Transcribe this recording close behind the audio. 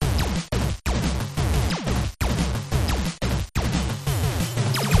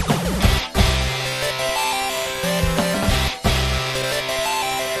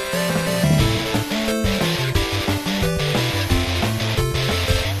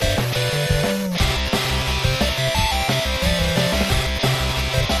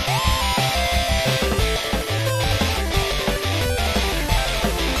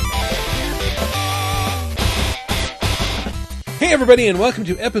Hey everybody, and welcome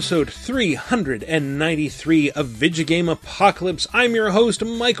to episode 393 of Vidjagame Apocalypse. I'm your host,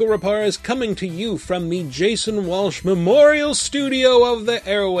 Michael Raparez, coming to you from the Jason Walsh Memorial Studio of the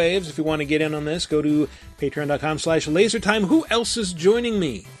Airwaves. If you want to get in on this, go to patreon.com/lasertime. Who else is joining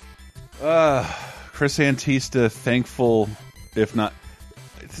me? Chris Antista, thankful, if not...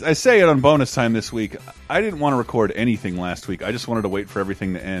 I say it on bonus time this week. I didn't want to record anything last week. I just wanted to wait for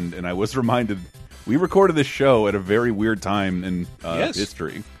everything to end, and I was reminded... We recorded this show at a very weird time in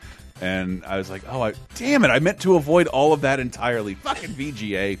history, and I was like, "Oh, damn it! I meant to avoid all of that entirely." Fucking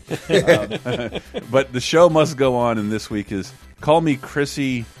VGA. But the show must go on, and this week is Call Me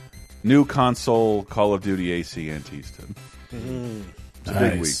Chrissy, new console, Call of Duty AC Antista. It's a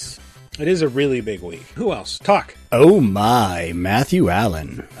big week. It is a really big week. Who else? Talk. Oh my, Matthew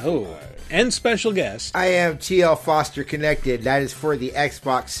Allen. Oh, and special guest. I am TL Foster Connected. That is for the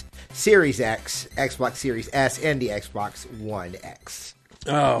Xbox Series X, Xbox Series S, and the Xbox One X.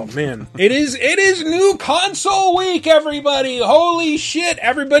 Oh man, it is new console week, everybody. Holy shit,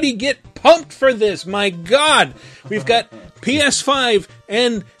 everybody get pumped for this. My God, we've got PS5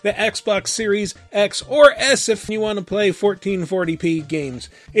 and the Xbox Series X or S if you want to play 1440p games.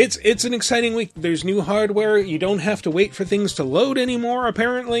 It's an exciting week. There's new hardware. You don't have to wait for things to load anymore,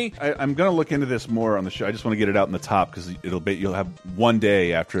 apparently. I'm going to look into this more on the show. I just want to get it out in the top because you'll have one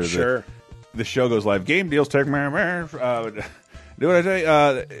day after the show goes live. Game deals take do what I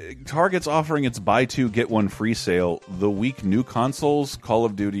say. Target's offering its buy two get one free sale the week new consoles, Call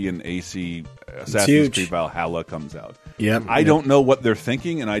of Duty and AC Assassin's Creed Valhalla comes out. Yep. I don't know what they're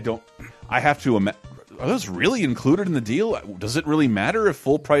thinking, and I have to imagine. Are those really included in the deal? Does it really matter if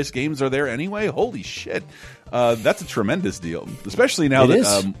full price games are there anyway? Holy shit. That's a tremendous deal, especially now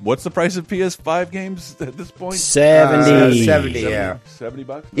that what's the price of PS5 games at this point? 70, yeah.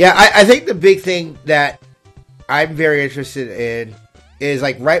 $70? Yeah, I think the big thing that I'm very interested in is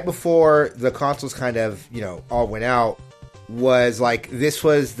like right before the consoles kind of, all went out was like this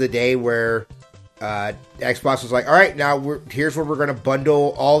was the day where Xbox was like, all right, now here's where we're going to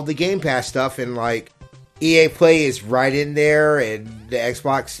bundle all the Game Pass stuff, and like EA Play is right in there, and the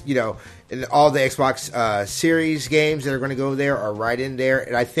Xbox, and all the Xbox Series games that are going to go there are right in there.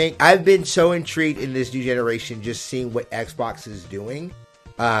 And I think I've been so intrigued in this new generation just seeing what Xbox is doing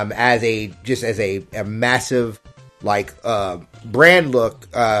as a massive like brand look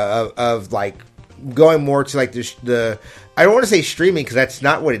of like going more to like the I don't want to say streaming because that's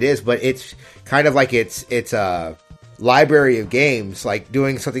not what it is, but it's kind of like it's a library of games, like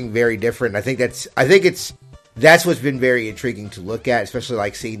doing something very different. I think that's what's been very intriguing to look at, especially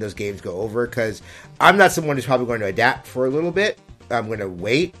like seeing those games go over, because I'm not someone who's probably going to adapt for a little bit. I'm going to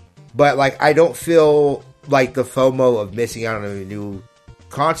wait, but like I don't feel like the FOMO of missing out on a new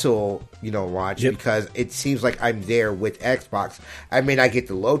console, launch, because it seems like I'm there with Xbox. I may not get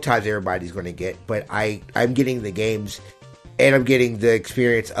the load times everybody's going to get, but I'm getting the games. And I'm getting the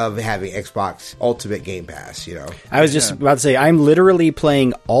experience of having Xbox Ultimate Game Pass, I was just about to say, I'm literally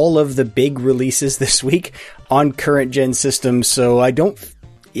playing all of the big releases this week on current gen systems, so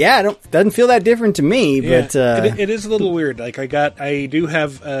doesn't feel that different to me, but it is a little weird. Like I do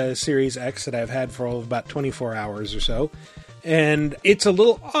have a Series X that I've had for about 24 hours or so, and it's a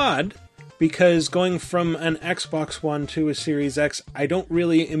little odd because going from an Xbox One to a Series X, I don't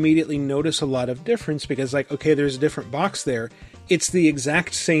really immediately notice a lot of difference because, like, okay, there's a different box there. It's the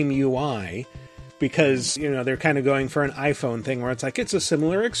exact same UI because, they're kind of going for an iPhone thing where it's like, it's a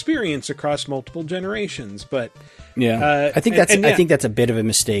similar experience across multiple generations. But I think that's a bit of a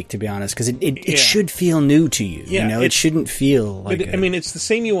mistake, to be honest, because it should feel new to you. It shouldn't feel like. It's the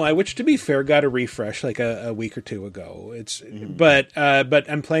same UI, which, to be fair, got a refresh like a week or two ago. But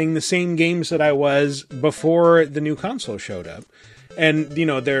I'm playing the same games that I was before the new console showed up, and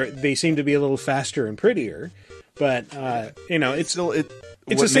they seem to be a little faster and prettier. But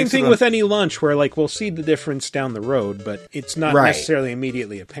it's the same thing with any launch where like we'll see the difference down the road, but it's not necessarily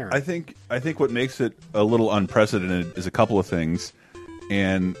immediately apparent. I think what makes it a little unprecedented is a couple of things.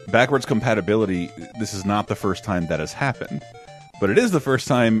 And backwards compatibility, this is not the first time that has happened. But it is the first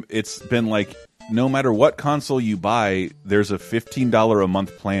time it's been like, no matter what console you buy, there's a $15 a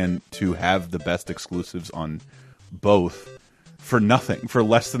month plan to have the best exclusives on both for nothing, for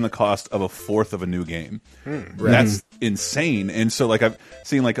less than the cost of a fourth of a new game. That's insane. And so like I've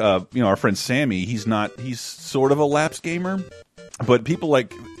seen like our friend Sammy, he's sort of a lapsed gamer, but people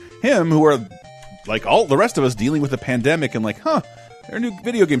like him who are like all the rest of us dealing with a pandemic and like, there are new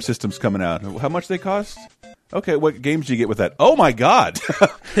video game systems coming out. How much they cost? Okay, what games do you get with that? Oh my God.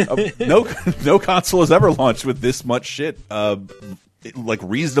 No console has ever launched with this much shit like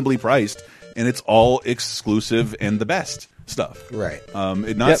reasonably priced, and it's all exclusive and the best. stuff. Right.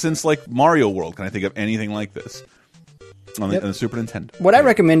 Not since like Mario World can I think of anything like this on the Super Nintendo. What I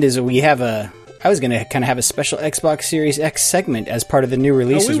recommend is I was going to kind of have a special Xbox Series X segment as part of the new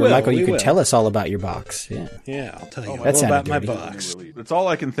releases where, Michael, you could tell us all about your box. Yeah, I'll tell you all that about sounded my dirty. box. It's all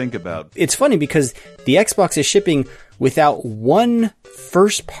I can think about. It's funny because the Xbox is shipping without one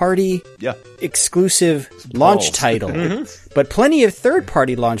first-party exclusive launch title, but plenty of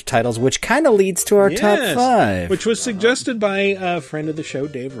third-party launch titles, which kind of leads to our top 5. Which was suggested by a friend of the show,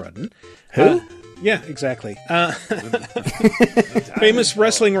 Dave Rudden. Who? Yeah, exactly. Famous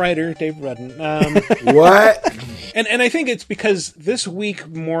wrestling writer, Dave Rudden. What? And I think it's because this week,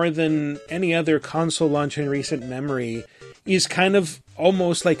 more than any other console launch in recent memory, is kind of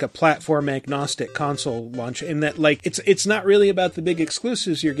almost like a platform agnostic console launch in that, like, it's not really about the big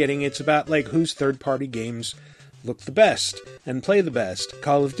exclusives you're getting. It's about, like, whose third-party games look the best and play the best.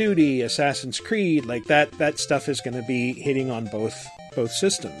 Call of Duty, Assassin's Creed, like that stuff is going to be hitting on both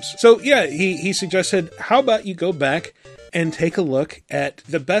systems. So yeah, he suggested, how about you go back and take a look at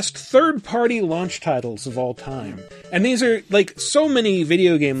the best third-party launch titles of all time. And these are, like, so many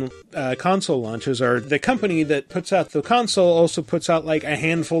video game console launches are the company that puts out the console also puts out, like, a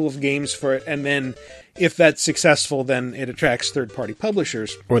handful of games for it, and then if that's successful, then it attracts third-party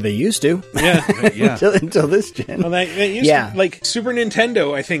publishers. Or they used to. Yeah. until this gen. Well, they used to, like, Super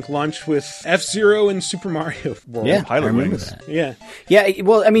Nintendo, I think, launched with F-Zero and Super Mario World. Yeah, Pilot I remember Wings. that. Yeah. Yeah,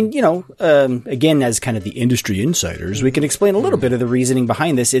 well, I mean, again, as kind of the industry insiders, we can explain a little bit of the reasoning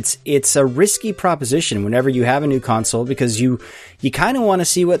behind this. It's a risky proposition whenever you have a new console because you kind of want to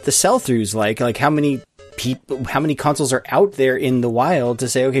see what the sell-through's like how many consoles are out there in the wild to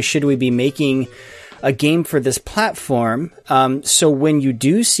say, okay, should we be making a game for this platform? So when you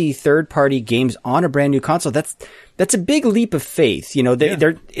do see third-party games on a brand new console, that's a big leap of faith.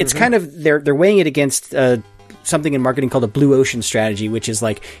 It's kind of they're weighing it against something in marketing called a blue ocean strategy, which is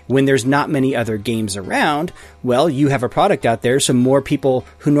like when there's not many other games around, well, you have a product out there, so more people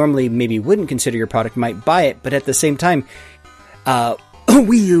who normally maybe wouldn't consider your product might buy it. But at the same time, Wii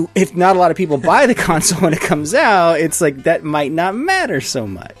U, if not a lot of people buy the console when it comes out, it's like that might not matter so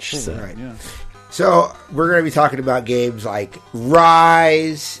much. So. Right. Yeah. So we're going to be talking about games like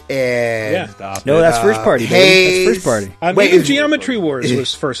Rise and that's first party. Haze. That's first party. Even Geometry Wars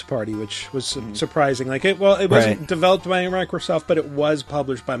was first party, which was surprising. Like it wasn't developed by Microsoft, but it was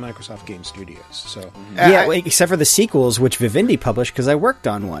published by Microsoft Game Studios. So except for the sequels, which Vivendi published, because I worked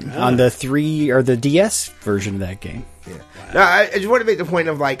on one on the the DS version of that game. Yeah. Wow. Now, I just want to make the point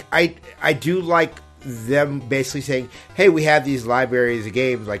of like I do like them basically saying, hey, we have these libraries of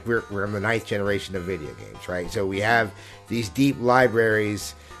games, like we're in the 9th generation of video games, right? So we have these deep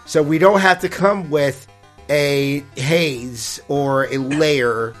libraries, so we don't have to come with a Haze or a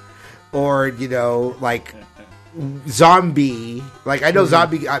Layer or, like Zombie. Like, I know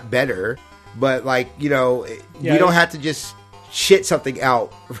Zombie got better, but like, we don't have to just shit something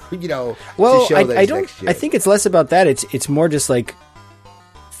out, to show that it's next gen. I think it's less about that. It's more just like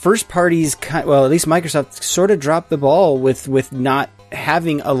first parties, at least Microsoft sort of dropped the ball with not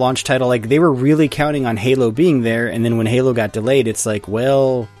having a launch title. Like, they were really counting on Halo being there, and then when Halo got delayed, it's like,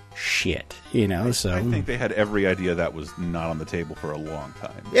 well, shit, so... I think they had every idea that was not on the table for a long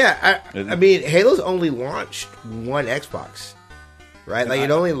time. Yeah, I mean, Halo's only launched one Xbox, right? Like, it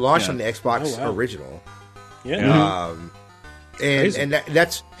only launched on the Xbox original. Yeah. And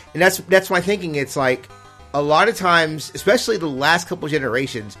that's my thinking. It's like, a lot of times, especially the last couple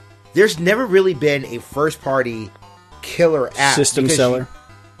generations, there's never really been a first-party killer app. System seller.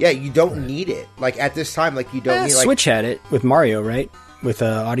 You don't need it. Like, at this time, like, you don't need... Switch had it with Mario, right? With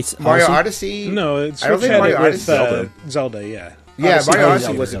Odyssey? Mario Odyssey? No, I don't think Mario Odyssey with Zelda, yeah. Yeah, Mario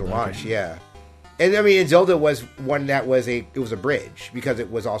Odyssey wasn't launched, yeah. And, I mean, Zelda was one that was a bridge, because it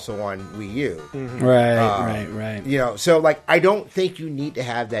was also on Wii U. Mm-hmm. Right. So, like, I don't think you need to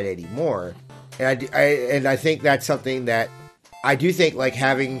have that anymore. And I think that's something that I do think, like,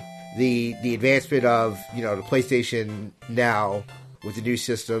 having the advancement of, the PlayStation Now with the new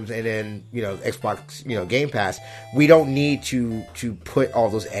systems, and then, Xbox, Game Pass, we don't need to put all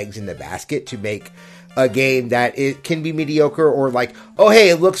those eggs in the basket to make a game that it can be mediocre, or like, oh, hey,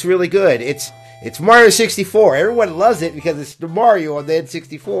 it looks really good. It's Mario 64. Everyone loves it because it's the Mario on the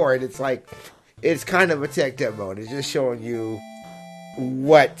N64, and it's like, it's kind of a tech demo, and it's just showing you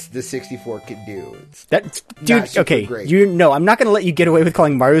what the 64 can do. Dude, okay, great. I'm not going to let you get away with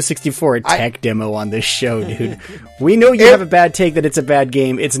calling Mario 64 a tech demo on this show, dude. We know you have a bad take that it's a bad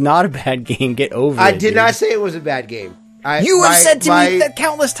game. It's not a bad game. Get over it. I did not say it was a bad game. You have said to me that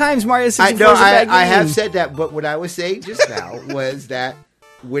countless times Mario 64 is a bad game. I have said that, but what I was saying just now was that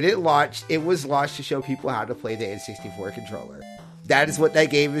when it launched, it was launched to show people how to play the N64 controller. That is what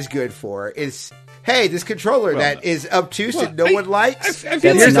that game is good for. Is hey, this controller that is obtuse and no one likes. I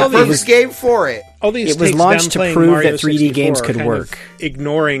feel Here's like the first game for it. All these It was takes launched to downplaying prove Mario that 3D games 64 could kind work. of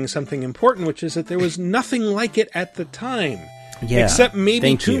ignoring something important, which is that there was nothing like it at the time. Yeah, Except maybe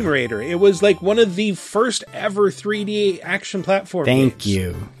thank Tomb you. Raider. It was like one of the first ever 3D action platform Thank games.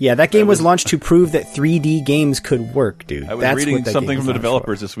 you. Yeah, that game was launched to prove that 3D games could work, dude. I was That's reading what that something game from the was launched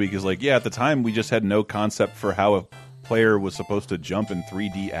developers this week. Is like, yeah, at the time we just had no concept for how a player was supposed to jump in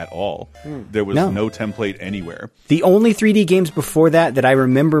 3D at all. There was no template anywhere. for. The only 3D games before that I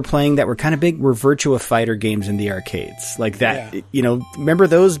remember playing that were kind of big were Virtua Fighter games in the arcades. Like that, you know, remember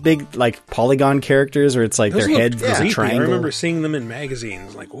those big, like, polygon characters where it's like Those their looked head was a creepy. triangle? I remember seeing them in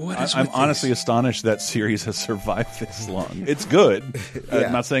magazines. Like, what is I'm with honestly these? astonished that series has survived this long. It's good.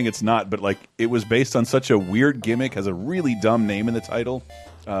 I'm not saying it's not, but like it was based on such a weird gimmick, has a really dumb name in the title.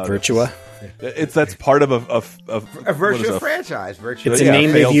 Virtua. That's part of a Virtua franchise. Virtua. It's a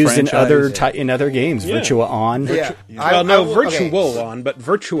name they've failed used in franchise. other games. Yeah. Virtua On. Yeah. Well, no, okay. Virtual on, but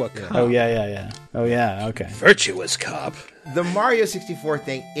Virtua Cop. Oh, yeah. Oh, yeah, okay. Virtuous Cop. The Mario 64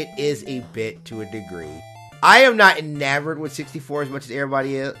 thing, it is a bit to a degree. I am not enamored with 64 as much as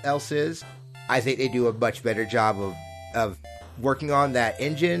everybody else is. I think they do a much better job of working on that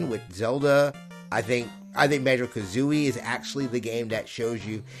engine with Zelda. I think Banjo-Kazooie is actually the game that shows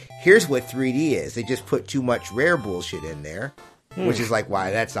you, here's what 3D is. They just put too much rare bullshit in there, which is like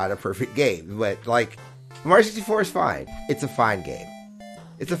why that's not a perfect game. But like, Mario 64 is fine. It's a fine game.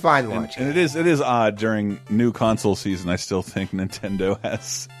 It's a fine launch. And it is odd during new console season. I still think Nintendo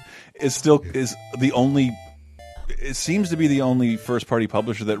is the only. It seems to be the only first party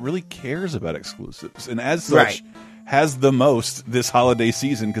publisher that really cares about exclusives, and as such has the most this holiday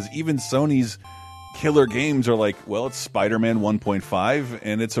season. Because even Sony's killer games are like, well, it's Spider-Man 1.5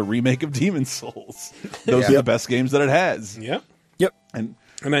 and it's a remake of Demon's Souls. Those are the best games that it has. Yep. And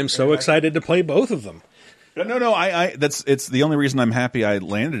I'm so excited to play both of them. no, it's the only reason I'm happy I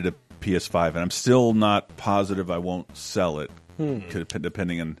landed a PS5, and I'm still not positive I won't sell it,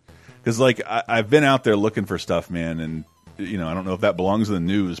 depending on, because like I've been out there looking for stuff, man, and you know I don't know if that belongs in the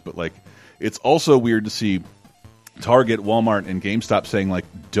news, but like it's also weird to see Target, Walmart, and GameStop saying like,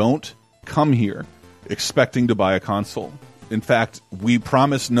 don't come here expecting to buy a console. In fact, we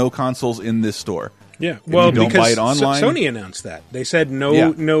promise no consoles in this store. Yeah, If well, you don't because buy it online, Sony announced that. They said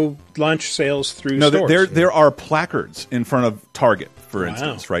no launch sales through no, stores. there are placards in front of Target, for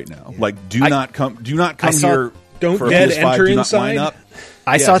instance, right now. Like, do not come here. Don't for a dead PS5, enter do not inside? line up.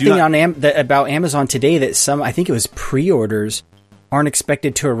 I saw a do thing not- on about Amazon today that some, I think it was pre-orders, aren't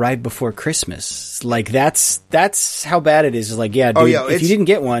expected to arrive before Christmas. Like that's how bad it is. It's like, yeah, dude, if you didn't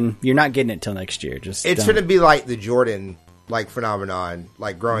get one, you're not getting it till next year. Just It's going to be like the Jordan phenomenon,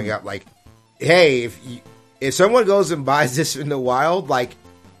 like growing up. Like, hey, if someone goes and buys this in the wild, like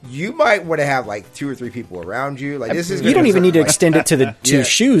you might want to have like 2 or 3 people around you. Like this is you don't even need to extend it to the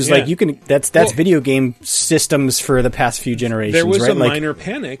shoes. Yeah. Like you can. That's video game systems for the past few generations. There was right? a minor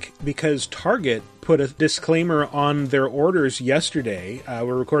panic because Target put a disclaimer on their orders yesterday.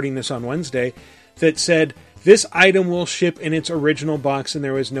 We're recording this on Wednesday that said this item will ship in its original box, and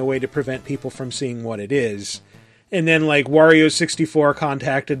there was no way to prevent people from seeing what it is. And then, like, Wario64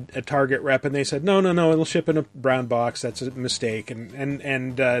 contacted a Target rep, and they said, no, it'll ship in a brown box. That's a mistake.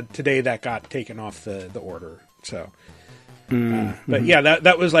 And today that got taken off the order. So, but yeah,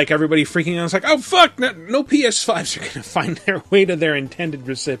 that was like everybody freaking out. It's like, oh, fuck, no PS5s are going to find their way to their intended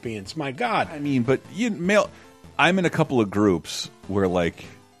recipients. My God. I mean, but I'm in a couple of groups where, like,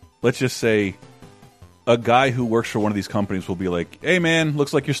 let's just say a guy who works for one of these companies will be like, hey, man,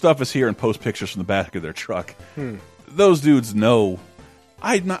 looks like your stuff is here, and post pictures from the back of their truck. Those dudes know.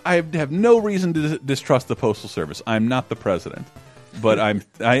 I have no reason to distrust the Postal Service. I'm not the president. But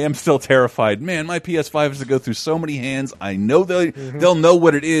I am still terrified. Man, my PS5 has to go through so many hands. I know they'll know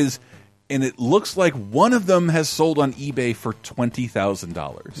what it is. And it looks like one of them has sold on eBay for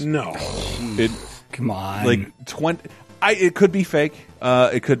 $20,000. No. Come on. Like 20. It could be fake.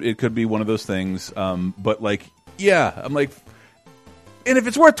 It could be one of those things. But like, yeah, I'm like, and if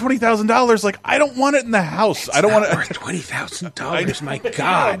it's worth $20,000, like, I don't want it in the house. I don't want it worth $20,000. My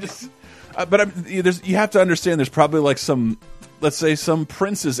God. But you have to understand. There's probably like let's say some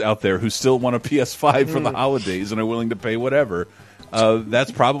princes out there who still want a PS5 for the holidays and are willing to pay whatever.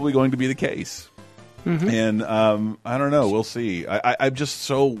 That's probably going to be the case. And I don't know. We'll see. I just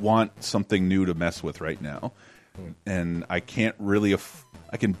so want something new to mess with right now. And I can't really,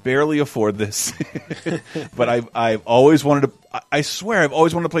 I can barely afford this. But I've always wanted to, I swear, I've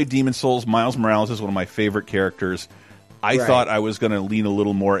always wanted to play Demon's Souls. Miles Morales is one of my favorite characters. I thought I was going to lean a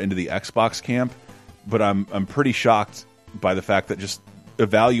little more into the Xbox camp, but I'm pretty shocked by the fact that just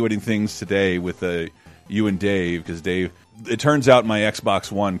evaluating things today with you and Dave, because Dave, it turns out my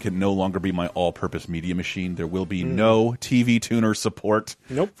Xbox One can no longer be my all-purpose media machine. There will be no TV tuner support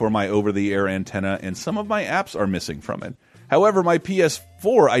for my over-the-air antenna, and some of my apps are missing from it. However, my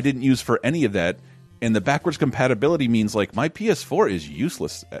PS4 I didn't use for any of that, and the backwards compatibility means like my PS4 is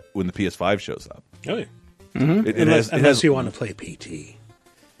useless when the PS5 shows up. Oh, yeah. Unless you want to play PT.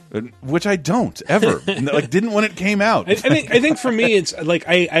 Which I don't ever like. Didn't when it came out. I think for me, it's like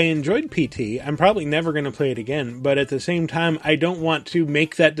I enjoyed PT. I'm probably never going to play it again, but at the same time, I don't want to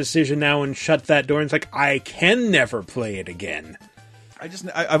make that decision now and shut that door. And it's like I can never play it again.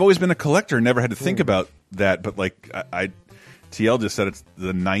 I've always been a collector, never had to think about that. But like TL just said, it's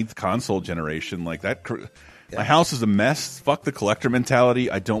the 9th console generation. Like that. My house is a mess. Fuck the collector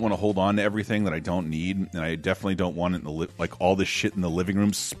mentality. I don't want to hold on to everything that I don't need, and I definitely don't want it in like all this shit in the living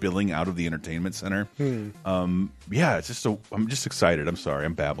room spilling out of the entertainment center. Yeah, it's just I'm just excited. I'm sorry,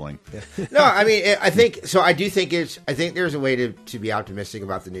 I'm babbling. Yeah. No, I mean, I think so. I do think I think there's a way to be optimistic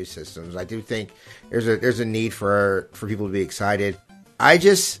about the new systems. I do think there's a need for people to be excited.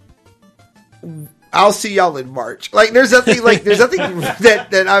 I'll see y'all in March. Like, there's nothing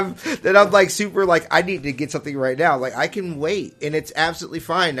that I'm like super like I need to get something right now. Like, I can wait, and it's absolutely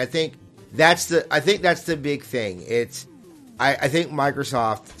fine. I think that's the big thing. I think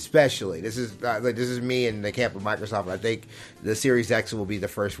Microsoft, especially this is me in the camp of Microsoft. I think the Series X will be the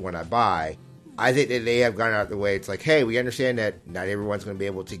first one I buy. I think that they have gone out of the way. It's like, hey, we understand that not everyone's going to be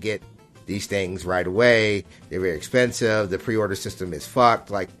able to get these things right away. They're very expensive. The pre-order system is fucked.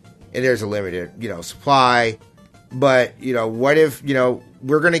 Like. And there's a limited, supply. But, what if,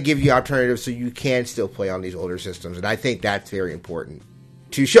 we're going to give you alternatives so you can still play on these older systems. And I think that's very important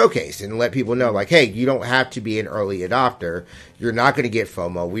to showcase and let people know, like, hey, you don't have to be an early adopter. You're not going to get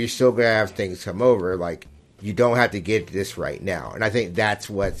FOMO. We're still going to have things come over. Like, you don't have to get this right now. And I think that's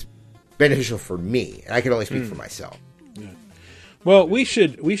what's beneficial for me. And I can only speak for myself. Yeah. Well, we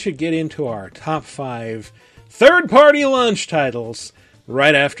should get into our top 5 third-party launch titles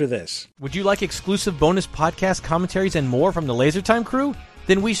right after this. Would you like exclusive bonus podcast commentaries and more from the LaserTime crew?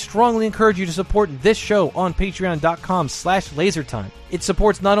 Then we strongly encourage you to support this show on patreon.com/lasertime. It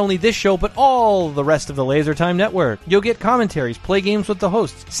supports not only this show, but all the rest of the LaserTime network. You'll get commentaries, play games with the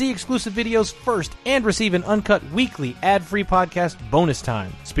hosts, see exclusive videos first, and receive an uncut weekly ad-free podcast bonus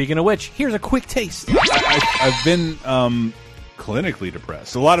time. Speaking of which, here's a quick taste. I've been clinically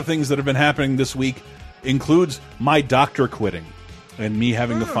depressed. A lot of things that have been happening this week includes my doctor quitting. And me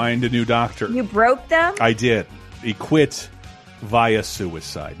having to find a new doctor. You broke them? I did. He quit via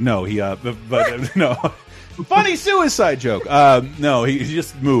suicide. No, but no. Funny suicide joke. No, he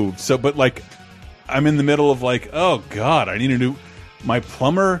just moved. So, but like, I'm in the middle of like, oh God, I need a new. My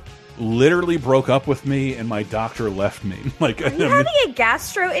plumber literally broke up with me, and my doctor left me. Like, are you having a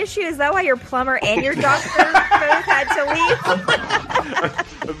gastro issue? Is that why your plumber and your doctor both had to leave?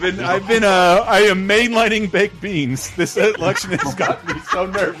 I am mainlining baked beans. This election has got me so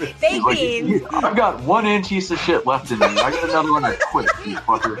nervous. Baked beans. I've got 1 inch piece of shit left in me. I got another one. I quit, you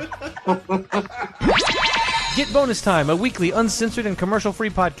fucker. Get Bonus Time, a weekly uncensored and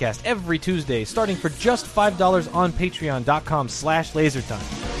commercial-free podcast every Tuesday, starting for just $5 on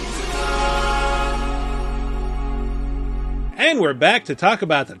patreon.com/lasertime. And we're back to talk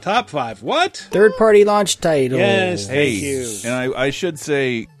about the top 5. What? Third-party launch title. Yes, thank Hey, you. and I should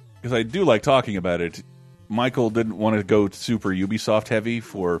say, because I do like talking about it, Michael didn't want to go super Ubisoft heavy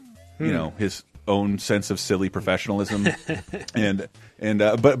for, his own sense of silly professionalism,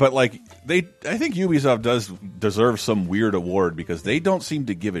 but like I think Ubisoft does deserve some weird award because they don't seem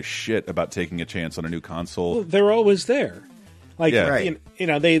to give a shit about taking a chance on a new console. Well, they're always there. Like, Yeah. Right.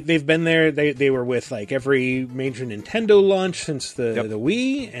 they've been there. They were with like every major Nintendo launch since the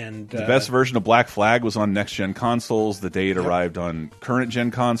Wii, and The best version of Black Flag was on next-gen consoles. The day it arrived on current-gen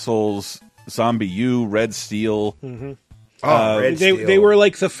consoles. Zombie U, Red Steel. Red Steel. they were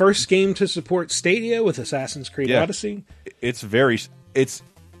like the first game to support Stadia with Assassin's Creed Odyssey.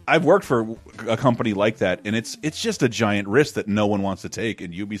 I've worked for a company like that, and it's just a giant risk that no one wants to take,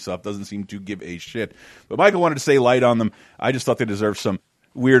 and Ubisoft doesn't seem to give a shit. But Michael wanted to say light on them. I just thought they deserved some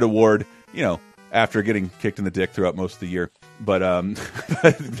weird award, after getting kicked in the dick throughout most of the year. But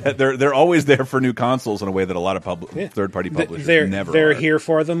they're always there for new consoles in a way that a lot of third-party publishers never They're are. here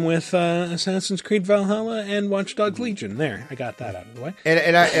for them with Assassin's Creed Valhalla and Watch Dogs Legion. There, I got that out of the way.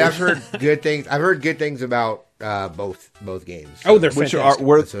 And I've heard good things. I've heard good things about both games. Oh, they're Which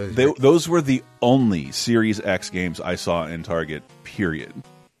fantastic. those were the only Series X games I saw in Target, period.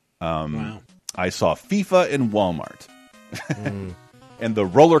 Wow. I saw FIFA in Walmart. And the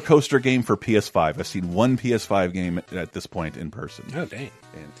roller coaster game for PS5. I've seen one PS5 game at this point in person. Oh, dang.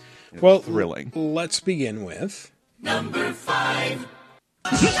 And it was Well, thrilling. Let's begin with Number 5.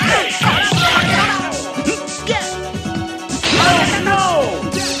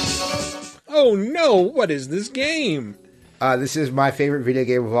 Oh no! What is this game? This is my favorite video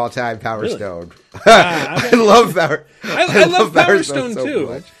game of all time, Power Really? Stone. I love Power. I love Power Stone so too.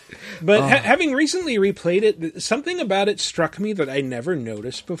 much. But having recently replayed it, something about it struck me that I never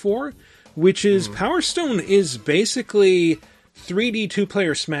noticed before, which is Power Stone is basically 3D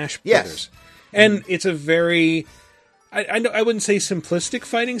two-player Smash Yes. Brothers. And it's a very... I wouldn't say simplistic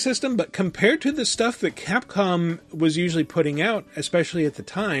fighting system, but compared to the stuff that Capcom was usually putting out, especially at the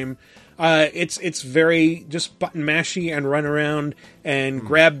time, it's very just button mashy and run around and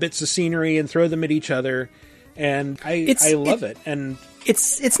grab bits of scenery and throw them at each other, and I love it. And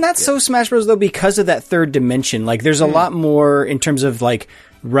It's not so Smash Bros. Though because of that third dimension. Like there's a lot more in terms of like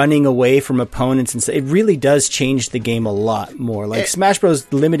running away from opponents and stuff. It really does change the game a lot more. Like Smash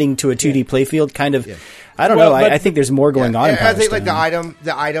Bros. Limiting to a 2D playfield kind of. I don't know. I think there's more going on. In Power I think Stone. like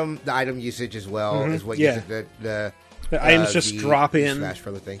the item usage as well is what gives it the items just drop in. Smash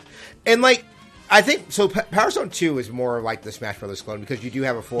Brothers thing, and like I think so. Power Stone 2 is more like the Smash Brothers clone because you do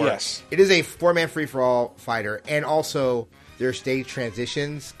have a four. Yes. It is a 4-man free for all fighter, and also their stage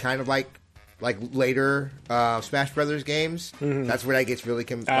transitions, kind of like later Smash Brothers games. That's where that gets really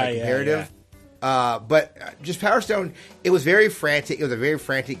comparative. But just Power Stone, it was very frantic. It was a very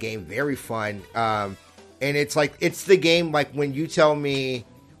frantic game, very fun. And it's like it's the game like when you tell me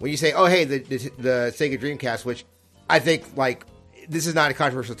when you say, "Oh, hey, the Sega Dreamcast," which I think like this is not a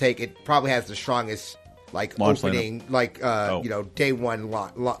controversial take. It probably has the strongest like Launch opening day one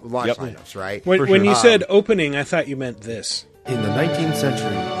launch lineups, right? When you said opening, I thought you meant this. In the 19th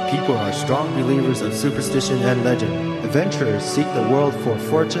century, people are strong believers of superstition and legend. Adventurers seek the world for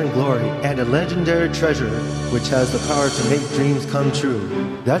fortune, glory, and a legendary treasure which has the power to make dreams come true.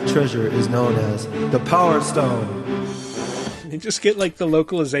 That treasure is known as the Power Stone. You just get like the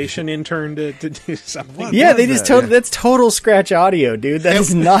localization intern to do something. Yeah, they just that's total scratch audio, dude. That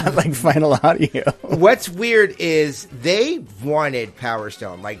is not like final audio. What's weird is they wanted Power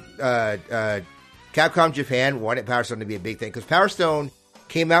Stone, like Capcom Japan wanted Power Stone to be a big thing because Power Stone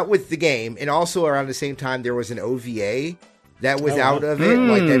came out with the game, and also around the same time there was an OVA that was out of it.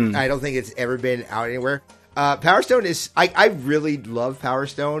 Like that, I don't think it's ever been out anywhere. Power Stone is I really love Power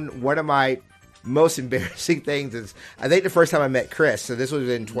Stone. One of my most embarrassing things is I think the first time I met Chris, so this was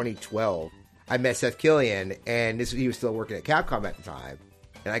in 2012. I met Seth Killian, and he was still working at Capcom at the time.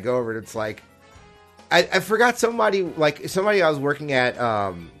 And I go over and it's like I forgot somebody I was working at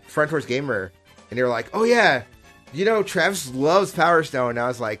Front Horse Gamer. And they were like, "Oh yeah, Travis loves Power Stone." And I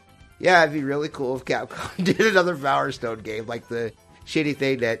was like, "Yeah, it'd be really cool if Capcom did another Power Stone game, like the shitty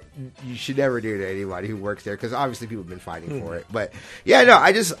thing that you should never do to anybody who works there." Because obviously people have been fighting for it. But yeah, no,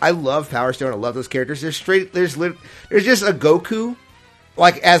 I love Power Stone. I love those characters. There's just a Goku,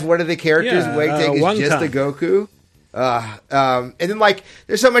 like as one of the characters. Wang Ting is just a Goku. And then like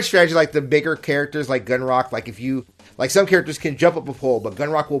there's so much strategy. Like the bigger characters, like Gunrock. Like if you. Like, some characters can jump up a pole, but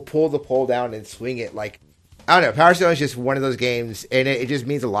Gunrock will pull the pole down and swing it. Like, I don't know. Power Stone is just one of those games, and it just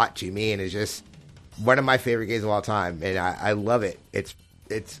means a lot to me, and it's just one of my favorite games of all time, and I love it. It's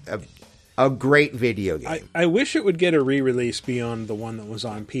a great video game. I wish it would get a re-release beyond the one that was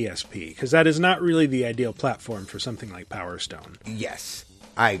on PSP, because that is not really the ideal platform for something like Power Stone. Yes.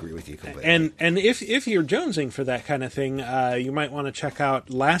 I agree with you completely. And if you're jonesing for that kind of thing, you might want to check out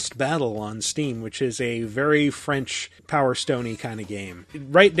Last Battle on Steam, which is a very French Power Stone-y kind of game.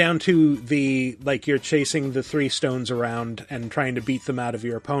 Right down to you're chasing the 3 stones around and trying to beat them out of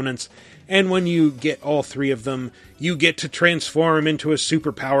your opponents. And when you get all 3 of them, you get to transform into a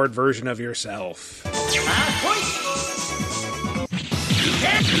super-powered version of yourself.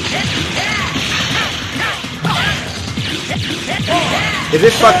 If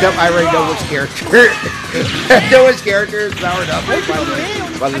it's fucked up, I already know which character. I know which character is powered up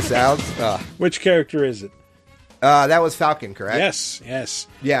by the sounds. Which character is it? That was Falcon, correct? Yes.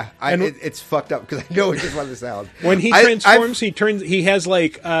 Yeah, it's fucked up because I know it's just by the sound. When he transforms, he has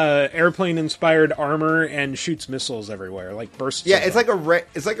like airplane-inspired armor and shoots missiles everywhere, like bursts. Yeah, it's like a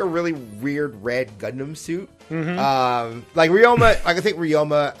really weird red Gundam suit. Like Ryoma, I think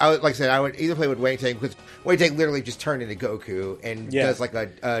Ryoma. I would either play with Wang Ting because Wang Ting literally just turned into Goku and does like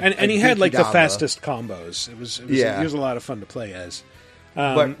and he had like the fastest combos. It was he was a lot of fun to play as.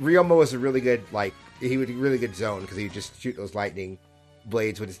 But Ryoma was a really good he would really good zone because he would just shoot those lightning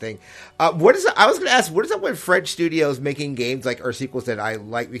blades with his thing. I was going to ask, what is up with French studios making games or sequels that I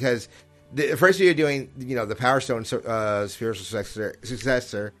like? Because the first studio doing the Power Stone spiritual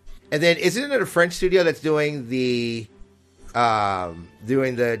successor, and then isn't it a French studio that's doing the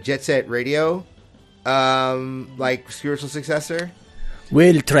Jet Set Radio like spiritual successor?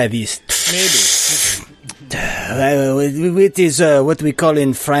 Well, Travis, maybe it is what we call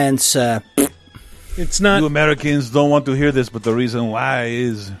in France. It's not. You Americans don't want to hear this, but the reason why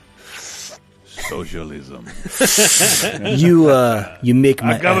is socialism. You make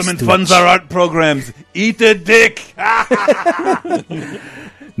my our government funds our art programs. Eat a dick.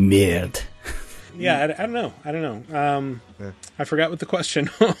 Merde. Yeah, I don't know. I forgot what the question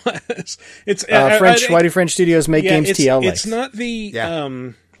was. It's French. Why do French studios make games TL like? It's not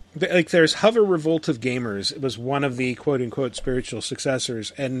the like there's Hover Revolt of Gamers. It was one of the quote unquote spiritual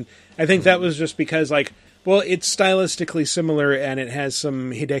successors, and I think that was just because it's stylistically similar and it has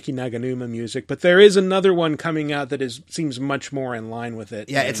some Hideki Naganuma music, but there is another one coming out that seems much more in line with it.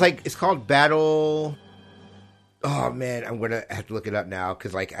 Yeah, it's called Battle. Oh man, I'm gonna have to look it up now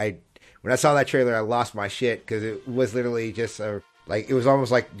because when I saw that trailer, I lost my shit because it was literally just it was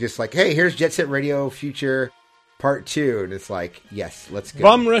almost like hey, here's Jet Set Radio Future Part 2, and it's like, yes, let's go.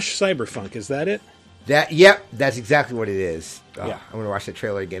 Bomb Rush Cyberfunk, is that it? Yep, that's exactly what it is. Yeah. I'm gonna watch the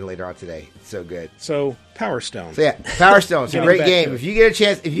trailer again later on today. It's so good. So Power Stone. So yeah, Power Stone. It's a great game. If you get a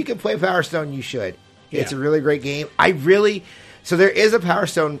chance, if you can play Power Stone, you should. Yeah. It's a really great game. So there is a Power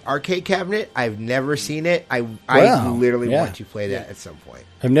Stone arcade cabinet. I've never seen it. I literally want to play that at some point.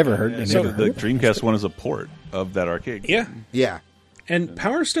 I've never heard. The Dreamcast one is a port of that arcade game. Yeah. And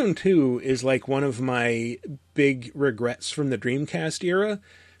Power Stone 2 is one of my big regrets from the Dreamcast era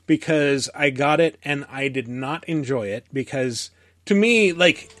because I got it and I did not enjoy it because to me,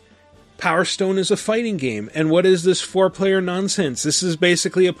 Power Stone is a fighting game. And what is this 4-player nonsense? This is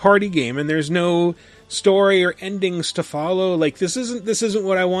basically a party game and there's no story or endings to follow. This isn't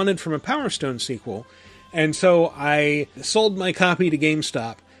what I wanted from a Power Stone sequel. And so I sold my copy to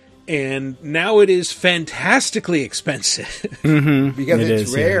GameStop. And now it is fantastically expensive. Because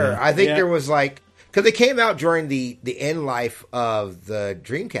it's rare. I think there was because it came out during the end life of the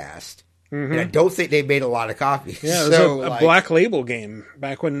Dreamcast. And I don't think they made a lot of copies. Yeah, it was a black label game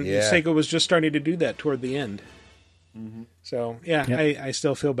back when Sega was just starting to do that toward the end. So, I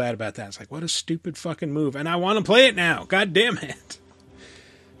still feel bad about that. It's what a stupid fucking move. And I want to play it now. God damn it.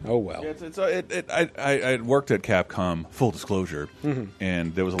 Oh, well. Yeah, I worked at Capcom, full disclosure,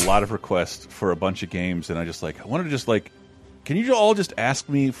 and there was a lot of requests for a bunch of games, and I wanted to can you all just ask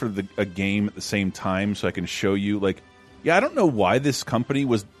me for a game at the same time so I can show you, I don't know why this company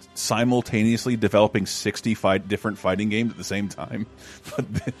was simultaneously developing 65 different fighting games at the same time,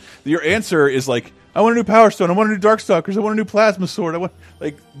 but your answer is I want a new Power Stone, I want a new Darkstalkers, I want a new Plasma Sword,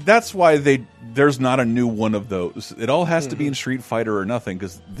 that's why there's not a new one of those. It all has to be in Street Fighter or nothing,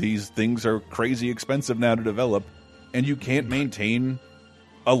 because these things are crazy expensive now to develop, and you can't maintain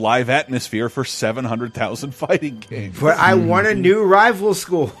a live atmosphere for 700,000 fighting games. But I want a new Rival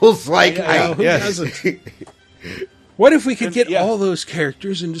Schools. Who doesn't? What if we could get all those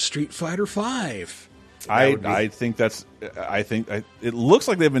characters into Street Fighter V? I think it looks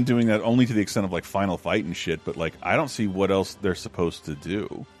like they've been doing that only to the extent of Final Fight and shit, but I don't see what else they're supposed to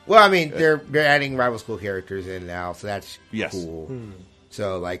do. Well, I mean, they're adding Rival School characters in now, so that's cool.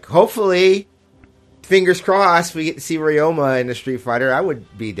 So hopefully, fingers crossed, we get to see Ryoma in the Street Fighter. I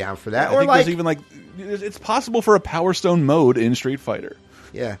would be down for that. I think there's even it's possible for a Power Stone mode in Street Fighter.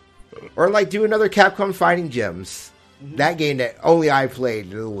 Yeah, or do another Capcom Fighting Gems. That game that only I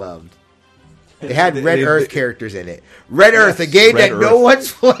played and loved. It had Red Earth characters in it. Red Earth, a game that no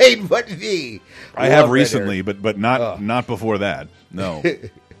one's played but me. I have recently, but not before that. No.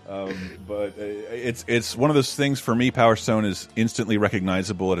 But it's one of those things for me. Power Stone is instantly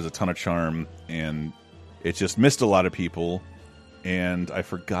recognizable. It has a ton of charm, and it just missed a lot of people. And I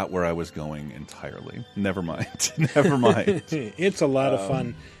forgot where I was going entirely. Never mind. Never mind. It's a lot of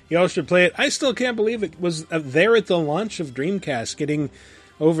fun. Y'all should play it. I still can't believe it was there at the launch of Dreamcast, getting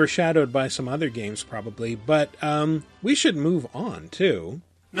overshadowed by some other games probably. But we should move on to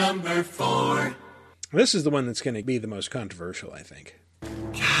number 4. This is the one that's going to be the most controversial, I think.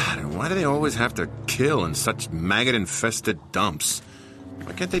 God, why do they always have to kill in such maggot-infested dumps?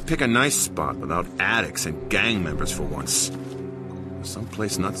 Why can't they pick a nice spot without addicts and gang members for once?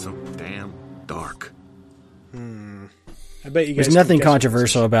 Someplace not so damn dark. I bet you guys. There's nothing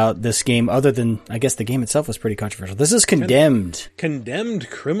controversial about this game other than, I guess, the game itself was pretty controversial. This is Condemned. Condemned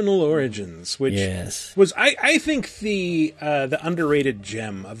Criminal Origins, which was, I think, the underrated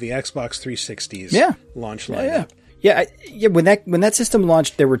gem of the Xbox 360's launch lineup. Yeah, when that system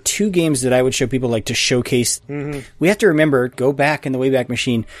launched, there were 2 games that I would show people like to showcase. Mm-hmm. We have to remember, go back in the Wayback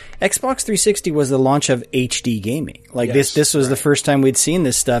Machine. Xbox 360 was the launch of HD gaming. Like this was the first time we'd seen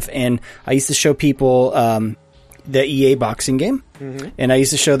this stuff, and I used to show people the EA boxing game, and I used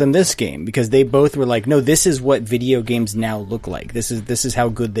to show them this game because they both were like, "No, this is what video games now look like. This is how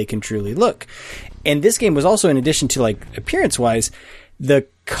good they can truly look." And this game was also, in addition to like appearance wise, the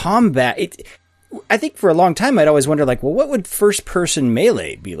combat. I think for a long time I'd always wonder, like, well, what would first-person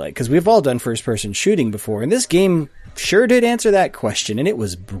Melee be like? Because we've all done first-person shooting before, and this game sure did answer that question, and it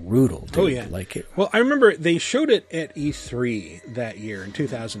was brutal. Dude. Oh, yeah. Like it. Well, I remember they showed it at E3 that year in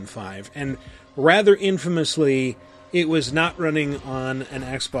 2005, and rather infamously, it was not running on an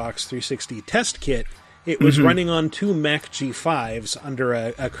Xbox 360 test kit. It was running on 2 Mac G5s under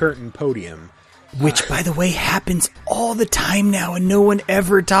a curtain podium. Which, by the way, happens all the time now, and no one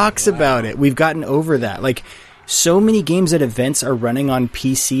ever talks about it. We've gotten over that. Like, so many games at events are running on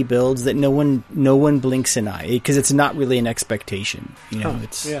PC builds that no one blinks an eye, because it's not really an expectation. You know,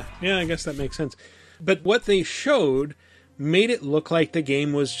 Yeah, I guess that makes sense. But what they showed made it look like the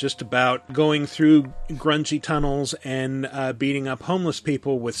game was just about going through grungy tunnels and beating up homeless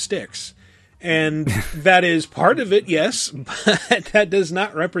people with sticks. And that is part of it, yes, but that does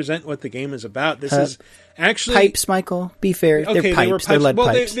not represent what the game is about. This is actually... Pipes, Michael. Be fair. Okay, they're pipes. They were pipes. They're lead well,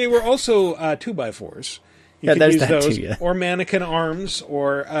 pipes. They were also 2x4s. You could use those, too, or mannequin arms,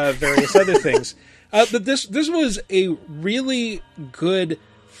 or various other things. But this was a really good,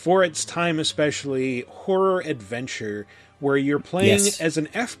 for its time especially, horror adventure where you're playing as an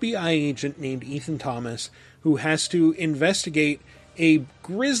FBI agent named Ethan Thomas who has to investigate a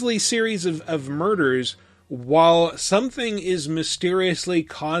grisly series of murders while something is mysteriously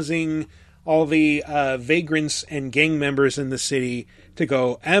causing all the vagrants and gang members in the city to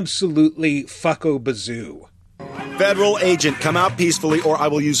go absolutely fucko-bazoo. Federal agent, come out peacefully or I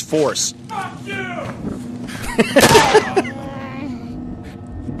will use force. Fuck you!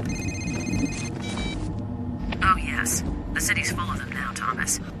 Oh, yes. The city's full of them now,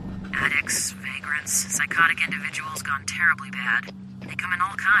 Thomas. Addicts, vagrants, psychotic individuals gone terribly bad. They come in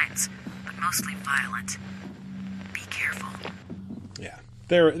all kinds, but mostly violent. Be careful. Yeah.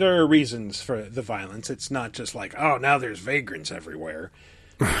 There are reasons for the violence. It's not just like, oh, now there's vagrants everywhere.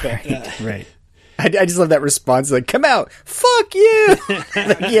 But, right. I just love that response, like, come out, fuck you!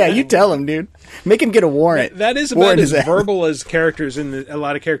 Like, yeah, you tell him, dude. Make him get a warrant. That is about as verbal as a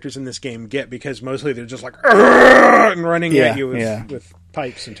lot of characters in this game get, because mostly they're just like, and running at you with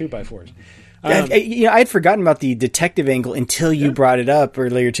pipes and 2x4s. I had forgotten about the detective angle until you brought it up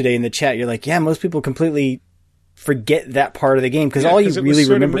earlier today in the chat. You're like, yeah, most people completely forget that part of the game because all you really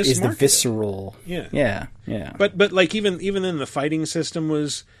remember is the visceral. Yeah. But like even then, the fighting system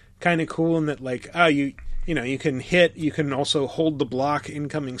was kind of cool in that, like, you can hit, you can also hold the block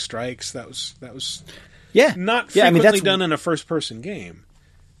incoming strikes. That was not frequently done in a first person game.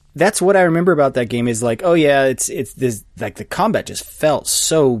 That's what I remember about that game is like, oh yeah, it's this, like, the combat just felt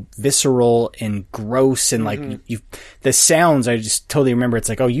so visceral and gross, and like the sounds, I just totally remember. It's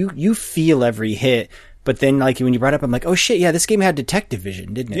like, oh, you feel every hit. But then, like, when you brought it up, I'm like, oh shit, yeah, this game had detective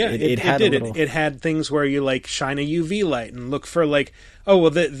vision, didn't it? Yeah, it had it had things where you, like, shine a UV light and look for, like, oh,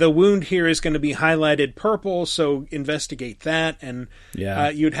 well, the wound here is going to be highlighted purple, so investigate that, and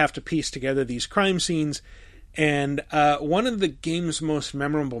you'd have to piece together these crime scenes. And one of the game's most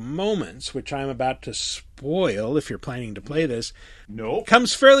memorable moments, which I'm about to spoil if you're planning to play this,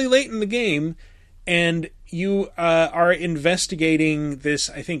 comes fairly late in the game, and you are investigating this,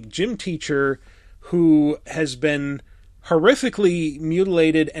 I think, gym teacher who has been horrifically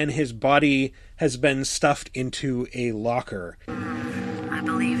mutilated and his body has been stuffed into a locker. I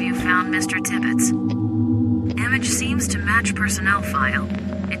believe you found Mr. Tibbetts. Image seems to match personnel file.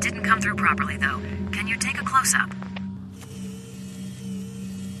 It didn't come through properly, though. Can you take a close-up?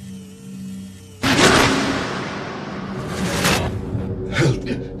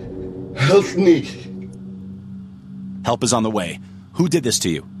 Help me. Help is on the way. Who did this to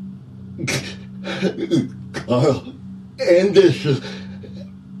you? Carl Anderson.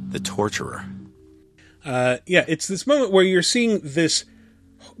 The torturer. It's this moment where you're seeing this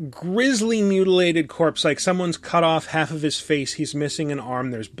grisly mutilated corpse, like someone's cut off half of his face, he's missing an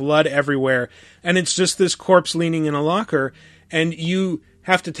arm, there's blood everywhere, and it's just this corpse leaning in a locker, and you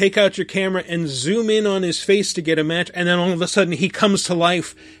have to take out your camera and zoom in on his face to get a match, and then all of a sudden he comes to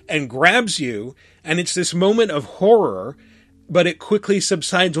life and grabs you, and it's this moment of horror, but it quickly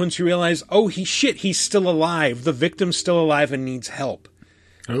subsides once you realize, oh, he's still alive, the victim's still alive and needs help.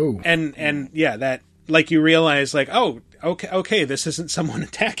 Oh. And yeah, that, like, you realize, like, oh, okay, this isn't someone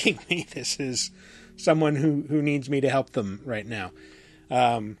attacking me, this is someone who needs me to help them right now.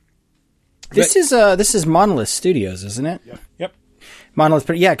 This is Monolith Studios, isn't it? Yep. Monolith,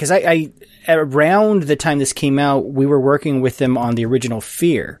 but yeah, because I around the time this came out, we were working with them on the original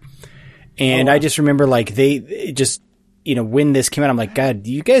Fear, and I just remember like they just when this came out, I'm like, God,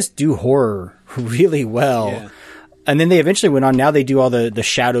 you guys do horror really well. Yeah. And then they eventually went on. Now they do all the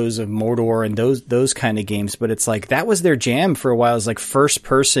Shadows of Mordor and those kind of games. But it's like that was their jam for a while. Is like first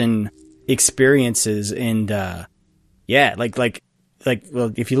person experiences and well,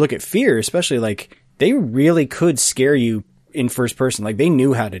 if you look at Fear, especially like they really could scare you in first person. Like they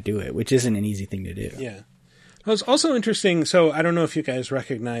knew how to do it, which isn't an easy thing to do. Yeah. It was also interesting. So I don't know if you guys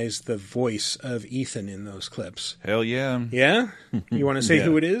recognize the voice of Ethan in those clips. Hell yeah. Yeah? You want to say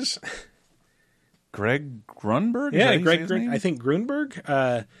who it is? Greg Grunberg? Yeah, Greg. I think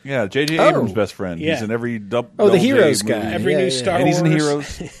Grunberg. Yeah, J.J. Abrams' best friend. Yeah. He's in every the Heroes movie. guy. Every new Star and Wars. he's in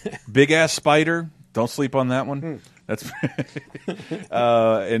Heroes. Big ass spider. Don't sleep on that one. That's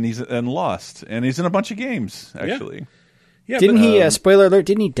and he's in Lost, and he's in a bunch of games actually. Yeah, didn't he? Spoiler alert!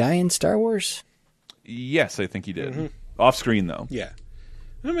 Didn't he die in Star Wars? Yes, I think he did. Off screen though. Yeah.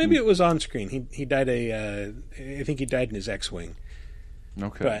 Well, maybe it was on screen. He died I think he died in his X-wing.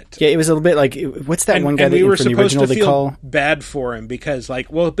 Okay. But yeah, it was a little bit like what's that one guy that we were from the supposed original to they feel call bad for him because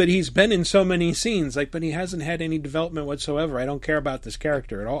but he's been in so many scenes, but he hasn't had any development whatsoever. I don't care about this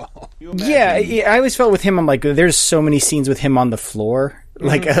character at all. Yeah, I always felt with him, I'm like, there's so many scenes with him on the floor,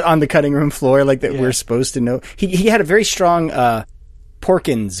 like on the cutting room floor, like that we're supposed to know. He had a very strong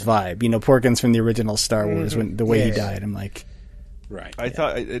Porkins vibe, Porkins from the original Star Wars when the way he died. I'm like, right. I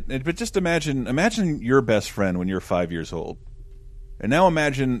thought, but just imagine your best friend when you're 5 years old. And now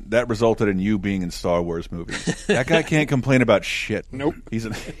imagine that resulted in you being in Star Wars movies. That guy can't complain about shit. Nope. He's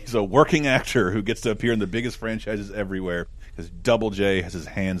a working actor who gets to appear in the biggest franchises everywhere because Double J has his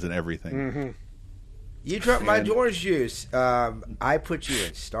hands in everything. You dropped my orange juice. I put you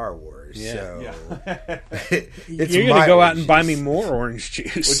in Star Wars. Yeah. So You're going to go out and buy me more orange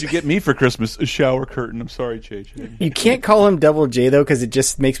juice. What'd you get me for Christmas? A shower curtain. I'm sorry, JJ. You can't call him Double J though, because it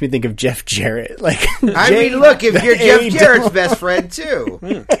just makes me think of Jeff Jarrett. Like, I mean, look, if you're Jeff Jarrett's best friend too,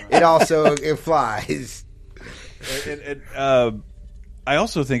 it also implies. I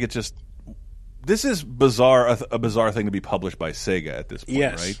also think it's just this is bizarre. A bizarre thing to be published by Sega at this point,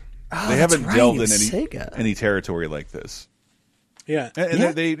 right? Oh, they haven't delved in Sega. any territory like this. Yeah,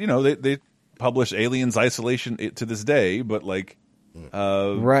 and they publish Aliens Isolation to this day, but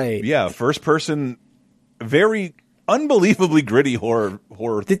right, yeah, first person, very unbelievably gritty horror.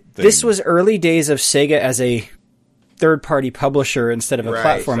 This was early days of Sega as a third party publisher instead of a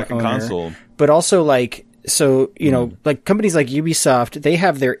platform second owner, console. but also like companies like Ubisoft, they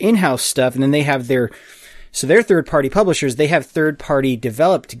have their in-house stuff, and then they have their third-party publishers, they have third-party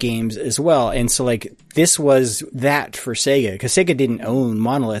developed games as well. And so, this was that for Sega, because Sega didn't own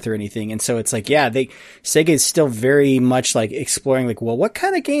Monolith or anything. And so it's Sega is still very much, exploring, well, what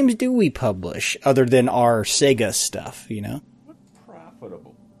kind of games do we publish other than our Sega stuff,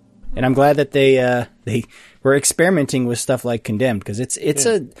 Profitable. And I'm glad that they were experimenting with stuff like Condemned, because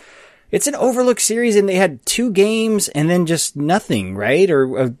it's an overlooked series, and they had 2 games and then just nothing, right?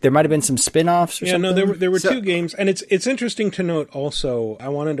 Or there might have been some spin-offs or something? No, there were 2 games. And it's interesting to note also, I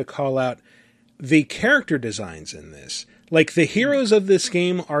wanted to call out the character designs in this. The heroes of this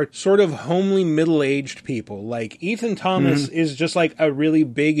game are sort of homely middle-aged people. Ethan Thomas is just a really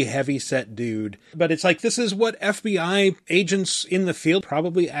big, heavy-set dude. But it's this is what FBI agents in the field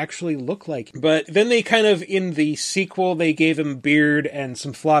probably actually look like. But then they kind of, in the sequel, they gave him beard and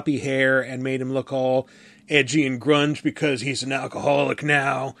some floppy hair and made him look all edgy and grunge because he's an alcoholic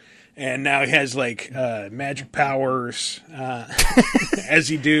now. And now he has, magic powers,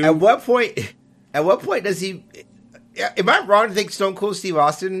 as you do. At what point does he... Am I wrong to think Stone Cold Steve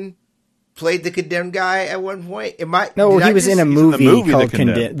Austin played the Condemned guy at one point? No, he was in a movie called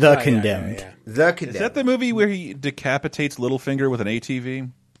Condemned. The Condemned. Yeah. The Condemned. Is that the movie where he decapitates Littlefinger with an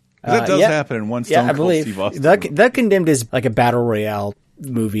ATV? That does happen in one Stone Cold Steve Austin movie. The Condemned is like a battle royale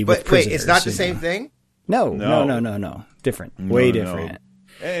movie with prisoners. Wait, it's not the same thing? No. Different. Way different.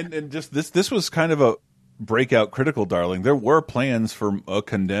 And just this was kind of a breakout critical darling. There were plans for a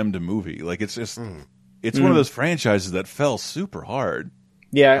Condemned movie. It's just... It's one of those franchises that fell super hard.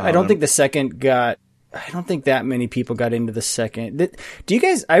 Yeah, I don't think the second got... I don't think that many people got into the second. Do you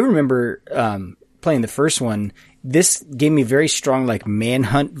guys... I remember playing the first one. This gave me very strong,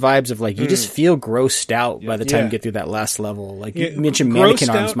 Manhunt vibes of, you just feel grossed out by the time you get through that last level. You mentioned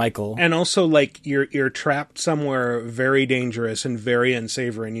Mannequin Arms, Michael. And also, you're trapped somewhere very dangerous and very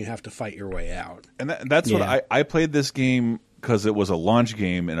unsavory, and you have to fight your way out. And that's what I played this game because it was a launch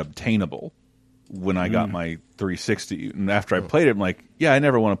game and obtainable. when I got my 360. And after I played it, I'm like, yeah, I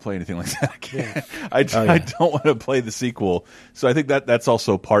never want to play anything like that again. I don't want to play the sequel. So I think that's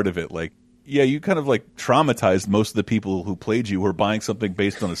also part of it. Like, yeah, you kind of like traumatized most of the people who played you who were buying something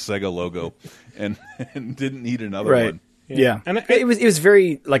based on a Sega logo and didn't need another one. Yeah. And it was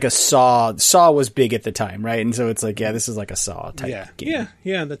very like a Saw. Saw was big at the time, right? And so it's like, yeah, this is like a Saw type game.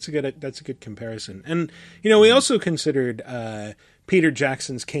 Yeah, that's a good comparison. And we also considered Peter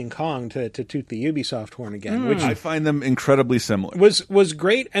Jackson's King Kong to toot the Ubisoft horn again, which I find them incredibly similar. Was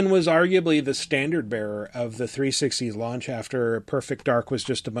great and was arguably the standard bearer of the 360's launch after Perfect Dark was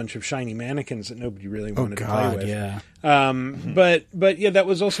just a bunch of shiny mannequins that nobody really wanted to play with. Yeah. But yeah, that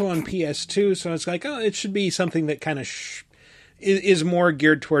was also on PS2, so it's like, it should be something that kind of is more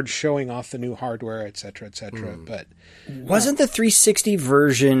geared towards showing off the new hardware, et cetera, et cetera. But wasn't the 360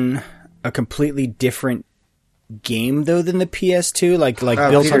 version a completely different game though than the PS2, like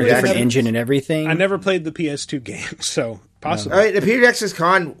built on a different engine and everything? I never played the PS2 game, so possibly. All right, the Peter Jackson's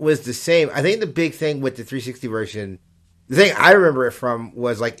Con was the same. I think the big thing with the 360 version, the thing I remember it from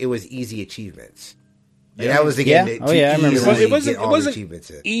was like it was easy achievements. And that was the game that I remember that. It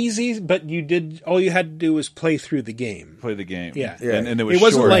wasn't easy, but all you had to do was play through the game. Yeah. And it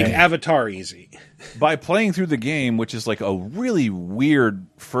wasn't like Avatar easy. By playing through the game, which is like a really weird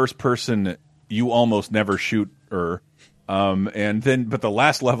first person, you almost never shoot and then but the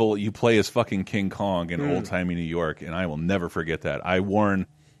last level you play as fucking King Kong in old timey New York, and I will never forget that. I warn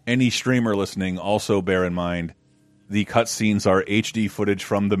any streamer listening, also bear in mind the cutscenes are HD footage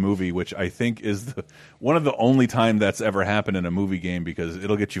from the movie, which I think is one of the only time that's ever happened in a movie game, because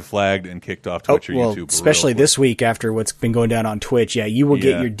it'll get you flagged and kicked off Twitch or YouTube. Especially this week after what's been going down on Twitch. Yeah, you will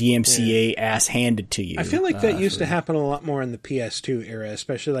get your DMCA ass handed to you. I feel like that used to happen a lot more in the PS2 era,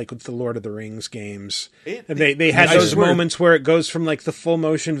 especially like with the Lord of the Rings games. They had those moments where it goes from like the full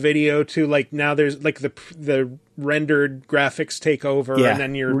motion video to like now there's like the rendered graphics take over, and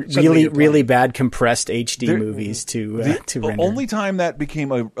then you're really bad compressed HD movies to render. The only time that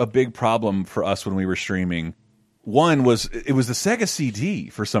became a big problem for us when we were streaming, one was it was the Sega CD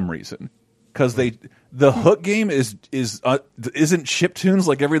for some reason, because the Hook game isn't chiptunes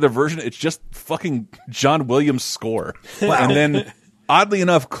like every other version. It's just fucking John Williams' score. Wow. And then oddly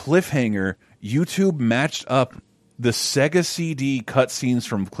enough, Cliffhanger, YouTube matched up the Sega CD cutscenes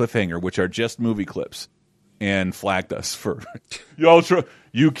from Cliffhanger, which are just movie clips, and flagged us for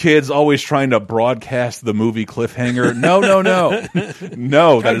you kids always trying to broadcast the movie Cliffhanger. No,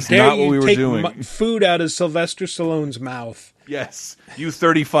 that is not what we were doing. Food out of Sylvester Stallone's mouth. Yes, you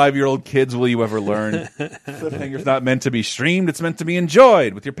 35-year-old kids, will you ever learn? Cliffhanger's not meant to be streamed; it's meant to be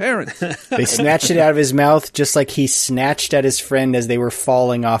enjoyed with your parents. They snatched it out of his mouth, just like he snatched at his friend as they were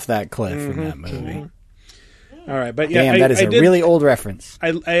falling off that cliff in that movie. All right, but yeah, damn, that is a really old reference.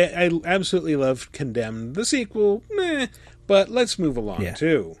 I absolutely loved Condemned. The sequel, meh, but let's move along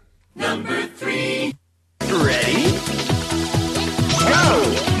to number 3. Ready?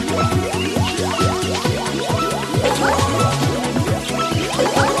 Go!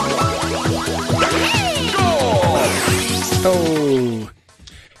 Oh.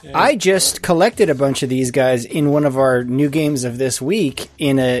 I just collected a bunch of these guys in one of our new games of this week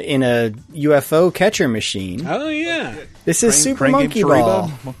in a UFO catcher machine. Oh yeah, this is Super Monkey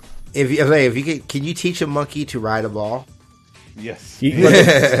Ball. Can you teach a monkey to ride a ball? Yes.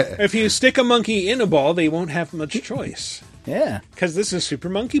 If you stick a monkey in a ball, they won't have much choice. Yeah, because this is Super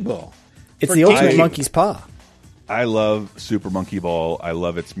Monkey Ball. It's the ultimate monkey's paw. I love Super Monkey Ball. I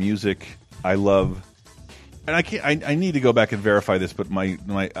love its music. I love. And I can't. I need to go back and verify this, but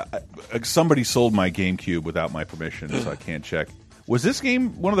somebody sold my GameCube without my permission, so I can't check. Was this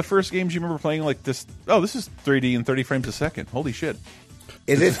game one of the first games you remember playing like this? Oh, this is 3D and 30 frames a second. Holy shit!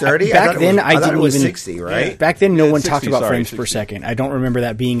 Is it 30? Back then, I thought it was 60, right? Yeah. Back then, no one 60, talked about frames 60. per second. I don't remember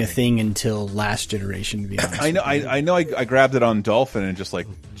that being a thing until last generation, to be honest. I know. I grabbed it on Dolphin and just like,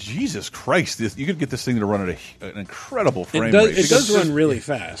 Jesus Christ! You could get this thing to run at an incredible frame rate. It does run really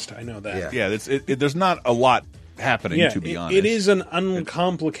fast. I know that. Yeah. There's not a lot happening, to be honest. It is an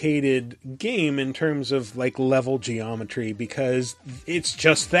uncomplicated game in terms of like level geometry, because it's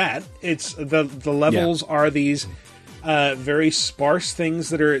just that. It's the levels are these very sparse things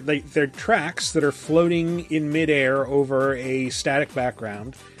that are they're tracks that are floating in midair over a static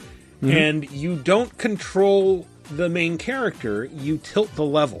background, and you don't control the main character. You tilt the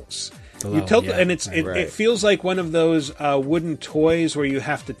levels. And it feels like one of those wooden toys where you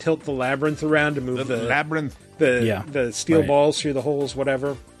have to tilt the labyrinth around to move the steel balls through the holes,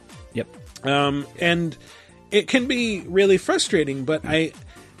 whatever. Yep. And it can be really frustrating, but I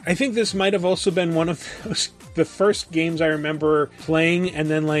think this might have also been one of those the first games I remember playing and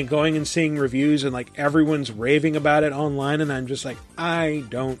then like going and seeing reviews and like everyone's raving about it online, and I'm just like, I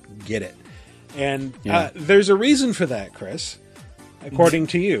don't get it. And there's a reason for that, Chris, according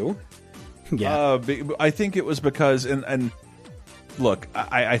to you. Yeah, I think it was because, and look,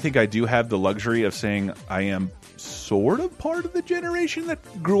 I think I do have the luxury of saying I am sort of part of the generation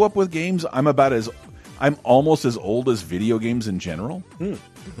that grew up with games. I'm almost as old as video games in general.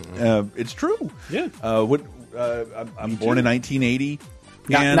 It's true. Yeah. I'm born in 1980.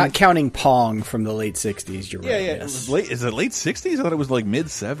 Not counting Pong from the late 60s, you're right. Yeah. Yes. Is it late 60s? I thought it was like mid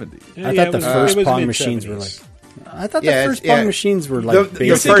 70s. I thought the first Pong machines were like... I thought the first Pong machines were like...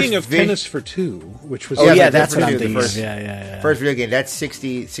 You're thinking of Tennis for Two, which was... Oh, yeah, that's what I'm thinking of. Yeah. First video game, that's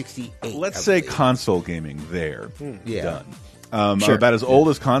 68. Let's say console gaming there. Yeah. Done. Sure. About as old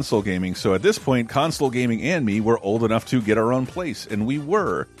as console gaming. So at this point, console gaming and me were old enough to get our own place, and we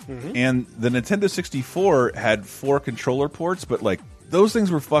were. And the Nintendo 64 had 4 controller ports, but like those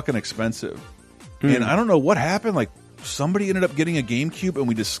things were fucking expensive. And I don't know what happened. Like somebody ended up getting a GameCube, and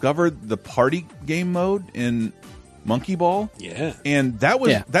we discovered the party game mode in Monkey Ball. Yeah. And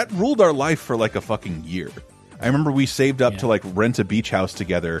that ruled our life for like a fucking year. I remember we saved up to like rent a beach house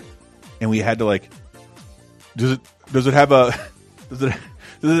together, and we had to like, does it have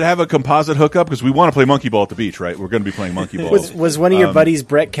a composite hookup? Because we want to play Monkey Ball at the beach, right? We're going to be playing Monkey Ball. Was one of your buddies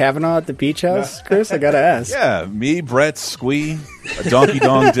Brett Kavanaugh at the beach house, Chris? I gotta ask. Yeah, me, Brett, Squee, a Donkey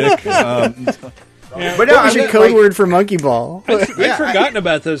Dong Dick. But what was your code word for Monkey Ball? I'd forgotten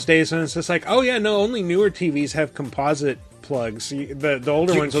about those days, and it's just like, oh yeah, no, only newer TVs have composite plugs. The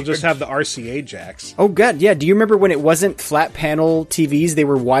older ones will just have the RCA jacks. Oh god, yeah. Do you remember when it wasn't flat panel TVs? They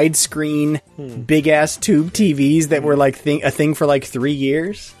were widescreen, big ass tube TVs that were like a thing for like 3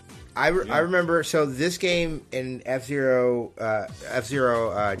 years. I remember. So this game in F-Zero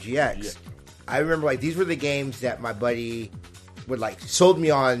GX, I remember like these were the games that my buddy would like sold me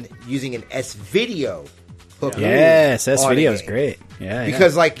on using an S-Video hook. Yes, S-Video is great. Yeah,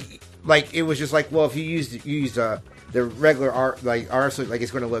 because like it was just like, well, if you used the regular RS, like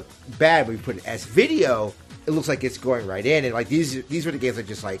it's going to look bad. But you put an S-Video, it looks like it's going right in. And like these were the games that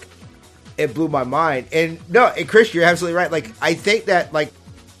just like it blew my mind. And Chris, you're absolutely right. Like I think that like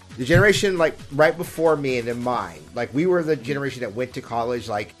the generation like right before me and then mine, like we were the generation that went to college,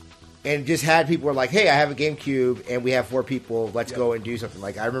 like. And just had people were like, hey, I have a GameCube and we have 4 people. Let's go and do something.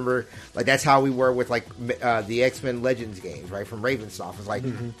 Like I remember, like that's how we were with like the X-Men Legends games, right, from Ravensoft. It's like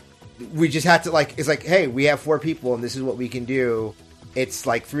we just had to like. It's like, hey, we have 4 people and this is what we can do. It's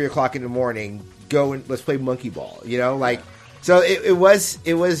like 3 o'clock in the morning. Go and let's play Monkey Ball. You know, like so it was.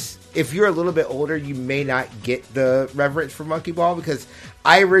 If you're a little bit older, you may not get the reverence for Monkey Ball because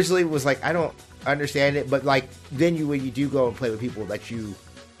I originally was like, I don't understand it, but like then when you do go and play with people that you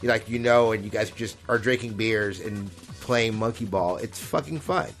like, and you guys just are drinking beers and playing Monkey Ball. It's fucking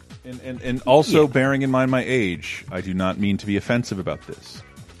fun. And also bearing in mind my age, I do not mean to be offensive about this.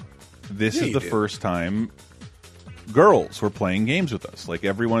 This is the first time girls were playing games with us. Like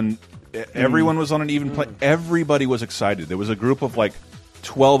everyone was on an even play. Everybody was excited. There was a group of like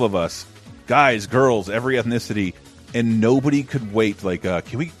 12 of us, guys, girls, every ethnicity, and nobody could wait. Like,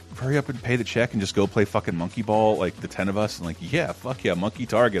 can we hurry up and pay the check and just go play fucking Monkey Ball, like the 10 of us? And like, yeah, fuck yeah, Monkey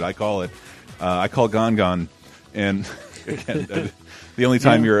Target, I call it. I call Gon Gon. And again, the only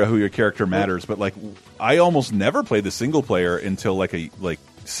time who your character matters. But like, I almost never played the single player until like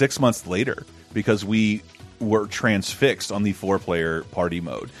 6 months later because we were transfixed on the 4-player party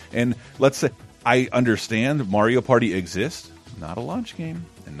mode. And let's say I understand Mario Party exists, not a launch game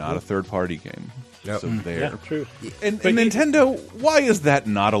and not a third-party game. So there. Yeah, true. And Nintendo, why is that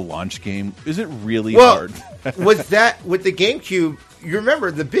not a launch game? Is it really hard? with the GameCube, you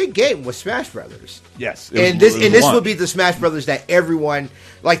remember the big game was Smash Brothers. Yes. This will be the Smash Brothers that everyone,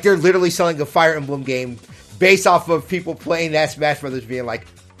 like they're literally selling a Fire Emblem game based off of people playing that Smash Brothers being like,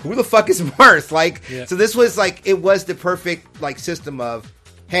 who the fuck is Marth? Like, so this was like, it was the perfect like system of,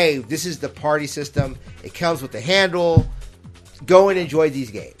 hey, this is the party system. It comes with the handle. Go and enjoy these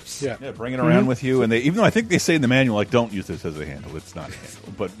games. Yeah, bring it around with you. And even though I think they say in the manual, like, don't use this as a handle. It's not a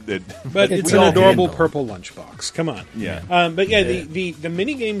handle, but it's an adorable purple lunchbox. Come on. Yeah. But the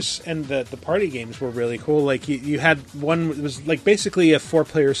mini games and the party games were really cool. Like you had one that was like basically a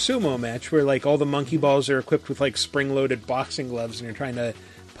 4-player sumo match where like all the monkey balls are equipped with like spring-loaded boxing gloves and you're trying to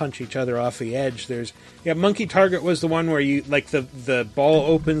punch each other off the edge. Monkey Target was the one where you like the ball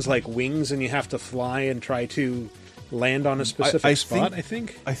opens like wings and you have to fly and try to land on a specific spot, I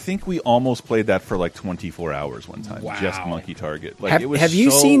think. I think we almost played that for like 24 hours one time. Wow. Just monkey target. Like, have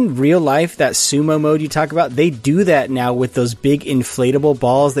you seen real life, that sumo mode you talk about? They do that now with those big inflatable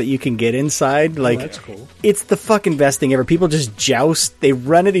balls that you can get inside. Like, that's cool. It's the fucking best thing ever. People just joust. They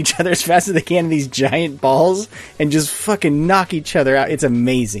run at each other as fast as they can in these giant balls and just fucking knock each other out. It's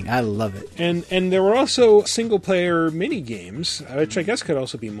amazing. I love it. And there were also single-player mini-games, which I guess could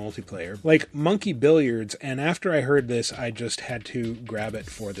also be multiplayer, like Monkey Billiards, and after I heard this, I just had to grab it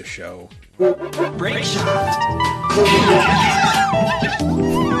for the show. Break shot.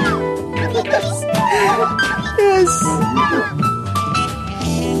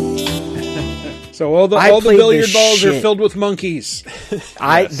 So all the billiard balls are filled with monkeys.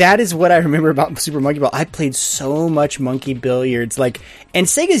 That is what I remember about Super Monkey Ball. I played so much Monkey Billiards, and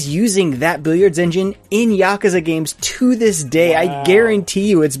Sega's using that billiards engine in Yakuza games to this day. Wow. I guarantee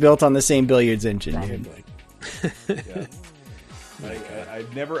you, it's built on the same billiards engine. Probably. Yeah.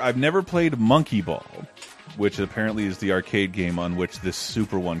 I've never played Monkey Ball, which apparently is the arcade game on which this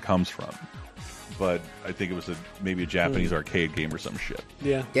Super one comes from. But I think it was maybe a Japanese arcade game or some shit.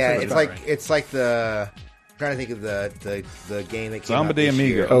 Yeah, it's like the. I'm trying to think of the game that came Samba out de this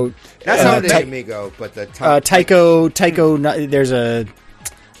Amigo. year. Oh, not Samba de Amigo, but the Taiko. There's a.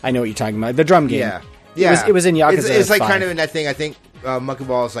 I know what you're talking about. The drum game. Yeah. It was in Yakuza. It's like 5. kind of in that thing. I think Monkey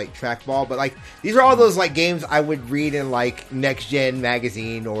Ball is like trackball, but like these are all those like games I would read in like Next Gen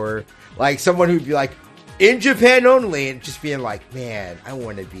magazine or like someone who'd be like, in Japan only, and just being like, man, I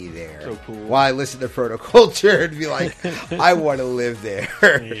want to be there. So cool. While I listen to Protoculture and be like, I want to live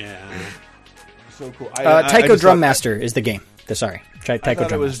there. Yeah. So cool. Taiko Drum Master is the game. Sorry. Taiko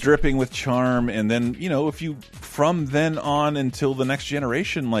Drum it was Master. dripping with charm, and then, if you, from then on until the next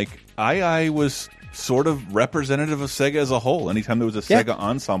generation, like, I was sort of representative of Sega as a whole. Anytime there was a Sega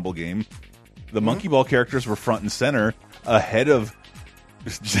ensemble game, the Monkey Ball characters were front and center ahead of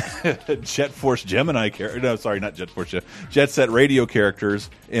Jet Force Gemini character. No, sorry, not Jet Force. Jet Set Radio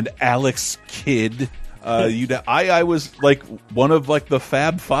characters and Alex Kidd. I was like one of like the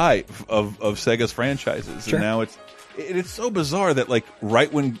Fab Five of Sega's franchises, Sure. and now it's so bizarre that like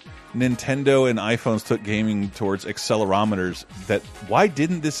right when Nintendo and iPhones took gaming towards accelerometers, that why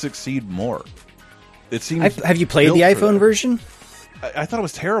didn't this succeed more? It seems. Have you played the iPhone version? I thought it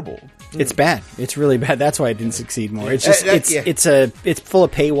was terrible. It's bad. It's really bad. That's why it didn't succeed more. It's just it's full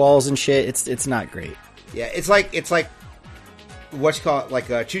of paywalls and shit. It's not great. Yeah, it's like what's called like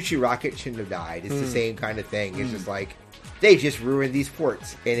Choo Choo Rocket shouldn't have died. It's the same kind of thing. It's just like they just ruined these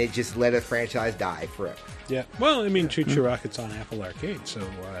ports and it just let a franchise die forever. Yeah. Well, I mean, Choo Choo Rocket's on Apple Arcade, so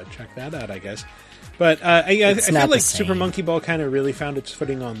check that out, I guess. But I feel like Super Monkey Ball kind of really found its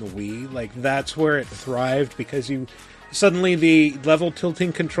footing on the Wii. Like that's where it thrived because suddenly the level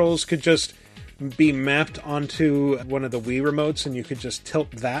tilting controls could just be mapped onto one of the Wii remotes, and you could just tilt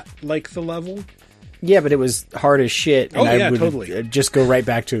that like the level. Yeah, but it was hard as shit. And I would totally. just go right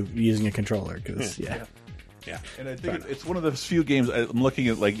back to using a controller because Yeah. And I think it's one of those few games I'm looking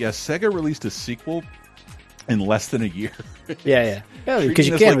at. Like, Sega released a sequel in less than a year. Yeah, because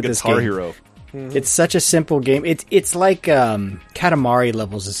you can with this game. Guitar Hero. Mm-hmm. It's such a simple game. It's like Katamari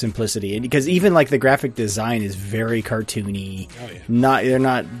levels of simplicity, and because even like the graphic design is very cartoony. Oh yeah. They're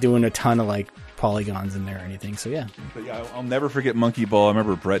not doing a ton of like polygons in there or anything. So yeah. But yeah, I'll never forget Monkey Ball. I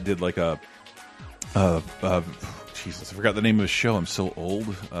remember Brett did like Jesus, I forgot the name of his show. I'm so old.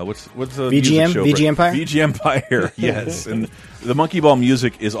 What's the music show? VG Empire? VG Empire, yes. And the Monkey Ball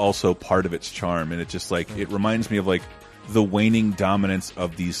music is also part of its charm, and it just like it reminds me of like the waning dominance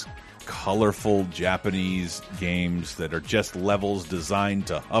of these colorful Japanese games that are just levels designed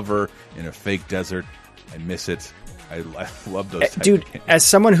to hover in a fake desert. I miss it. I love those types dude, of games. As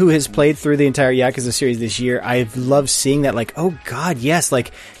someone who has played through the entire Yakuza series this year, I've loved seeing that, like, oh god, yes,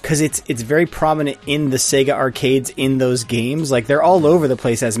 like, because it's very prominent in the Sega arcades in those games. Like, they're all over the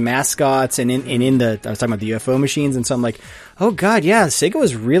place as mascots and in the, I was talking about the UFO machines, and so I'm like, oh god, yeah, Sega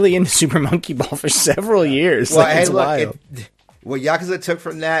was really into Super Monkey Ball for several years. Well, like, it's wild. What Yakuza took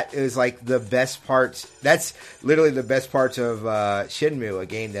from that is like the best parts. That's literally the best parts of Shenmue, a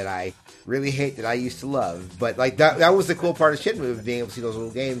game that I really hate that I used to love. But like that was the cool part of Shenmue, being able to see those little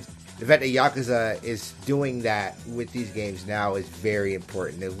games. The fact that Yakuza is doing that with these games now is very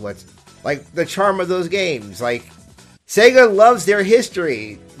important. Is what's like the charm of those games. Like Sega loves their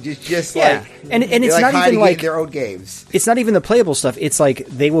history. Just yeah. like and it's like not even like their old games. It's not even the playable stuff. It's like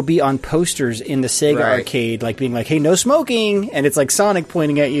they will be on posters in the Sega arcade, like being like, "Hey, no smoking," and it's like Sonic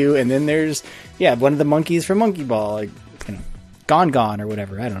pointing at you, and then there's one of the monkeys from Monkey Ball, like Gon or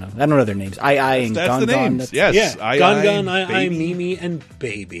whatever. I don't know their names. And that's Gon the names. Gon. Yes, Gon, Mimi, and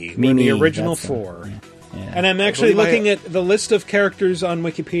Baby. Mimi, the original that's 4. And I'm actually looking at the list of characters on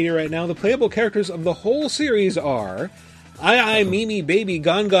Wikipedia right now. The playable characters of the whole series are I, Mimi, Baby,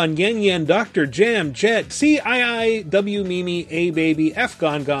 Gon Gon, Yen Yen, Dr. Jam, Jet, C, I, W, Mimi, A, Baby, F,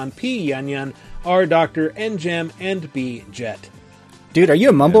 Gon Gon, P, Yan Yan, R, Doctor, N, Jam, and B, Jet. Dude, are you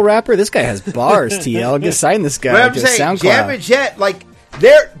a mumble rapper? This guy has bars, TL. Just sign this guy. But I'm saying, Jam and Jet, like,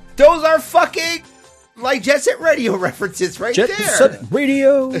 those are fucking, like, Jet Set Radio references right there. Jet Set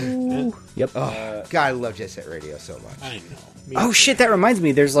Radio. Yep. Oh, God, I love Jet Set Radio so much. I know. Oh, shit, that reminds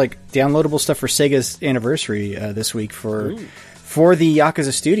me. There's, like, downloadable stuff for Sega's anniversary this week for the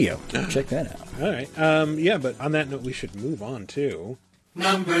Yakuza Studio. Check that out. All right. Yeah, but on that note, we should move on to...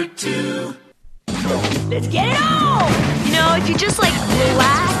 Number 2. Let's get it on! You know, if you just, like,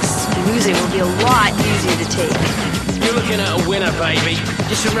 relax, the music will be a lot easier to take. You're looking at a winner, baby.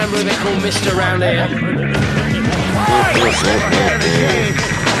 Just remember they're called Mr. Round here.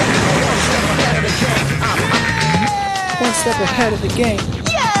 One step ahead of the game.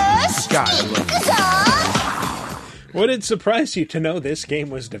 Yes! God, Would it surprise you to know this game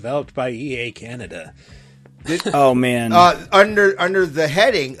was developed by EA Canada? Oh, man. Under the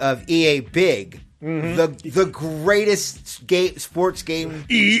heading of EA Big, the greatest sports game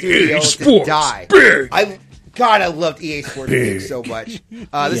EA studio to die. Big! I loved EA Sports Big so much.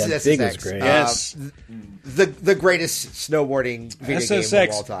 This is Big SSX. was great. Yes. The greatest snowboarding video game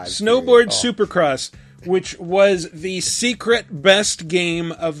of all time. Snowboard Supercross, which was the secret best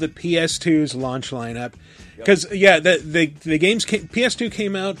game of the PS2's launch lineup. Because, the games PS2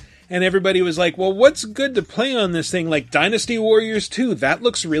 came out, and everybody was like, well, what's good to play on this thing? Like Dynasty Warriors 2, that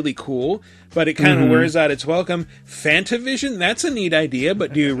looks really cool, but it kind of wears out its welcome. Fantavision, that's a neat idea,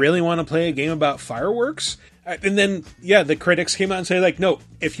 but do you really want to play a game about fireworks? And then, the critics came out and say, like, no,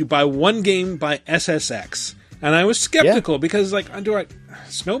 if you buy one game, buy SSX. And I was skeptical because, like,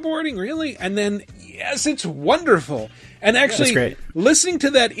 snowboarding, really? And then, yes, it's wonderful. And actually, listening to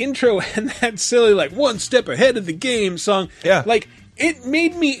that intro and that silly, like, one step ahead of the game song, like, it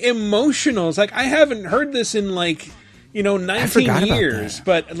made me emotional. It's like, I haven't heard this in, like, 19 years.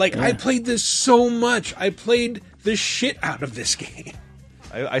 But, like, I played this so much. I played the shit out of this game.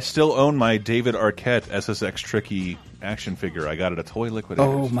 I still own my David Arquette SSX Tricky action figure. I got it at Toy Liquidators.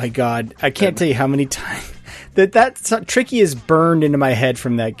 Oh, my God. I can't tell you how many times that Tricky is burned into my head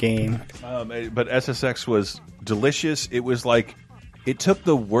from that game. But SSX was delicious. It was like, it took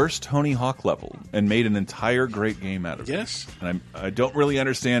the worst Tony Hawk level and made an entire great game out of it. Yes. And I don't really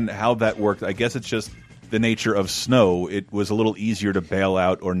understand how that worked. I guess it's just the nature of snow. It was a little easier to bail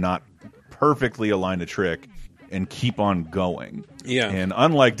out or not perfectly align a trick and keep on going. Yeah. And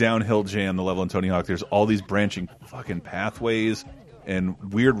unlike Downhill Jam, the level in Tony Hawk, there's all these branching fucking pathways and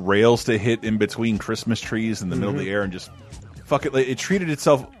weird rails to hit in between Christmas trees in the middle of the air and just fuck it. It treated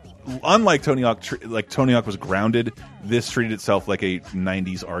itself, unlike Tony Hawk, like Tony Hawk was grounded, this treated itself like a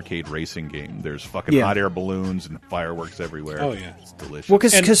 90s arcade racing game. There's fucking hot air balloons and fireworks everywhere. Oh, yeah. It's delicious. Well,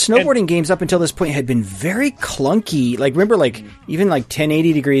 because snowboarding games up until this point had been very clunky. Like, remember, like, even like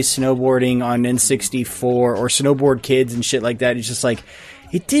 1080 degrees snowboarding on N64 or Snowboard Kids and shit like that. It's just like,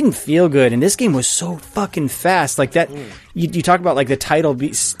 it didn't feel good. And this game was so fucking fast. Like that, you talk about like the title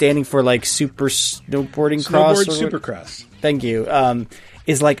standing for like Super Snowboarding Cross. Snowboard Supercross. Thank you.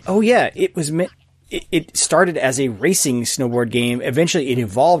 Is like, oh yeah, it was meant. It started as a racing snowboard game. Eventually, it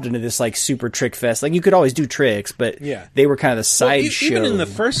evolved into this like super trick fest. Like you could always do tricks, but they were kind of the side show. Even in the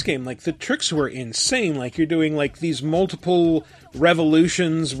first game, like the tricks were insane. Like you're doing like these multiple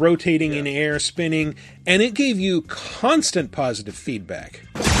revolutions, rotating in air, spinning, and it gave you constant positive feedback.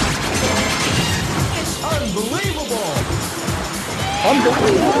 It's unbelievable!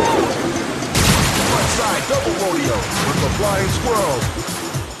 Frontside double rodeo with the flying squirrel.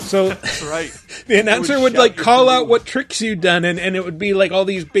 So that's right. The announcer would like call out what tricks you'd done, and it would be like all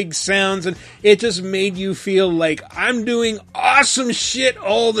these big sounds, and it just made you feel like I'm doing awesome shit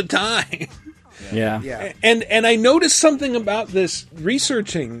all the time. Yeah. And I noticed something about this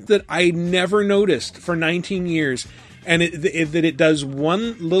researching that I never noticed for 19 years, and that it does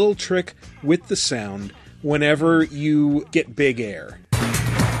one little trick with the sound whenever you get big air.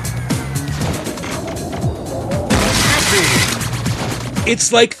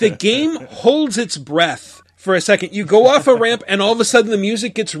 It's like the game holds its breath for a second. You go off a ramp and all of a sudden the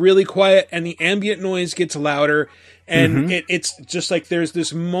music gets really quiet and the ambient noise gets louder. And it's just like there's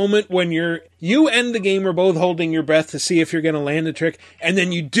this moment when you and the game are both holding your breath to see if you're going to land a trick. And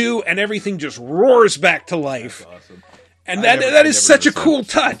then you do, and everything just roars back to life. That's awesome. And that is such a cool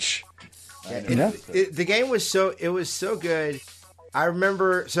touch. The game was so good. I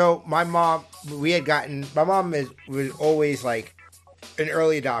remember, so my mom was always like, an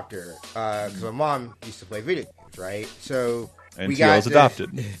early adopter because my mom used to play video games, right? So And we TL's got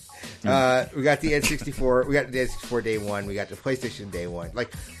adopted. we got the N64. We got the N64 day one. We got the PlayStation day one.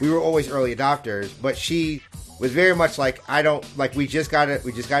 Like we were always early adopters, but she was very much like I don't like. We just got a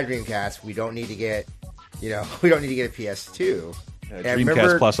Dreamcast. We don't need to get we don't need to get a PS2.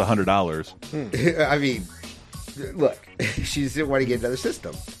 Dreamcast plus $100. I mean, look, she just didn't want to get another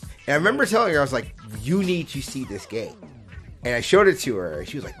system. And I remember telling her, I was like, you need to see this game. And I showed it to her. And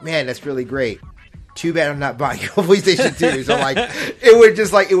she was like, man, that's really great. Too bad I'm not buying a PlayStation 2. So, like,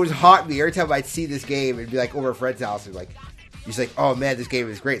 it would haunt me every time I'd see this game and be like over a friend's house and like, he's like, oh man, this game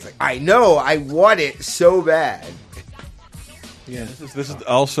is great. It's like, I know, I want it so bad. Yeah, this is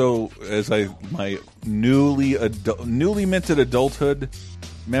also my newly minted adulthood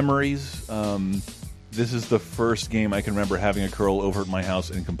memories. This is the first game I can remember having a girl over at my house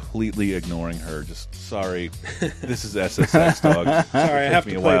and completely ignoring her. Just sorry, this is SSX, dog. Sorry, I have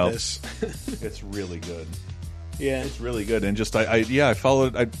to play this. It's really good. Yeah, it's really good. And just I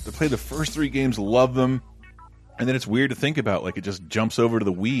followed. I played the first 3 games, love them, and then it's weird to think about. Like it just jumps over to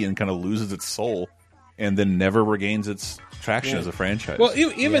the Wii and kind of loses its soul, and then never regains its traction as a franchise. Well,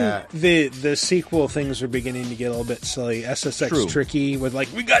 even the sequel things are beginning to get a little bit silly. SSX Tricky with like,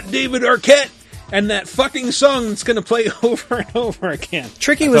 we got David Arquette and that fucking song that's going to play over and over again.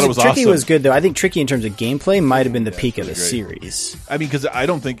 Tricky was good though. I think Tricky in terms of gameplay might have been the peak of the series. I mean, because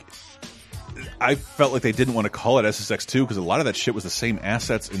I felt like they didn't want to call it SSX2 because a lot of that shit was the same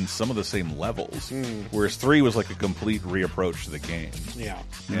assets in some of the same levels, whereas 3 was like a complete reapproach to the game. Yeah,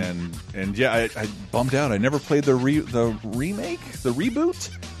 and yeah, I bummed out. I never played the remake, the reboot.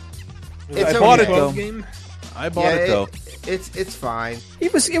 I bought it though. I bought it though. It's fine.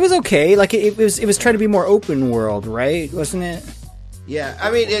 It was okay. Like it was trying to be more open world, right? Wasn't it? Yeah,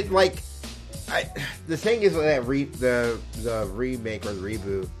 I mean the thing is with that the remake or the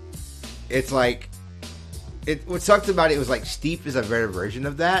reboot. It's like what sucked about it was like Steep is a better version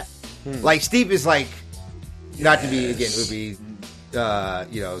of that. Like Steep is like not to be again movie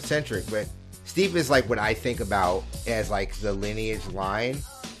centric, but Steep is like what I think about as like the lineage line.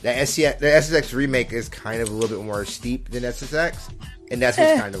 The SSX remake is kind of a little bit more steep than SSX, and that's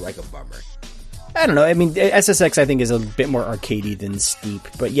what's kind of like a bummer. I don't know. I mean, SSX I think is a bit more arcadey than Steep,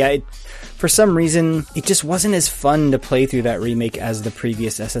 but yeah, for some reason it just wasn't as fun to play through that remake as the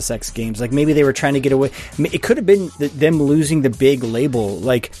previous SSX games. Like maybe they were trying to get away. It could have been them losing the big label.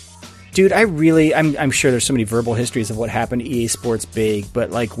 Like, dude, I'm sure there's so many verbal histories of what happened to EA Sports Big,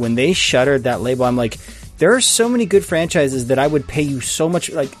 but like when they shuttered that label, I'm like, there are so many good franchises that I would pay you so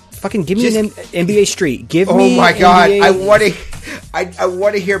much. Like, fucking give me an NBA Street. Give me. Oh my god! NBA... I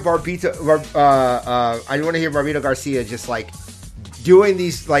want to hear Barbito. I want to hear Barbito Garcia just like doing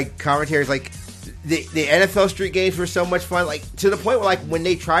these like commentaries. Like the NFL Street games were so much fun. Like to the point where like when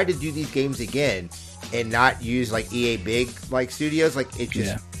they tried to do these games again and not use like EA big like studios, like it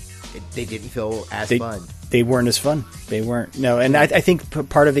just they didn't feel as fun. They weren't as fun. They weren't. No, and I think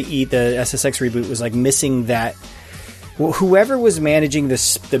part of the SSX reboot was like missing that. Whoever was managing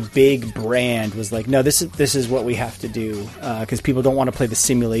the big brand was like, no, this is what we have to do because people don't want to play the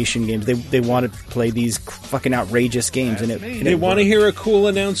simulation games. They want to play these fucking outrageous games, and they want to hear a cool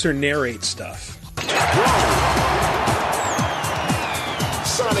announcer narrate stuff.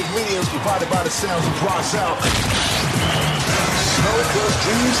 Sonic mediums provided by the sounds of Bronx out. Snow plus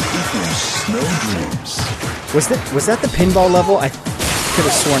dreams equals snow dreams. Was that the pinball level? I could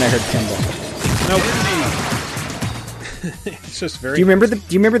have sworn I heard pinball. Nope. It's just very. Do you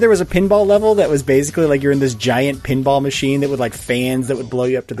remember there was a pinball level that was basically like you're in this giant pinball machine that would like fans that would blow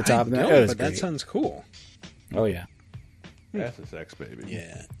you up to the top? That sounds cool. Oh yeah, SSX baby.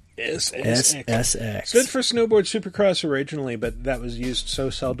 Yeah, SSX. Stood for Snowboard Supercross originally, but that was used so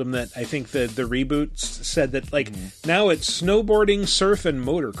seldom that I think the reboots said that like now it's snowboarding, surf, and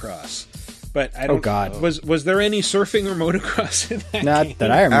motocross. But I don't. Oh God! Was there any surfing or motocross in that? Not game?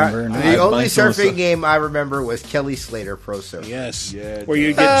 that I remember. The only surfing game I remember was Kelly Slater Pro Surfer. Yes, where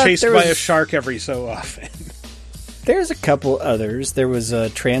you get chased by a shark every so often. There's a couple others. There was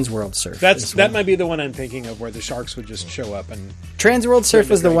Transworld Surf. That might be the one I'm thinking of, where the sharks would just show up and. Transworld Surf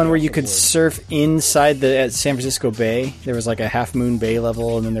was the one where you could surf inside the San Francisco Bay. There was like a Half Moon Bay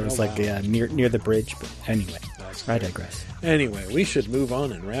level, and then there was near the bridge. But anyway, I digress. Anyway, we should move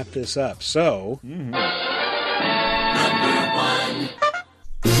on and wrap this up. So, Number 1.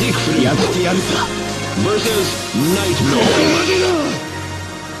 Siegfried versus Nightmare.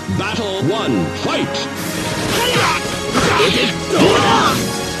 Battle 1. Fight!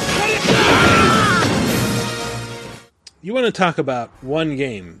 You want to talk about one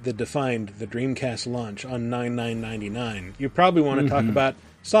game that defined the Dreamcast launch on 9/9/99. You probably want to talk about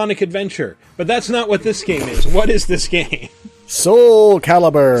Sonic Adventure. But that's not what this game is. What is this game? Soul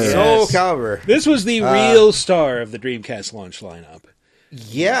Calibur. Yes. Soul Calibur. This was the real star of the Dreamcast launch lineup.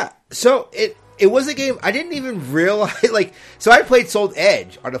 Yeah. So it was a game I didn't even realize. Like, so I played Soul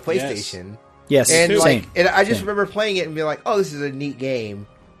Edge on the PlayStation. Yes. And same. and I just Same. remember playing it and being like, "Oh, this is a neat game."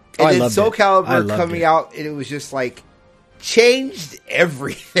 And I then loved Soul it. I Calibur loved coming it. out, and it was just like changed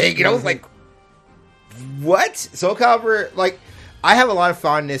everything. And I was like, "What?" Soul Calibur? Like, I have a lot of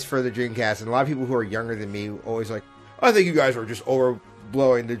fondness for the Dreamcast, and a lot of people who are younger than me always like, "I think you guys are just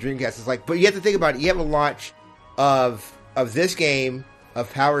overblowing the Dreamcast." It's like, but you have to think about it. You have a launch of this game,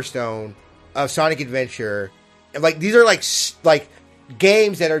 of Power Stone, of Sonic Adventure, and like these are like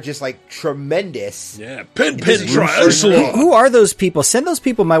games that are just like tremendous. Yeah, Who are those people? Send those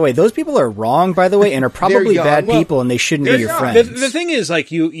people my way. Those people are wrong, by the way, and are probably young. bad Well, people, and they shouldn't be they're your young. friends. The thing is,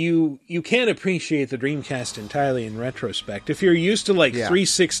 like, you can't appreciate the Dreamcast entirely in retrospect. If you're used to, like,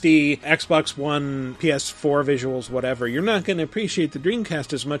 360, Xbox One, PS4 visuals, whatever, you're not going to appreciate the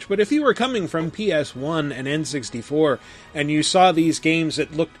Dreamcast as much. But if you were coming from PS1 and N64, and you saw these games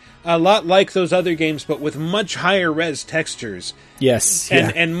that looked a lot like those other games, but with much higher res textures, yes,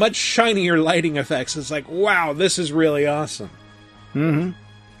 and much shinier lighting effects, it's like, wow, this is really awesome. Mm-hmm.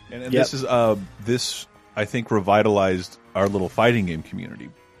 And this is this I think revitalized our little fighting game community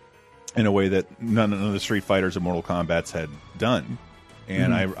in a way that none of the Street Fighters and Mortal Kombats had done.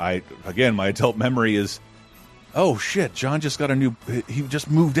 And I again, my adult memory is, oh shit, John just got he just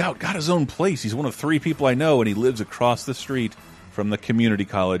moved out, got his own place. He's one of 3 people I know, and he lives across the street from the community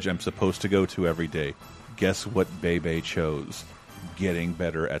college I'm supposed to go to every day. Guess what Bebe chose? Getting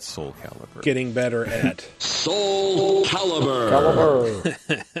better at Soul Calibur. Getting better at Soul Calibur.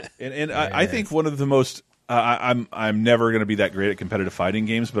 And I think one of the most I'm never going to be that great at competitive fighting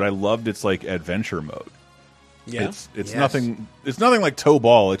games, but I loved its like adventure mode. Yeah, it's nothing. It's nothing like toe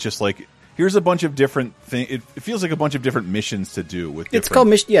ball. It's just like, here's a bunch of different things. It feels like a bunch of different missions to do with. It's called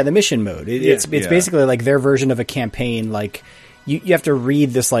the mission mode. It's basically like their version of a campaign. Like you have to read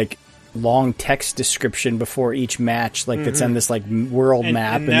this like long text description before each match, like that's on this like world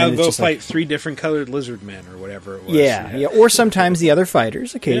map. And now then it's go just fight like, 3 different colored lizard men or whatever it was. Yeah, or sometimes the other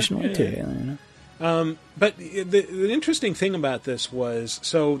fighters, occasionally too. You know? But the interesting thing about this was,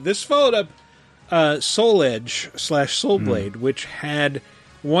 so this followed up Soul Edge / Soul Blade, which had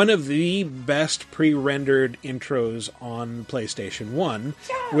one of the best pre-rendered intros on PlayStation 1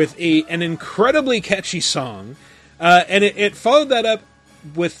 with an incredibly catchy song. And it followed that up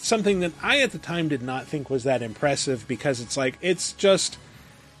with something that I at the time did not think was that impressive, because it's just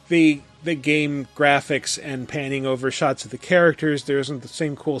the game graphics and panning over shots of the characters. There isn't the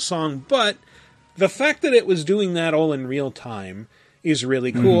same cool song, but the fact that it was doing that all in real time is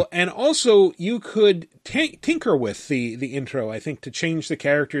really cool. And also you could tinker with the intro, I think, to change the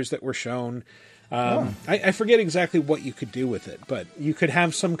characters that were shown. I forget exactly what you could do with it, but you could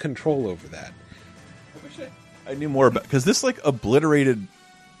have some control over that. I knew more about, because this like obliterated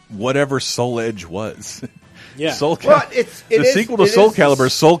whatever Soul Edge was. Yeah. The sequel to Soul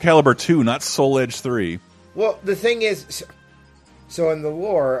Calibur, Soul Calibur 2, not Soul Edge 3. Well, the thing is, so in the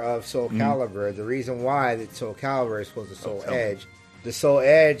lore of Soul Calibur, the reason why that Soul Calibur is supposed to Soul Edge, the Soul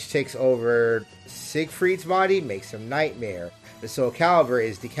Edge takes over Siegfried's body, makes him Nightmare. The Soul Calibur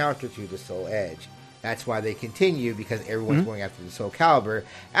is the counter to the Soul Edge. That's why they continue, because everyone's going after the Soul Calibur,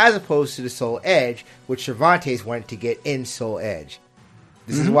 as opposed to the Soul Edge, which Cervantes wanted to get in Soul Edge.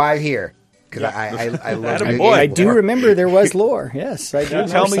 This is why I'm here, because I love it. I do remember there was lore. Yes, I do.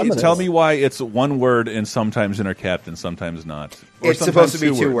 Tell me why it's one word and sometimes intercapped and sometimes not. Or it's supposed to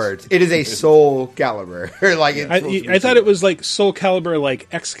be 2 words. It is a Soul Calibur. I thought it was like Soul Calibur, like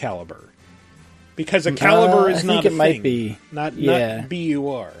Excalibur, because a caliber is not a thing. Might be not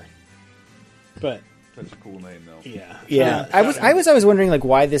BUR, but. That's a cool name, though. Yeah. I was always wondering like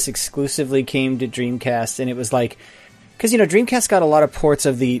why this exclusively came to Dreamcast, and it was like, because Dreamcast got a lot of ports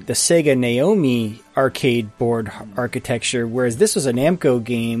of the Sega Naomi arcade board architecture, whereas this was a Namco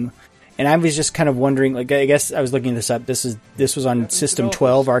game, and I was just kind of wondering, like, I guess I was looking this up. This was on System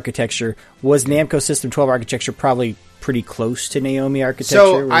 12 architecture. Was Namco System 12 architecture probably pretty close to Naomi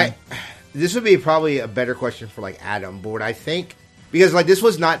architecture? So this would be probably a better question for like Adam, but what I think, because like this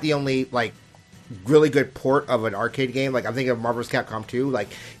was not the only like really good port of an arcade game. Like I'm thinking of Marvel's Capcom 2. Like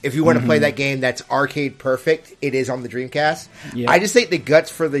if you want to play that game that's arcade perfect, it is on the Dreamcast. Yeah. I just think the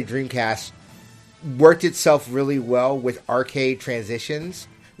guts for the Dreamcast worked itself really well with arcade transitions,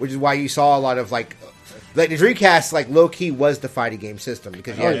 which is why you saw a lot of like Like the Dreamcast, like low key was the fighting game system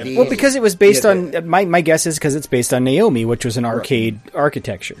because you had these, because it was based on my guess is because it's based on Naomi, which was an arcade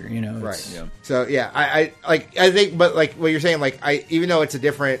architecture. You know, right? Yeah. So yeah, I think, but like what you're saying, like even though it's a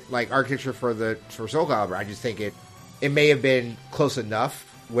different like architecture for Soul Calibur, I just think it may have been close enough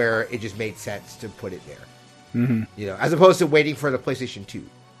where it just made sense to put it there. Mm-hmm. You know, as opposed to waiting for the PlayStation 2.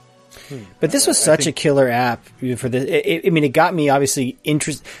 But this was such a killer app for this. I mean, it got me obviously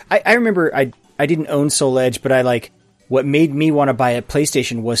interested. I remember I didn't own Soul Edge, but what made me want to buy a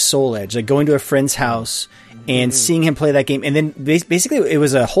PlayStation was Soul Edge. Like going to a friend's house and seeing him play that game. And then basically it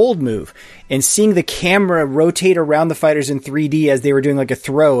was a hold move and seeing the camera rotate around the fighters in 3D as they were doing like a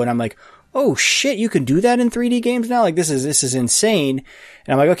throw. And I'm like, oh shit, you can do that in 3D games now? Like this is insane.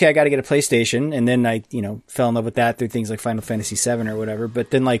 And I'm like, okay, I got to get a PlayStation. And then I, fell in love with that through things like Final Fantasy VII or whatever.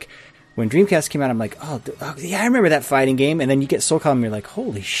 But then like when Dreamcast came out, I'm like, oh yeah, I remember that fighting game. And then you get Soul Calibur and you're like,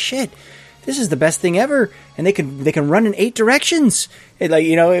 holy shit. This is the best thing ever, and they can run in 8 directions. It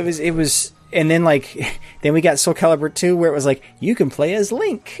was, and then then we got Soul Calibur 2, where it was like you can play as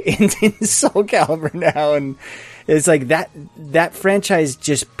Link in Soul Calibur now, and it's like that franchise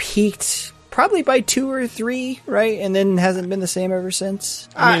just peaked probably by 2 or 3, right, and then hasn't been the same ever since.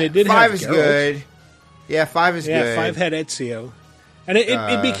 I mean, it did 5 have is Geralt. Good. Yeah, 5 is good. Yeah, 5 had Ezio, and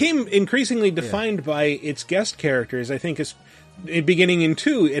it became increasingly defined by its guest characters. I think beginning in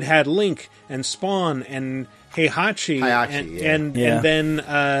 2, it had Link and Spawn and Heihachi, and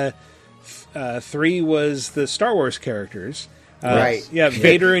then 3 was the Star Wars characters, right? Yeah,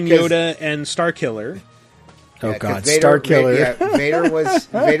 Vader and Yoda and Starkiller. Oh God, Starkiller! Yeah,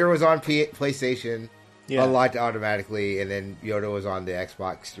 Vader was on PlayStation. Yeah. Unlocked automatically, and then Yoda was on the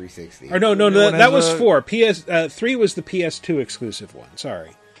Xbox 360. Or no, that was 4. 3 was the PS2 exclusive one.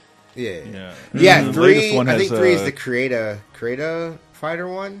 Sorry. Yeah. 3. I think 3 is the Creator Fighter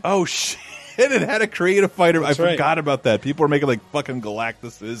one. Oh shit! It had a Creator Fighter. That's I forgot about that. People were making like fucking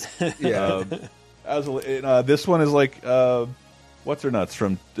Galactuses. Yeah. This one is like what's her nuts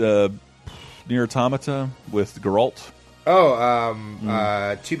from Nier Automata with Geralt. Oh,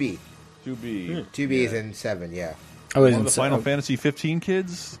 2B. 2B is in 7. Yeah. Oh, is one of the Final Fantasy 15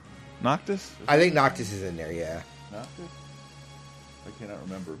 kids? Noctis? I think Noctis is in there. Yeah. Noctis. I cannot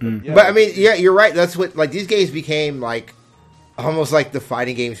remember. But I mean, yeah, you're right. That's what these games became like almost like the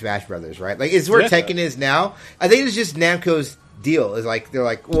fighting game Smash Brothers, right? Like it's where Tekken is now. I think it's just Namco's deal. Is like they're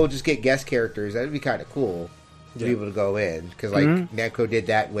like, we'll just get guest characters. That'd be kind of cool to be able to go in because Namco did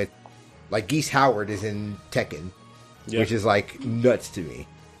that with like Geese Howard is in Tekken, which is like nuts to me.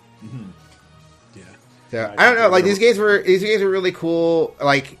 Mm-hmm. Yeah. So I don't know. Like these games were really cool.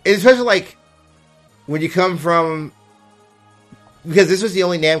 Like especially like when you come from. Because this was the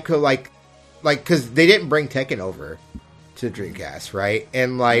only Namco like because they didn't bring Tekken over to Dreamcast, right?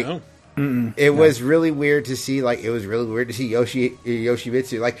 And like it was really weird to see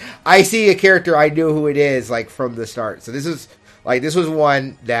Yoshimitsu. Like I see a character, I knew who it is like from the start. So this was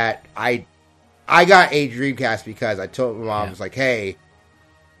one that I got a Dreamcast because I told my mom, I was like, hey,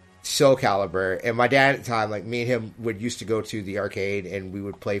 Soul Calibur, and my dad at the time, like me and him used to go to the arcade and we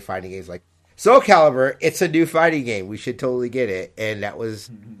would play fighting games like Soul Calibur, it's a new fighting game. We should totally get it. And that was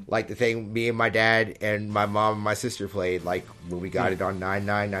like the thing me and my dad and my mom and my sister played like when we got it on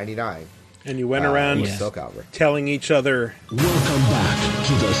 $99.99. And you went around Soul Calibur telling each other, welcome back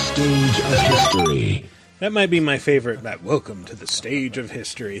to the stage of history. That might be my favorite, that welcome to the stage of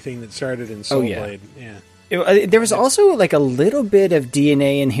history thing that started in Soul Blade. Yeah. There was also like a little bit of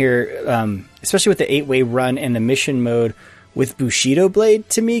DNA in here, especially with the 8-way run and the mission mode with Bushido Blade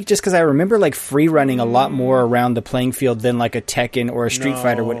to me, just because I remember like free running a lot more around the playing field than like a Tekken or a Street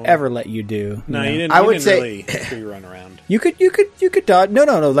Fighter would ever let you do. No, you didn't. I would say really free run around. You could dodge.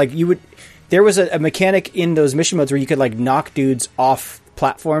 No. Like you would. There was a mechanic in those mission modes where you could like knock dudes off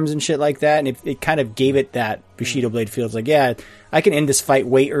platforms and shit like that, and it kind of gave it that Bushido Blade feel. It's like, yeah, I can end this fight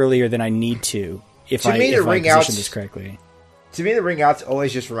way earlier than I need to if I position this correctly. To me, the ring outs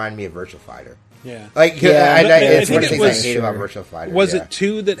always just remind me of Virtua Fighter. Yeah, it's one of the things I hate about Virtua Fighter. Was it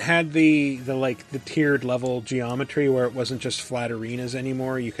 2 that had the tiered level geometry where it wasn't just flat arenas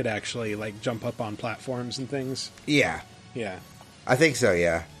anymore? You could actually like jump up on platforms and things. Yeah, yeah, I think so.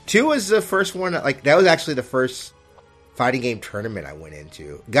 Yeah, 2 was the first one. Like that was actually the first fighting game tournament I went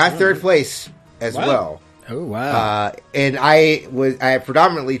into. Got third place as well. Oh wow! And I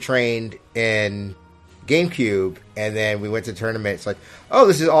predominantly trained in GameCube, and then we went to tournaments. Like, oh,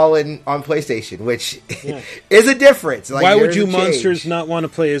 this is all on PlayStation, which is a difference. Like, why would you monsters not want to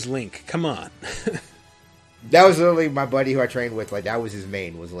play as Link? Come on. That was literally my buddy who I trained with. Like, that was his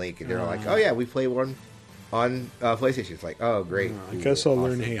main was Link, and they were like, oh yeah, we play one on PlayStation. It's like, oh, great. I guess I'll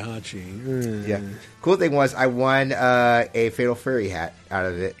learn Heihachi. Yeah. Cool thing was I won a Fatal Fury hat out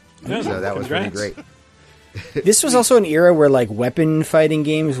of it. Yeah, so that was really congrats. great. This was also an era where like weapon fighting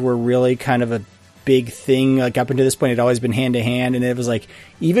games were really kind of a big thing. Like up until this point, it'd always been hand to hand, and it was like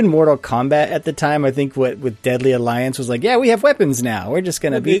even Mortal Kombat at the time. I think what with Deadly Alliance was like, yeah, we have weapons now. We're just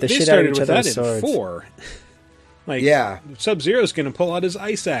gonna beat the shit out of each other with swords. 4. Like, Sub-Zero's going to pull out his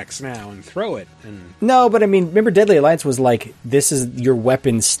ice axe now and throw it. And No, but I mean, remember Deadly Alliance was like, this is your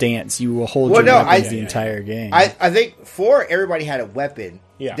weapon stance. You will hold your weapons the entire game. I think 4, everybody had a weapon.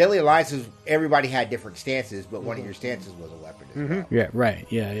 Yeah. Deadly Alliance is everybody had different stances, but one of your stances was a weapon as well. Yeah, right.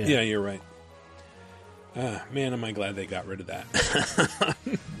 Yeah. Yeah, you're right. Man, am I glad they got rid of that.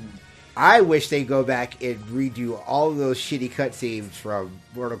 I wish they go back and redo all of those shitty cutscenes from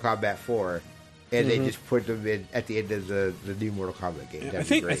Mortal Kombat 4. And they just put them in at the end of the new Mortal Kombat game. I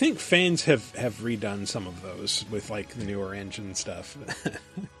think fans have redone some of those with like the newer engine stuff.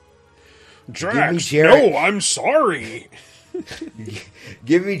 Drax, no, I'm sorry.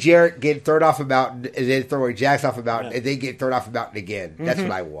 Give me Jarrett getting thrown off a mountain and then throwing Jax off a mountain and then get thrown off a mountain again. That's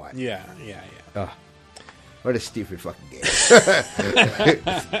what I want. Yeah. Oh, what a stupid fucking game.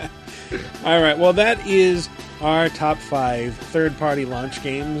 All right, well, that is our top 5 third-party launch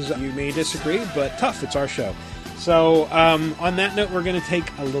games. You may disagree, but tough. It's our show. So on that note, we're going to take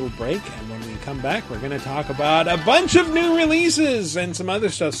a little break, and when we come back, we're going to talk about a bunch of new releases and some other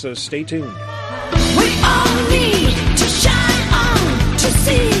stuff, so stay tuned. We all need to shine on to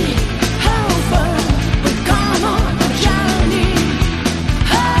see how far we've come on a journey.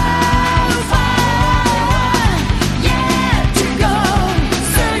 How far yet to go,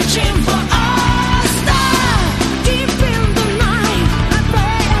 searching for our star deep in the night. I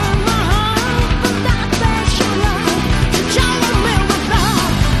pray in my heart for that special light to shower me with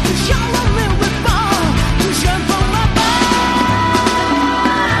love, to shower me with ball, to shine from above.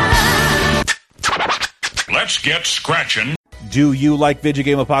 Let's get scratching. Do you like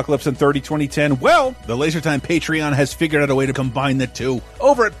Vidjagame Apocalypse in 30-2010? Well, the LaserTime Patreon has figured out a way to combine the two.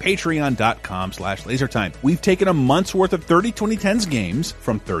 Over at patreon.com/lasertime. We've taken a month's worth of 30-2010's games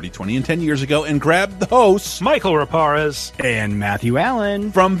from 30, 20, and 10 years ago and grabbed the hosts, Michael Raparez and Matthew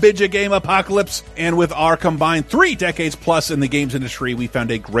Allen, from Vidjagame Apocalypse. And with our combined 3 decades plus in the games industry, we found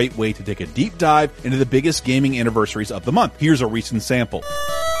a great way to take a deep dive into the biggest gaming anniversaries of the month. Here's a recent sample.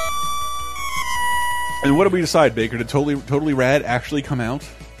 And what did we decide, Baker? Did Totally Rad actually come out?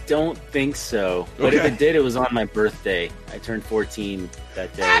 Don't think so. But if it did, it was on my birthday. I turned 14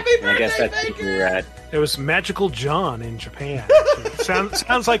 that day. Happy and I guess that's Totally Rad. It was Magical John in Japan.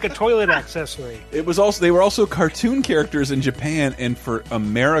 Sounds like a toilet accessory. It was also they were also cartoon characters in Japan, and for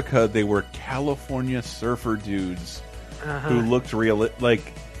America, they were California surfer dudes who looked real,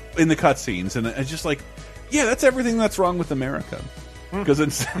 like in the cutscenes. And it's just like, yeah, that's everything that's wrong with America. Because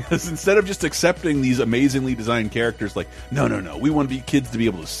instead of just accepting these amazingly designed characters, like, no, we want to be kids to be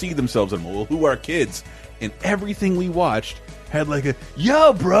able to see themselves in them. Well, who are kids? And everything we watched had like a,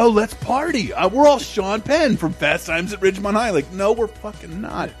 yo, bro, let's party. We're all Sean Penn from Fast Times at Ridgemont High. Like, no, we're fucking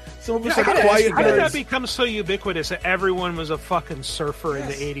not. Some of us are quiet How did that guys. become so ubiquitous that everyone was a fucking surfer in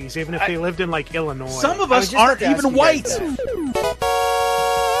the 80s, even if they lived in, like, Illinois? Some of us aren't even white.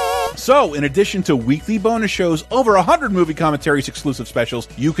 So, in addition to weekly bonus shows, over 100 movie commentaries, exclusive specials,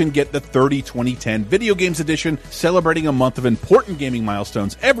 you can get the 30-2010 Video Games Edition, celebrating a month of important gaming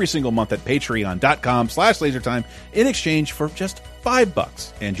milestones every single month at patreon.com/lasertime in exchange for just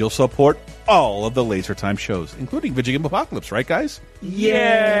 $5. And you'll support all of the LaserTime shows, including Vidjagame Apocalypse, right, guys?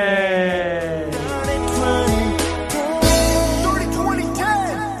 Yeah!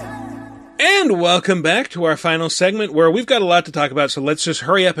 And welcome back to our final segment where we've got a lot to talk about, so let's just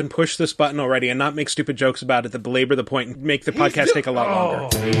hurry up and push this button already and not make stupid jokes about it that belabor the point and make the podcast take a lot longer.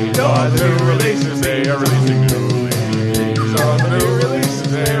 These are the new releases, they are releasing new releases. These are the new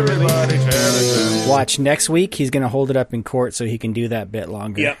releases, everybody challenge them. Watch next week. He's going to hold it up in court so he can do that bit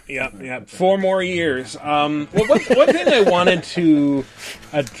longer. Yep. 4 more years. Well, one thing I wanted to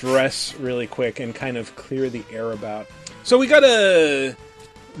address really quick and kind of clear the air about. So we got a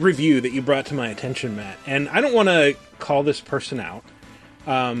review that you brought to my attention, Matt, and I don't want to call this person out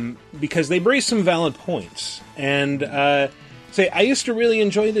because they raised some valid points. And say, I used to really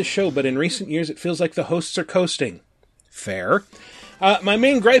enjoy this show, but in recent years it feels like the hosts are coasting. Fair. My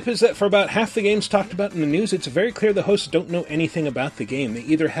main gripe is that for about half the games talked about in the news, it's very clear the hosts don't know anything about the game. They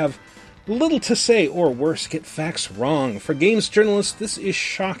either have little to say or, worse, get facts wrong. For games journalists, this is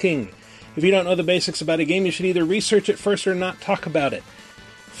shocking. If you don't know the basics about a game, you should either research it first or not talk about it.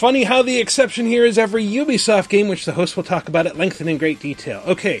 Funny how the exception here is every Ubisoft game, which the host will talk about at length and in great detail.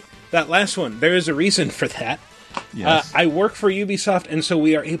 Okay, that last one, there is a reason for that. Yes. I work for Ubisoft, and so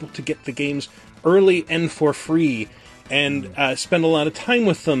we are able to get the games early and for free, and spend a lot of time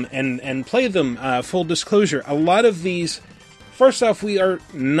with them and play them. Full disclosure, a lot of these. First off, we are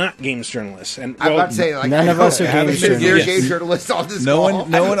not games journalists, and I'm about to say, like, none of us are games journalists. Game journalists on this no call.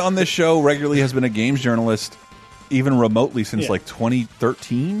 one on this show regularly has been a games journalist, even remotely, since like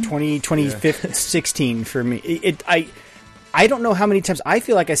 2013, 2016 for me. I don't know how many times I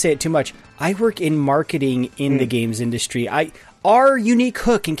feel like I say it too much. I work in marketing in the games industry. Our unique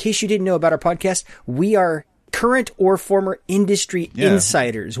hook, in case you didn't know about our podcast, we are current or former industry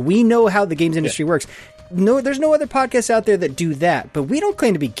insiders. We know how the games industry works. No, there's no other podcasts out there that do that, but we don't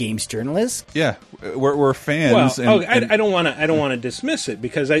claim to be games journalists. Yeah, we're fans. Well, I don't want to dismiss it,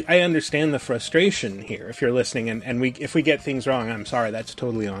 because I understand the frustration here. If you're listening, and if we get things wrong, I'm sorry. That's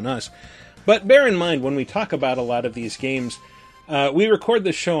totally on us. But bear in mind, when we talk about a lot of these games, we record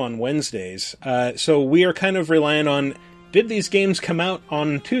this show on Wednesdays, so we are kind of relying on, did these games come out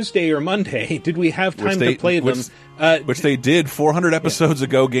on Tuesday or Monday? Did we have time to play them? Which they did 400 episodes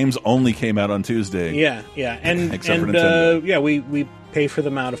ago. Games only came out on Tuesday. Yeah, and Except for Nintendo. We pay for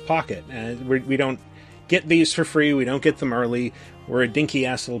them out of pocket. We don't get these for free. We don't get them early. We're a dinky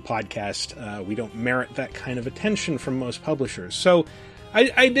ass little podcast. We don't merit that kind of attention from most publishers. So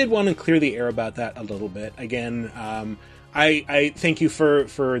I did want to clear the air about that a little bit. Again, I thank you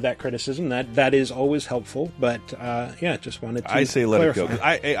for that criticism. That is always helpful. But just wanted to. I say let clarify. it go. 'Cause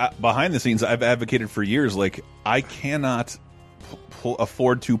I behind the scenes, I've advocated for years. Like, I cannot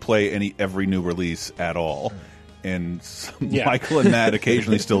afford to play every new release at all. And Michael and Matt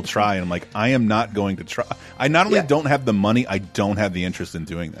occasionally still try, and I'm like, I am not going to try. I not only don't have the money, I don't have the interest in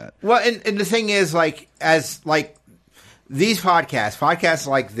doing that. Well, and the thing is, these podcasts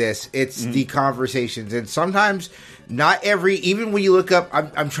like this, it's the conversations, and sometimes not every, even when you look up,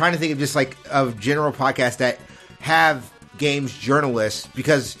 I'm trying to think of just like of general podcasts that have games journalists,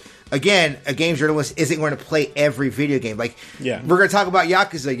 because again, a games journalist isn't going to play every video game. Like, we're going to talk about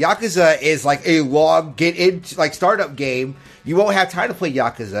Yakuza. Yakuza is like a startup game. You won't have time to play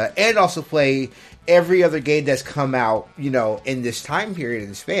Yakuza and also play every other game that's come out, in this time period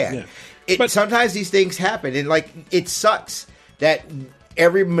and span. But sometimes these things happen, and it sucks that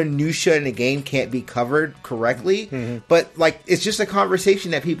every minutia in a game can't be covered correctly. But it's just a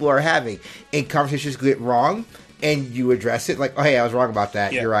conversation that people are having, and conversations get wrong, and you address it. Like, oh, hey, I was wrong about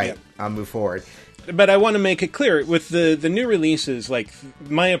that. You're right. I'll move forward. But I want to make it clear with the new releases.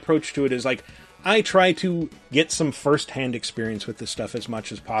 My approach to it is I try to get some first-hand experience with this stuff as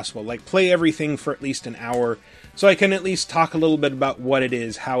much as possible. Play everything for at least an hour, so I can at least talk a little bit about what it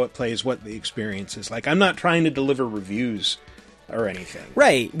is, how it plays, what the experience is like. I'm not trying to deliver reviews or anything.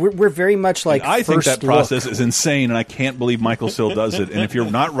 Right. We're very much like, I think that process is insane, and I can't believe Michael still does it. And if you're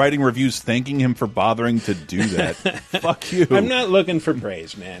not writing reviews thanking him for bothering to do that, fuck you. I'm not looking for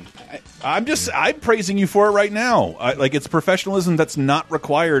praise, man. I'm praising you for it right now. It's professionalism that's not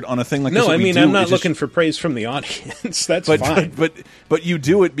required on a thing like this. No, I mean, I'm not looking for praise from the audience. That's fine. But you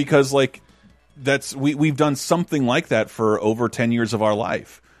do it because we've done something like that for over 10 years of our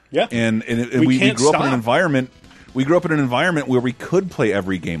life. Yeah. And we grew up in an environment. We grew up in an environment where we could play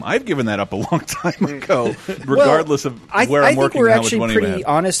every game. I've given that up a long time ago, regardless of where I'm working and how much money I have. I think we're actually pretty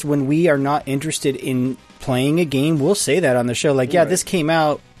honest when we are not interested in playing a game. We'll say that on the show. This came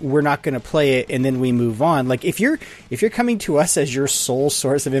out, we're not going to play it, and then we move on. If you're coming to us as your sole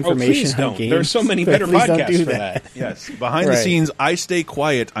source of information on games, there's so many better podcasts for that. Yes, behind the scenes, I stay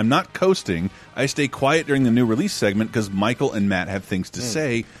quiet. I'm not coasting. I stay quiet during the new release segment because Michael and Matt have things to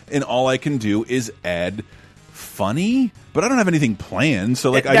say, and all I can do is add funny, but I don't have anything planned.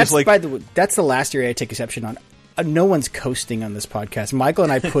 So that's the last area I take exception on. No one's coasting on this podcast. Michael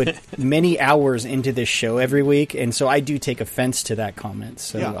and I put many hours into this show every week, and so I do take offense to that comment.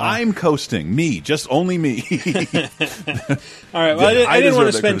 So I'm coasting. Only me. All right. Well, I didn't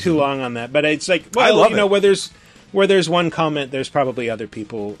want to spend too long on that, but it's where there's one comment, there's probably other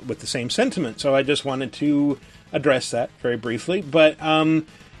people with the same sentiment. So I just wanted to address that very briefly, but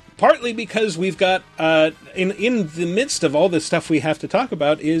partly because we've got, in the midst of all this stuff we have to talk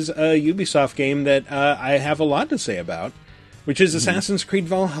about, is a Ubisoft game that I have a lot to say about, which is Assassin's Creed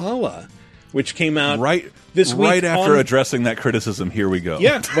Valhalla, which came out this week. Right after addressing that criticism, here we go.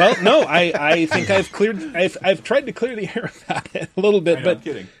 Yeah, well, no, I think I've tried to clear the air about it a little bit, but I'm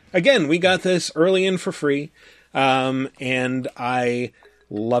kidding. Again, we got this early in for free, and I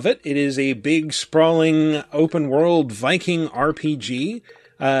love it. It is a big, sprawling, open-world Viking RPG.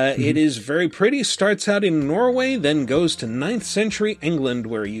 It is very pretty, starts out in Norway, then goes to 9th century England,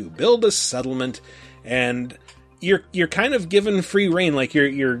 where you build a settlement, and you're kind of given free reign. Like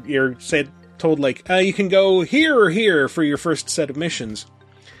you're told like you can go here or here for your first set of missions.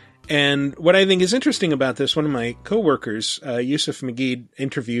 And what I think is interesting about this, one of my coworkers, Yusuf McGee,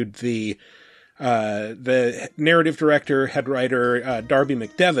 interviewed the narrative director, head writer, Darby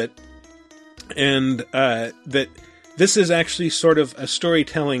McDevitt, and that this is actually sort of a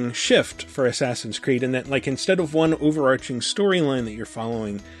storytelling shift for Assassin's Creed, in that, like, instead of one overarching storyline that you're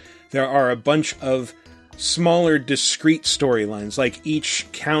following, there are a bunch of smaller, discrete storylines, like each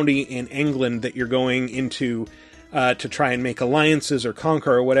county in England that you're going into to try and make alliances or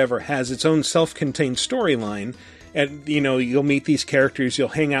conquer or whatever has its own self-contained storyline. And, you know, you'll meet these characters, you'll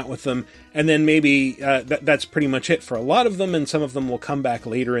hang out with them, and then maybe that's pretty much it for a lot of them, and some of them will come back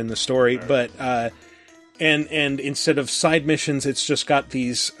later in the story. But and instead of side missions, it's just got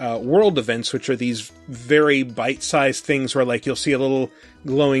these world events, which are these very bite-sized things where, like, you'll see a little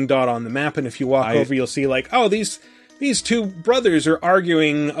glowing dot on the map, and if you walk over, you'll see, like, oh, these two brothers are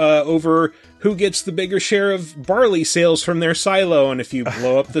arguing over who gets the bigger share of barley sales from their silo, and if you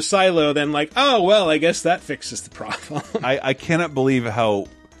blow up the silo, then, like, oh, well, I guess that fixes the problem. I cannot believe how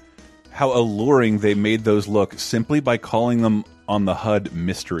alluring they made those look simply by calling them on the HUD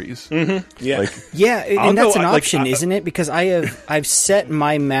mysteries. Mm-hmm. Yeah. Like, yeah, and that's an option, isn't it? Because I've set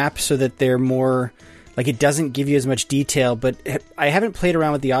my map so that they're more... Like, it doesn't give you as much detail, but I haven't played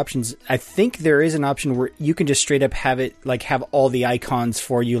around with the options. I think there is an option where you can just straight up have it, like, have all the icons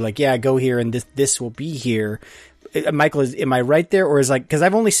for you. Like, yeah, go here and this will be here. Michael, am I right there? Or is, like, because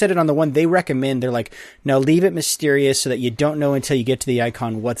I've only set it on the one they recommend. They're like, no, leave it mysterious so that you don't know until you get to the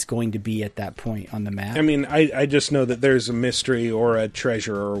icon what's going to be at that point on the map. I mean, I just know that there's a mystery or a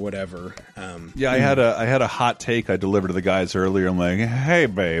treasure or whatever. I had a hot take I delivered to the guys earlier. I'm like, hey,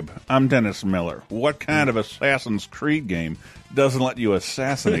 babe, I'm Dennis Miller. What kind of Assassin's Creed game doesn't let you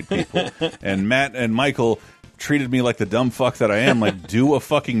assassinate people? And Matt and Michael treated me like the dumb fuck that I am, like, do a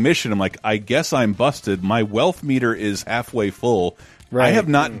fucking mission. I'm like, I guess I'm busted. My wealth meter is halfway full. Right. I have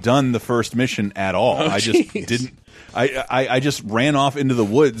not done the first mission at all. Oh, I just didn't. I just ran off into the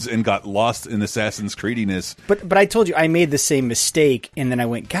woods and got lost in Assassin's Creediness. But I told you I made the same mistake, and then I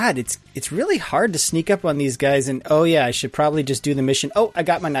went, God, it's really hard to sneak up on these guys, and oh yeah, I should probably just do the mission. Oh, I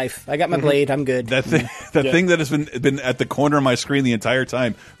got my knife, I got my blade, I'm good. That thing, thing that has been at the corner of my screen the entire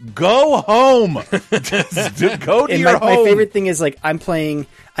time. Go home. Go to your home. My favorite thing is, like, I'm playing.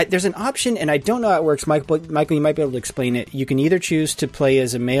 There's an option, and I don't know how it works. Michael, you might be able to explain it. You can either choose to play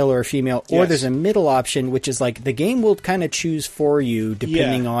as a male or a female, or there's a middle option, which is like the game will kind of choose for you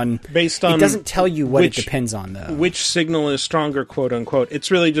depending on... Based on... It doesn't tell you what it depends on, though. Which signal is stronger, quote unquote.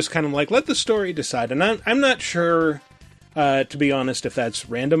 It's really just kind of like, let the story decide. And I'm not sure, to be honest, if that's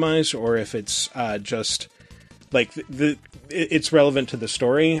randomized or if it's just... Like, it's relevant to the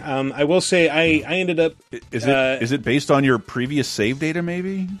story. I will say I ended up... Is it based on your previous save data,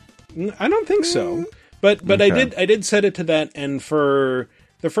 maybe? I don't think so. But okay. I did set it to that, and for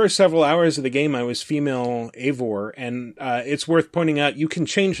the first several hours of the game, I was female Eivor, and it's worth pointing out, you can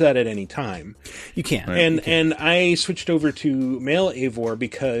change that at any time. You can. And I switched over to male Eivor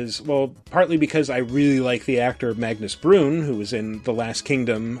because, well, partly because I really like the actor Magnus Brun, who was in The Last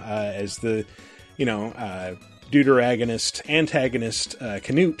Kingdom as the, deuteragonist, antagonist,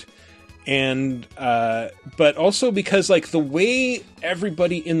 Canute. And, but also because, like, the way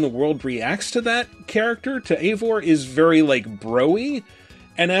everybody in the world reacts to that character, to Eivor, is very, like, bro-y.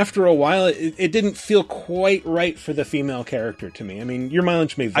 And after a while, it didn't feel quite right for the female character to me. I mean, your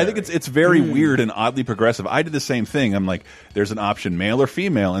mileage may vary. I think it's very weird and oddly progressive. I did the same thing. I'm like, there's an option, male or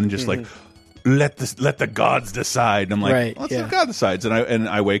female, and just like, let the gods decide. And I'm like, let's let God decides. And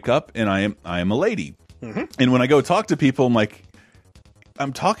I wake up and I am a lady. And when I go talk to people, I'm like,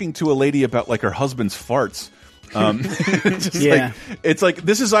 I'm talking to a lady about, like, her husband's farts. Like, it's like,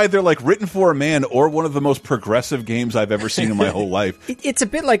 this is either, like, written for a man or one of the most progressive games I've ever seen in my whole life. It's a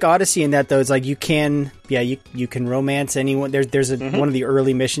bit like Odyssey in that, though. It's like you can romance anyone. There's one of the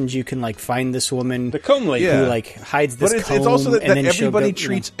early missions you can, like, find this woman, the comb lady, who like hides this comb. But it's also that everybody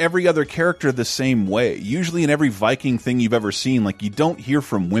treats every other character the same way. Usually in every Viking thing you've ever seen, like, you don't hear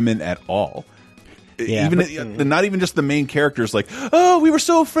from women at all. Not even just the main characters, like, oh, we were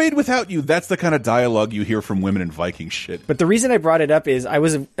so afraid without you. That's the kind of dialogue you hear from women in Viking shit. But the reason I brought it up is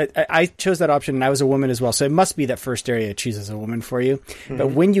I chose that option, and I was a woman as well, so it must be that first area chooses a woman for you.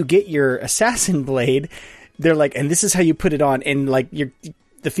 But when you get your assassin blade, they're like, and this is how you put it on, and, like,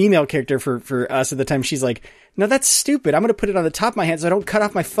 the female character for us at the time, she's like, no, that's stupid. I'm going to put it on the top of my hand so I don't cut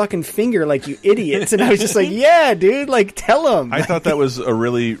off my fucking finger like you idiots. And I was just like, yeah, dude, like tell them. I thought that was a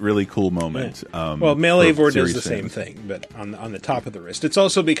really, really cool moment. Well, male Eivor does the series same fans. thing, but on the top of the wrist. It's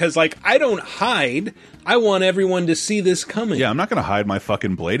also because, like, I don't hide. I want everyone to see this coming. Yeah, I'm not going to hide my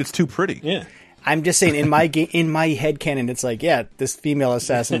fucking blade. It's too pretty. Yeah. I'm just saying, in my headcanon, it's like, yeah, this female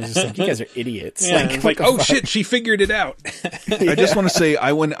assassin is just like, you guys are idiots. Yeah, it's like, what oh the fuck? shit, she figured it out. I just want to say,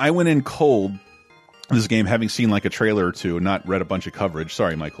 I went in cold this game, having seen like a trailer or two, and not read a bunch of coverage.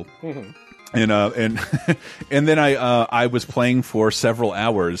 Sorry, Michael. Mhm. And then I was playing for several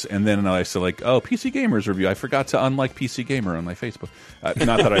hours, and then I said like, oh, PC Gamer's review. I forgot to unlike PC Gamer on my Facebook.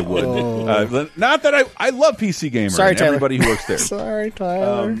 Not that I would. Not that I love PC Gamer. Sorry, and Tyler. everybody who works there. Sorry,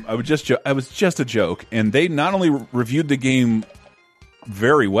 Tyler. I was just a joke, and they not only reviewed the game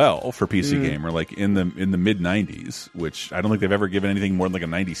very well for PC Gamer, like in the mid 90s, which I don't think they've ever given anything more than like a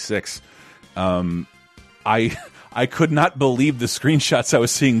 96. I could not believe the screenshots I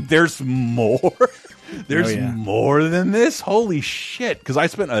was seeing. There's more. There's more than this. Holy shit! Because I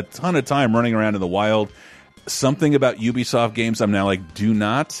spent a ton of time running around in the wild. Something about Ubisoft games, I'm now like, do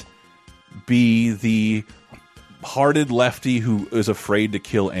not be the hearted lefty who is afraid to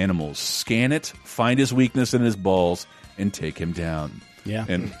kill animals. Scan it, find his weakness in his balls, and take him down. Yeah,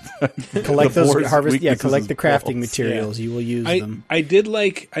 and collect those harvest. Yeah, weakness is collect the his crafting balls. materials. You will use them. I do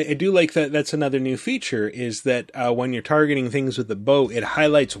like that. That's another new feature is that when you're targeting things with the bow, it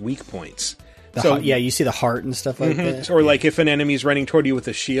highlights weak points. You see the heart and stuff like that. Or like if an enemy's running toward you with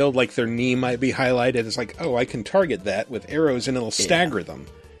a shield, like their knee might be highlighted. It's like, oh, I can target that with arrows and it'll stagger them.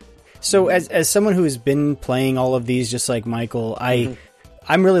 So as someone who has been playing all of these, just like Michael, I'm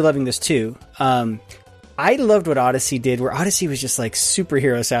really loving this too. I loved what Odyssey did, where Odyssey was just like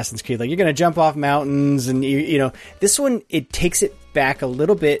superhero Assassin's Creed. Like, you're going to jump off mountains, and you know, this one, it takes it back a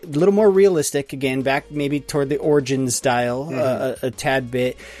little bit, a little more realistic, again, back maybe toward the Origin style, a tad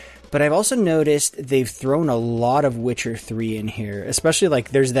bit. But I've also noticed they've thrown a lot of Witcher 3 in here, especially like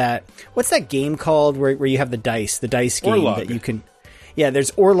there's that, what's that game called where you have the dice game Orlog. that you can,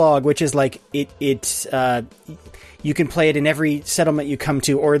 there's Orlog, which is like you can play it in every settlement you come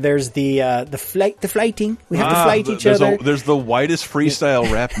to, or there's the flighting. We have to flight each other. There's the widest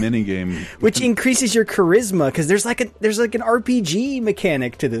freestyle rap minigame, which increases your charisma because there's like an RPG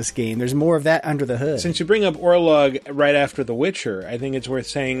mechanic to this game. There's more of that under the hood. Since you bring up Orlog right after The Witcher, I think it's worth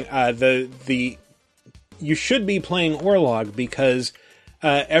saying you should be playing Orlog because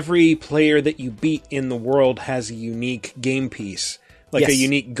every player that you beat in the world has a unique game piece. Like a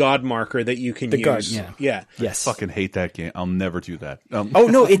unique god marker that you can use. God, yeah. Yes. I fucking hate that game. I'll never do that. Oh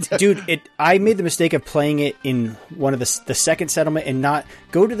no, I made the mistake of playing it in one of the second settlement and not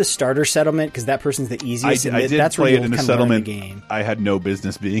go to the starter settlement because that person's the easiest. I did that's play where it in a kind of settlement learn the game. I had no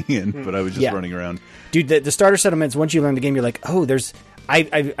business being in, but I was just running around. Dude, the starter settlements, once you learn the game, you're like, oh, there's...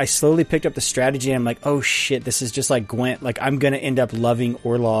 I slowly picked up the strategy and I'm like, oh shit, this is just like Gwent. Like, I'm going to end up loving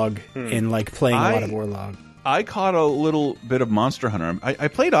Orlog and like playing a lot of Orlog. I caught a little bit of Monster Hunter. I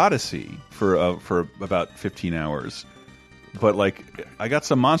played Odyssey for about 15 hours, but like I got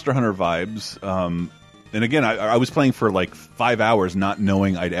some Monster Hunter vibes. And again, I was playing for like 5 hours, not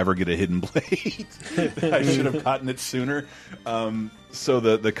knowing I'd ever get a hidden blade. I should have gotten it sooner. So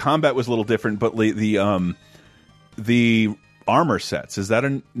the combat was a little different, but the armor sets, is that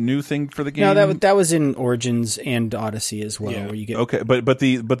a new thing for the game? No, that was in Origins and Odyssey as well. Where you get but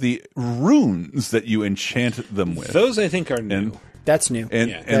the runes that you enchant them with, those I think are new. That's new,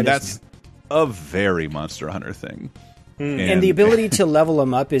 and that's a very Monster Hunter thing. And the ability to level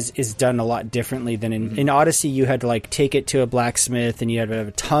them up is done a lot differently than in Odyssey. You had to like take it to a blacksmith and you had to have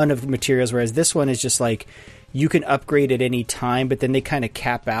a ton of materials, whereas this one is just like you can upgrade at any time, but then they kind of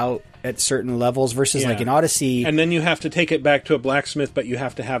cap out at certain levels versus like in Odyssey. And then you have to take it back to a blacksmith, but you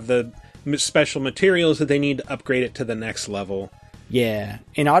have to have the special materials that they need to upgrade it to the next level. Yeah.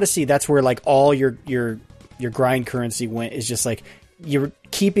 In Odyssey, that's where like all your grind currency went, is just like you're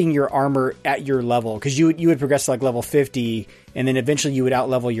keeping your armor at your level, because you would progress to like level 50 and then eventually you would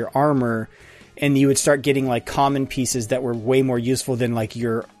outlevel your armor and you would start getting like common pieces that were way more useful than like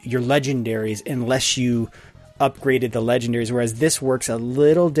your legendaries, unless you upgraded the legendaries, whereas this works a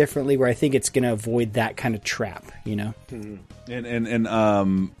little differently, where I think it's going to avoid that kind of trap, you know? And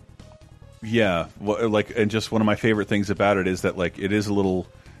just one of my favorite things about it is that like it is a little,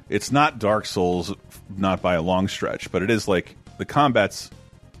 it's not Dark Souls, not by a long stretch, but it is like the combats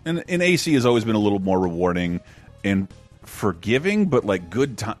in AC has always been a little more rewarding and forgiving, but like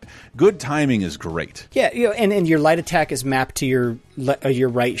good timing is great. Yeah, and your light attack is mapped to your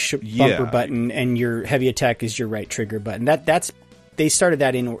right bumper button, and your heavy attack is your right trigger button. they started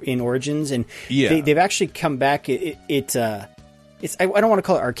that in Origins, and they've actually come back. It's I don't want to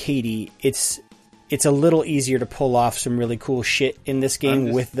call it arcadey. It's a little easier to pull off some really cool shit in this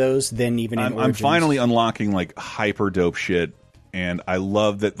game with those than even in Origins. I'm finally unlocking like hyper dope shit, and I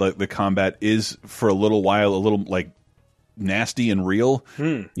love that the combat is for a little while a little like nasty and real.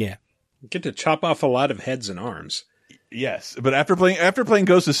 Yeah, you get to chop off a lot of heads and arms. Yes, but after playing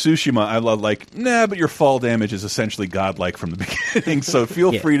Ghost of Tsushima, I love but your fall damage is essentially godlike from the beginning. So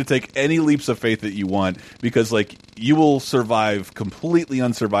feel free to take any leaps of faith that you want, because like you will survive completely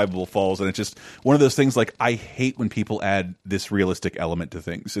unsurvivable falls, and it's just one of those things. Like I hate when people add this realistic element to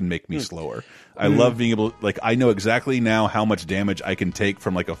things and make me slower. I love being able, like I know exactly now how much damage I can take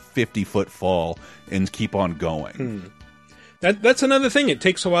from like a 50-foot fall and keep on going. That's another thing. It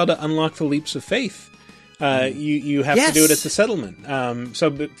takes a while to unlock the leaps of faith. You have to do it at the settlement.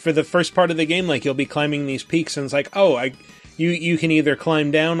 So for the first part of the game, like you'll be climbing these peaks, and it's like, you can either climb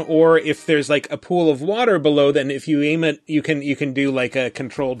down, or if there's like a pool of water below, then if you aim it, you can do like a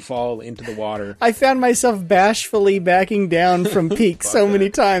controlled fall into the water. I found myself bashfully backing down from peaks so many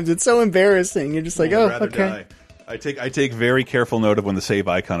times. It's so embarrassing. You're just like, okay. I take very careful note of when the save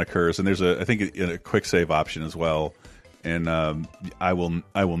icon occurs, and there's I think a quick save option as well. And I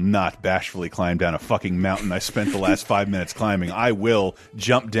will not bashfully climb down a fucking mountain I spent the last 5 minutes climbing. I will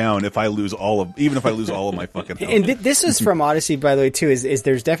jump down if I lose even if I lose all of my fucking health. And this is from Odyssey, by the way, too. Is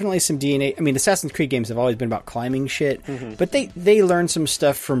there's definitely some DNA. I mean, Assassin's Creed games have always been about climbing shit, but they learned some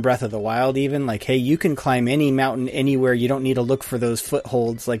stuff from Breath of the Wild. Even like, hey, you can climb any mountain anywhere. You don't need to look for those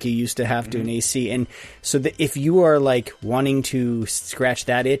footholds like you used to have to in AC. And so if you are like wanting to scratch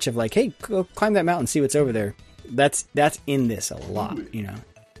that itch of like, hey, go climb that mountain, see what's over there. That's in this a lot, you know.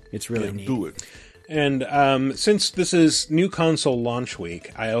 It's really neat. Do it. And since this is new console launch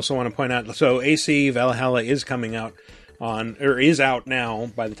week, I also want to point out, so AC Valhalla is coming out is out now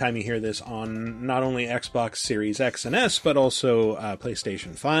by the time you hear this on not only Xbox Series X and S, but also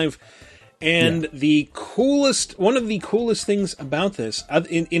PlayStation 5. And one of the coolest things about this,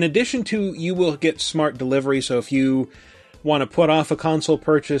 in addition to you will get smart delivery, so if you want to put off a console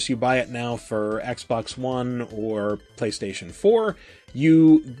purchase, you buy it now for Xbox One or PlayStation 4,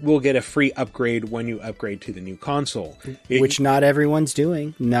 you will get a free upgrade when you upgrade to the new console. Which not everyone's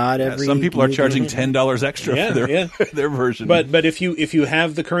doing. Some people are charging $10 extra for their version. But if you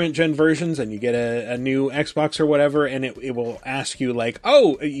have the current gen versions and you get a new Xbox or whatever, and it will ask you like,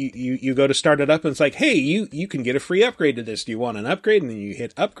 you go to start it up and it's like, hey, you can get a free upgrade to this. Do you want an upgrade? And then you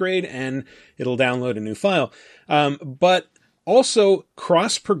hit upgrade and it'll download a new file. But also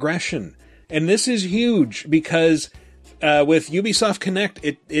cross progression. And this is huge because with Ubisoft Connect,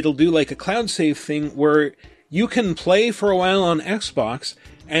 it'll do like a cloud save thing where you can play for a while on Xbox,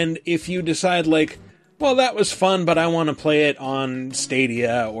 and if you decide like, well, that was fun, but I want to play it on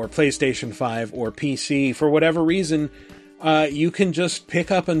Stadia or PlayStation 5 or PC for whatever reason, you can just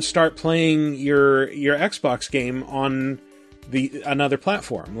pick up and start playing your Xbox game on another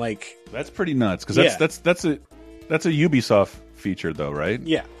platform. Like, that's pretty nuts, because that's a Ubisoft feature though, right?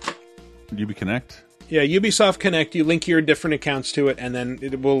 Yeah. Ubi Connect? Yeah, Ubisoft Connect, you link your different accounts to it, and then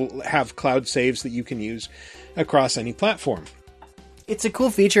it will have cloud saves that you can use across any platform. It's a cool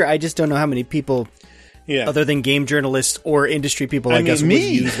feature. I just don't know how many people, other than game journalists or industry people like us, would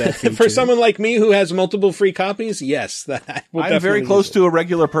use that feature. For someone like me who has multiple free copies, yes. I'm very close to a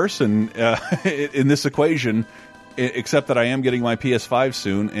regular person in this equation, except that I am getting my PS5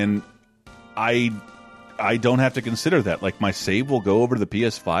 soon, and I don't have to consider that. Like, my save will go over to the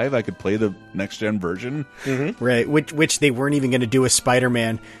PS5. I could play the next-gen version. Mm-hmm. Right, which they weren't even going to do with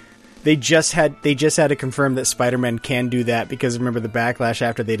Spider-Man. They just had to confirm that Spider-Man can do that, because remember the backlash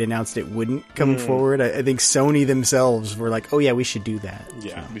after they'd announced it wouldn't come forward? I think Sony themselves were like, oh yeah, we should do that.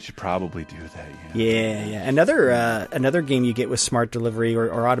 Yeah, we should probably do that, Yeah. Another game you get with smart delivery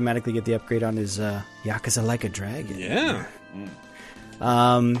or automatically get the upgrade on is Yakuza Like a Dragon. Yeah.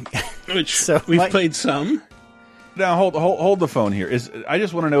 Which we've played some. Now hold the phone here. I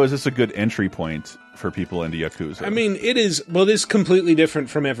just want to know, is this a good entry point for people into Yakuza? I mean, it is. Well, it is completely different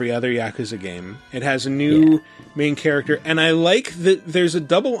from every other Yakuza game. It has a new main character, and I like that there's a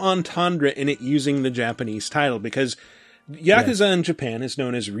double entendre in it using the Japanese title, because Yakuza in Japan is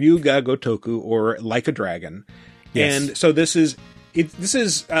known as Ryuga Gotoku, or Like a Dragon. Yes. And so this is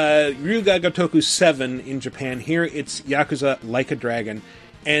Ryuga Gotoku 7 in Japan. Here it's Yakuza Like a Dragon.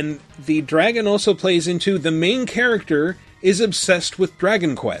 And the dragon also plays into the main character is obsessed with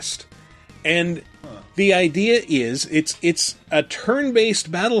Dragon Quest. And the idea is it's a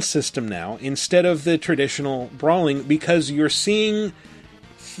turn-based battle system now instead of the traditional brawling, because you're seeing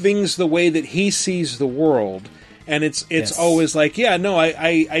things the way that he sees the world. And it's Yes. always like, yeah, no,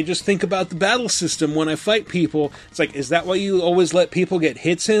 I just think about the battle system when I fight people. It's like, is that why you always let people get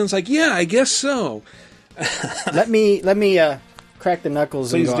hits in? It's like, yeah, I guess so. let me crack the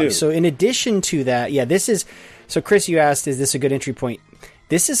knuckles and Please go do. on. So in addition to that, this is, so Chris, you asked, is this a good entry point?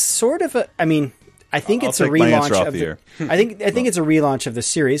 This is sort of I think it's a take my answer relaunch off of the air. I think it's a relaunch of the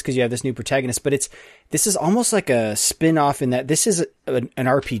series because you have this new protagonist, but this is almost like a spin-off in that this is an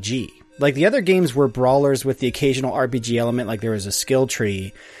RPG. Like the other games were brawlers with the occasional RPG element, like there was a skill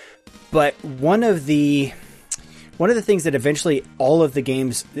tree. But one of the things that eventually all of the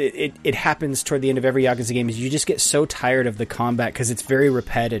games, it happens toward the end of every Yakuza game, is you just get so tired of the combat because it's very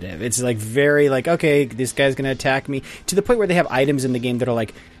repetitive. It's like very like, okay, this guy's going to attack me, to the point where they have items in the game that are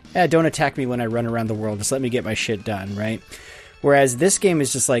like, don't attack me when I run around the world. Just let me get my shit done, right? Whereas this game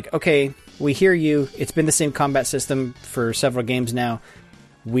is just like, okay, we hear you. It's been the same combat system for several games now.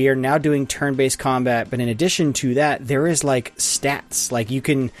 We are now doing turn-based combat, but in addition to that, there is like stats. Like you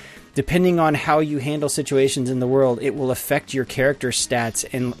can, depending on how you handle situations in the world, it will affect your character stats.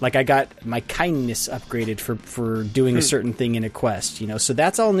 And like I got my kindness upgraded for doing a certain thing in a quest, so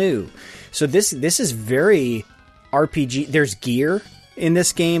that's all new. So this is very RPG. There's gear in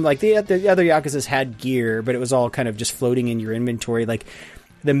this game. Like the other Yakuzas had gear, but it was all kind of just floating in your inventory. Like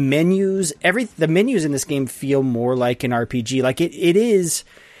the menus in this game feel more like an RPG. Like it is.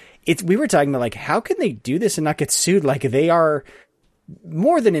 We were talking about like, how can they do this and not get sued? Like they are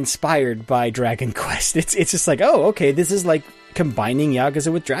more than inspired by Dragon Quest. It's just like, oh, okay, this is like combining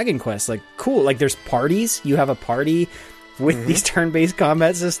Yakuza with Dragon Quest. Like cool. Like there's parties. You have a party with these turn-based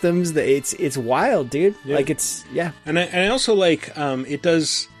combat systems. It's wild, dude. Yeah. Like it's, yeah. And I also like, it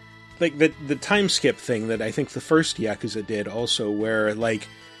does, like the time skip thing that I think the first Yakuza did also, where like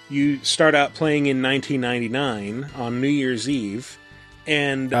you start out playing in 1999 on New Year's Eve,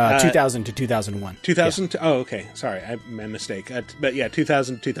 and 2000 to 2001. 2000 oh, okay, sorry, my mistake. But yeah,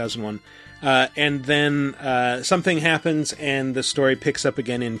 2000 to 2001. And then something happens and the story picks up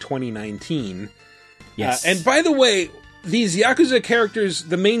again in 2019. Yes. And by the way, these Yakuza characters,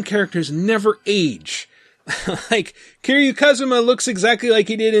 the main characters, never age. Like, Kiryu Kazuma looks exactly like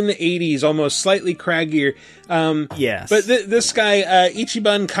he did in the 80s, almost slightly craggier. Yes. But this guy,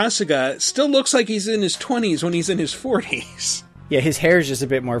 Ichiban Kasuga, still looks like he's in his 20s when he's in his 40s. Yeah, his hair is just a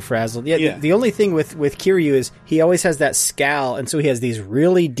bit more frazzled. Yeah. The only thing with Kiryu is he always has that scowl, and so he has these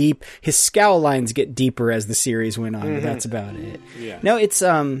really deep... His scowl lines get deeper as the series went on, but that's about it. Yeah. No, it's...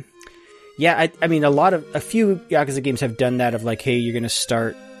 Yeah, I mean, a few Yakuza games have done that of like, hey, you're going to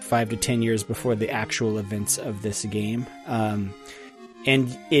start 5 to 10 years before the actual events of this game. And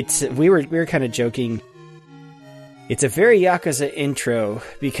we were kind of joking. It's a very Yakuza intro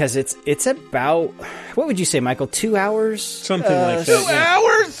because it's about, what would you say, Michael? 2 hours? Something like that. 2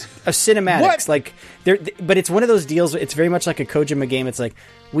 hours of cinematics. What? Like but it's one of those deals. It's very much like a Kojima game. It's like,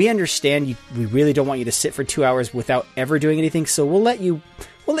 we understand you. We really don't want you to sit for 2 hours without ever doing anything. So we'll let you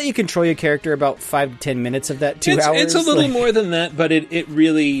control your character about 5 to 10 minutes of that 2 hours. It's a little more than that, but it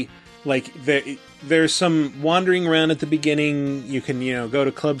really, like, there's some wandering around at the beginning. You can, go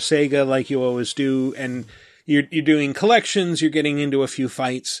to Club Sega like you always do, and you're doing collections, you're getting into a few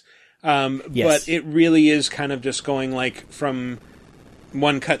fights. Yes. But it really is kind of just going, like, from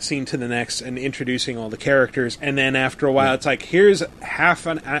one cutscene to the next and introducing all the characters, and then after a while, it's like, here's half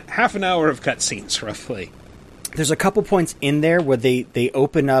an hour of cutscenes, roughly. There's a couple points in there where they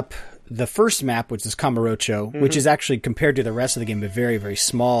open up the first map, which is Kamurocho, which is actually, compared to the rest of the game, a very, very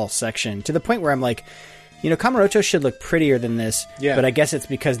small section, to the point where I'm like, Kamurocho should look prettier than this, but I guess it's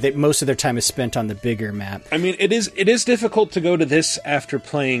because most of their time is spent on the bigger map. I mean, it is difficult to go to this after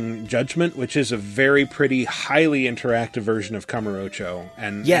playing Judgment, which is a very pretty, highly interactive version of Kamurocho,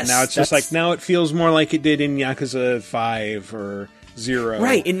 and now it's just like, now it feels more like it did in Yakuza 5 or 0.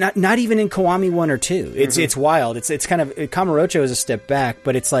 Right, and not even in Kiwami 1 or 2. It's wild. It's kind of, Kamurocho is a step back,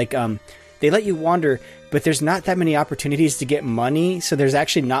 but it's like, they let you wander, but there's not that many opportunities to get money, so there's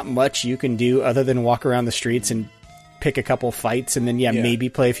actually not much you can do other than walk around the streets and pick a couple fights, and then maybe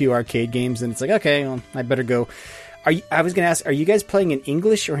play a few arcade games, and it's like, okay, well, I better go. I was going to ask, are you guys playing in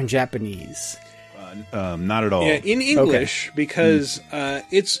English or in Japanese? Not at all. Yeah, in English, because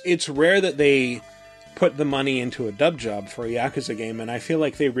it's rare that they put the money into a dub job for a Yakuza game, and I feel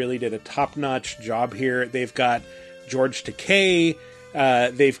like they really did a top-notch job here. They've got George Takei,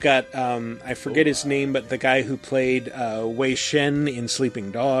 they've got, I forget his name, but the guy who played Wei Shen in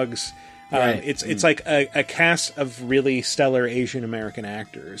Sleeping Dogs. Right. It's like a cast of really stellar Asian American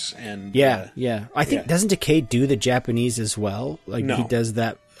actors, and I think doesn't Takei do the Japanese as well? Like no. He does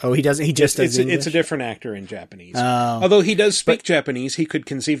that. Oh, he doesn't. He just does English? It's a different actor in Japanese. Although he does speak Japanese, he could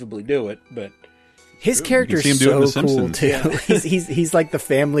conceivably do it, but His character You can is see him doing so The cool Simpsons. too. He's like the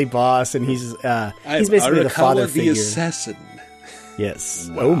family boss, and he's I'm basically the father Arakawa the figure. assassin. Yes.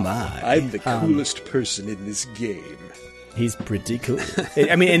 Oh my! I'm the coolest person in this game. He's pretty cool.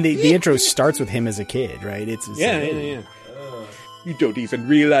 I mean, and the intro starts with him as a kid, right? It's Yeah. You don't even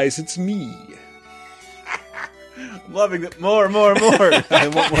realize it's me. I'm loving it more. I want more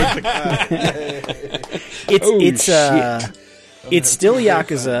to come. It's still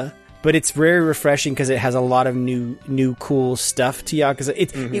Yakuza, but it's very refreshing because it has a lot of new cool stuff to Yakuza.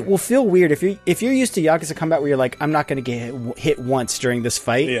 It will feel weird if you're used to Yakuza Combat, where you're like, I'm not going to get hit once during this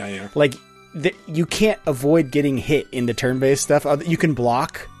fight. Yeah. Like you can't avoid getting hit in the turn-based stuff. You can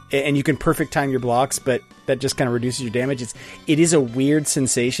block and you can perfect time your blocks, but that just kind of reduces your damage. It is a weird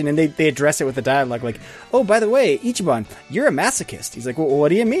sensation, and they address it with the dialogue like, oh, by the way, Ichiban, you're a masochist. He's like, well, what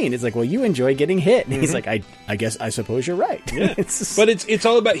do you mean? It's like, well, you enjoy getting hit. And he's like, I suppose you're right. Yeah. But it's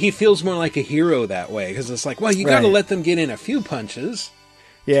all about, he feels more like a hero that way, because it's like, well, you got to let them get in a few punches.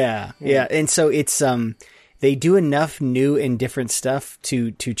 Yeah. And so it's they do enough new and different stuff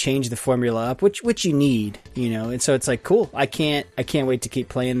to change the formula up, which you need, and so it's like, cool. I can't wait to keep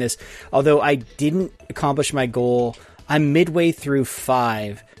playing this. Although I didn't accomplish my goal. I'm midway through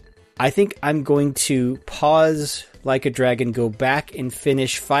 5. I think I'm going to pause Like a Dragon, go back and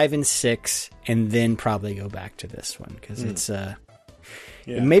finish 5 and 6, and then probably go back to this one, because it's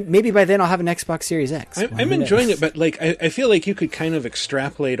maybe by then I'll have an Xbox Series X. I'm enjoying it, but like I feel like you could kind of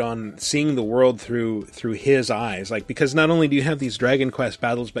extrapolate on seeing the world through his eyes, like, because not only do you have these Dragon Quest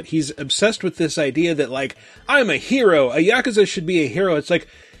battles, but he's obsessed with this idea that, like, I'm a hero. A Yakuza should be a hero. It's like,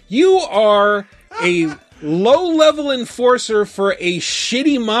 you are a low-level enforcer for a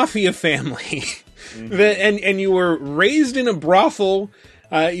shitty mafia family. And you were raised in a brothel.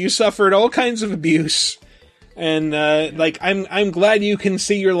 You suffered all kinds of abuse. And I'm glad you can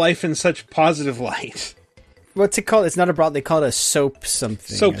see your life in such positive light. What's it called? It's not a brothel. They call it a soap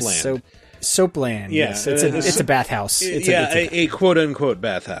something. Soapland. Soapland. Yeah, yes, it's a bathhouse. A quote unquote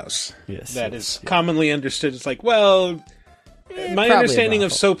bathhouse. Yes, that is commonly understood. It's like, well, my understanding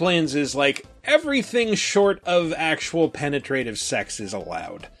of soaplands is like everything short of actual penetrative sex is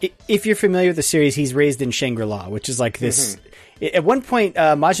allowed. If you're familiar with the series, he's raised in Shangri-La, which is like this. At one point,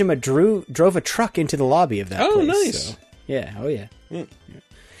 Majima drove a truck into the lobby of that place. Oh, nice. So, yeah. Oh, yeah.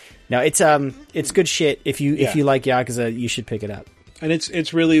 Now, it's good shit. If you like Yakuza, you should pick it up. And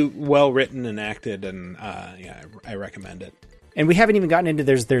it's really well written and acted, and I recommend it. And we haven't even gotten into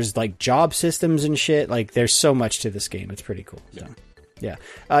there's like job systems and shit. Like, there's so much to this game. It's pretty cool. So, yeah.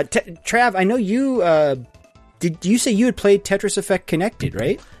 Trav, I know you did you say you had played Tetris Effect Connected,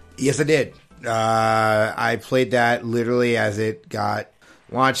 right? Yes, I did. I played that literally as it got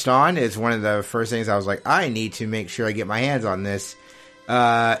launched on. It's one of the first things I was like, I need to make sure I get my hands on this.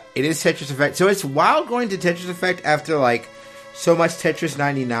 It is Tetris Effect. So it's wild going to Tetris Effect after like so much Tetris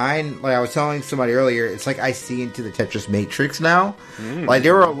 99. Like I was telling somebody earlier, it's like I see into the Tetris Matrix now. Like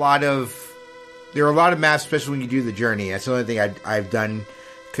there were a lot of maps, especially when you do the journey. That's the only thing I've done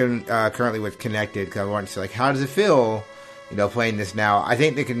currently with Connected, because I wanted to see like, how does it feel? Playing this now. I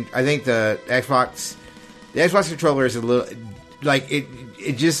think the Xbox controller is a little like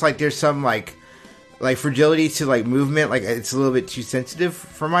it just like there's some like fragility to like movement. Like it's a little bit too sensitive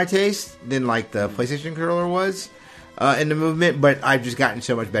for my taste than like the PlayStation controller was in the movement. But I've just gotten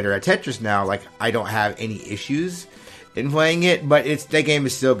so much better at Tetris now. Like I don't have any issues in playing it. But that game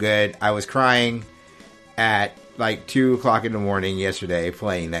is still good. I was crying at like 2:00 in the morning yesterday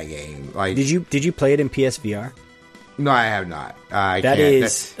playing that game. Like, did you play it in PSVR? No, I have not.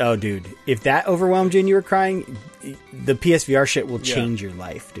 Oh, dude. If that overwhelmed you and you were crying, the PSVR shit will change your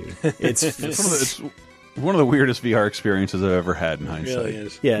life, dude. It's one of the weirdest VR experiences I've ever had in hindsight. It really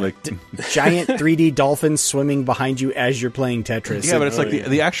is. Yeah, like giant 3D dolphins swimming behind you as you're playing Tetris. Yeah, but it's like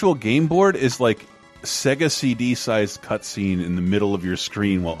the actual game board is like Sega CD sized cutscene in the middle of your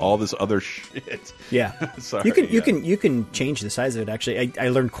screen while all this other shit. Yeah, sorry. You can change the size of it. Actually, I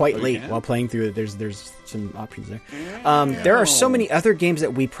learned quite late while playing through it. There's some options there. There are so many other games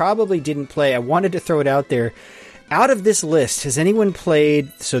that we probably didn't play. I wanted to throw it out there. Out of this list, has anyone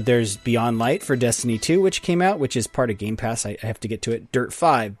played? So there's Beyond Light for Destiny 2, which came out, which is part of Game Pass. I have to get to it. Dirt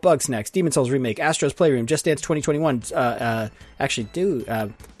 5, Bugsnax, Demon's Souls Remake, Astro's Playroom, Just Dance 2021.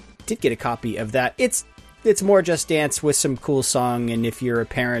 Did get a copy of that. It's more Just Dance with some cool song, and if you're a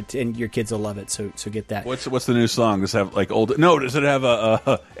parent and your kids will love it, so get that. What's the new song? Does it have like old? No, does it have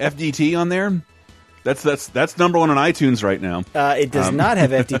a FDT on there? That's number one on iTunes right now. It does not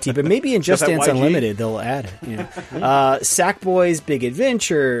have FTT, but maybe in Just Dance Unlimited they'll add it. Yeah. Sackboy's Big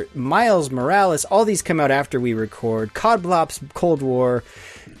Adventure, Miles Morales, all these come out after we record. Codblop's Cold War,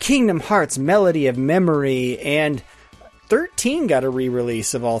 Kingdom Hearts Melody of Memory, and 13 got a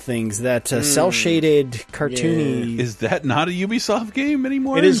re-release of all things. That cel-shaded, cartoony... Is that not a Ubisoft game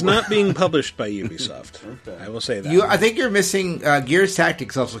anymore? It is not being published by Ubisoft. I will say that. I think you're missing... Gears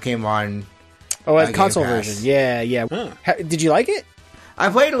Tactics also came on... Oh, a console version. Yeah. Huh. Did you like it? I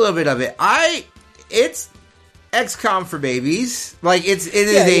played a little bit of it. It's XCOM for babies. Like it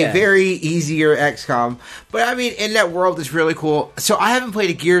is a very easier XCOM. But I mean, in that world, it's really cool. So I haven't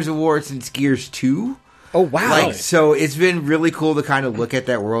played a Gears of War since Gears 2. Oh wow! Like, so it's been really cool to kind of look at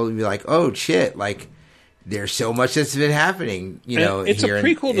that world and be like, oh shit! Like there's so much that's been happening. You know, it's here a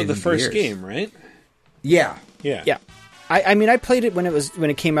prequel to in the first Gears. game, right? Yeah. I mean, I played it when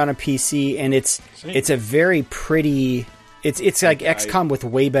it came out on PC, and it's a very pretty. It's like XCOM with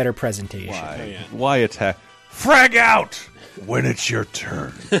way better presentation. Why attack? Frag out when it's your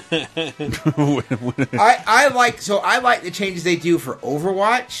turn. I like the changes they do for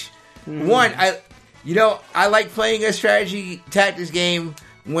Overwatch. One, I like playing a strategy tactics game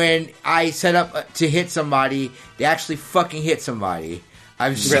when I set up to hit somebody, they actually fucking hit somebody.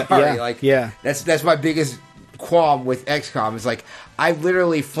 I'm sorry, that's my biggest qualm with XCOM. It's like I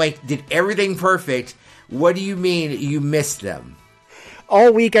literally did everything perfect. What do you mean you missed them?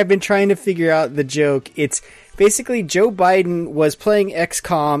 All week I've been trying to figure out the joke. It's basically Joe Biden was playing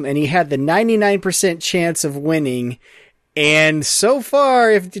XCOM and he had the 99% chance of winning. And so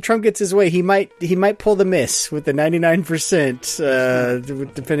far, if Trump gets his way, he might pull the miss with the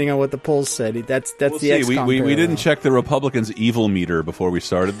 99%, depending on what the polls said. That's the XCOM. We didn't check the Republicans' evil meter before we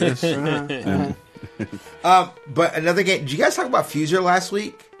started this. But another game. Did you guys talk about Fuser last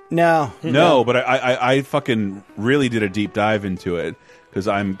week? No, but I fucking really did a deep dive into it because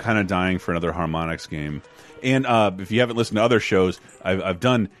I'm kind of dying for another Harmonix game. And if you haven't listened to other shows, I've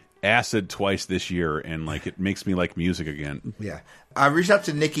done Acid twice this year, and like it makes me like music again. Yeah, I reached out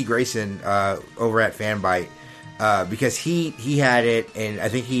to Nikki Grayson over at Fanbyte because he had it, and I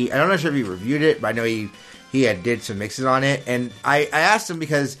think I'm not sure if he reviewed it, but I know he did some mixes on it, and I asked him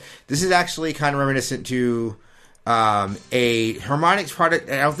because this is actually kind of reminiscent to a Harmonix product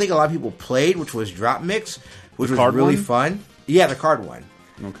that I don't think a lot of people played, which was Drop Mix, which was really fun. Yeah, the card one.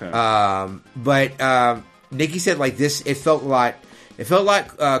 Okay. But Nikki said like this, it felt a lot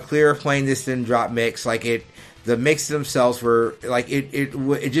clearer playing this than Drop Mix. Like the mix themselves were like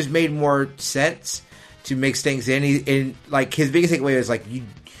it just made more sense to mix things in. And like his biggest takeaway was like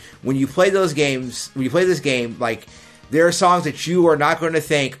when you play this game, like there are songs that you are not going to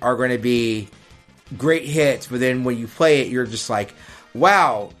think are going to be great hits, but then when you play it, you're just like,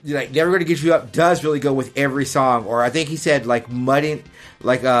 wow, like Never Gonna Get You Up does really go with every song. Or I think he said like Mud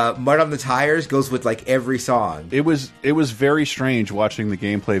on the Tires goes with like every song. It was very strange watching the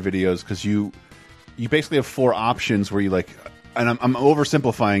gameplay videos because you basically have 4 options where you like, and I'm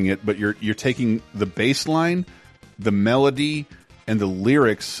oversimplifying it, but you're taking the bass line, the melody, and the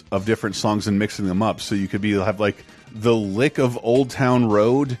lyrics of different songs and mixing them up. So you could have like the lick of Old Town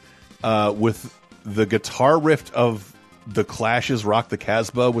Road with the guitar riff of The Clash's Rock the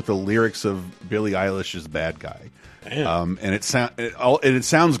Casbah with the lyrics of Billie Eilish's Bad Guy. And it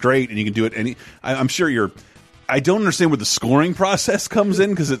sounds great, and you can do it. I'm sure I don't understand where the scoring process comes in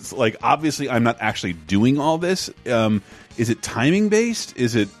because it's like obviously I'm not actually doing all this. Is it timing based?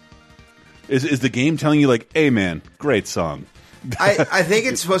 Is the game telling you like, hey man, great song? I think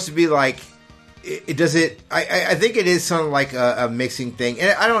it's supposed to be like it does it. I think it is something like a mixing thing,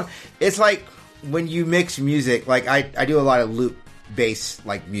 and it's like when you mix music. Like I do a lot of loop bass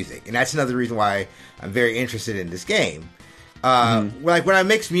like music, and that's another reason why I'm very interested in this game. Like when I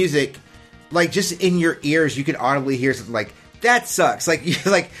mix music, like just in your ears, you can audibly hear something like that sucks. Like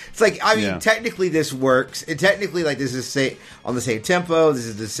it's like I mean, technically this works, and technically like this is on the same tempo. This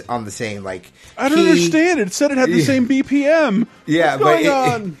is on the same like. I don't understand. It said it had the same BPM. Yeah, what's going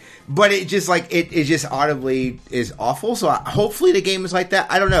on? But it just like it just audibly is awful. So hopefully the game is like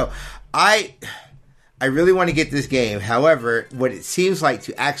that. I don't know. I really want to get this game. However, what it seems like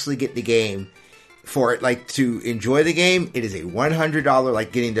to actually get the game for it, like to enjoy the game, it is a $100,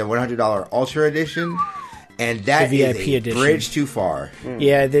 like getting the $100 Ultra Edition, and that the is VIP a edition. bridge too far.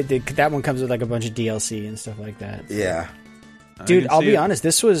 Yeah, that one comes with like a bunch of DLC and stuff like that. Yeah, dude, I'll be honest.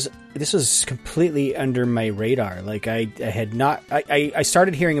 This was completely under my radar. Like I had not. I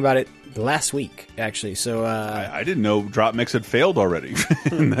started hearing about it last week, actually. So I didn't know Drop Mix had failed already,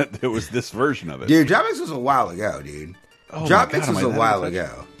 and that there was this version of it. Dude, Drop Mix was a while ago, dude. Oh Drop Mix was a while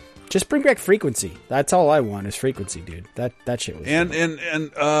ago. Just bring back frequency. That's all I want is frequency, dude. That shit was.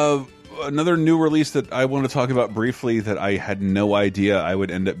 And another new release that I want to talk about briefly that I had no idea I would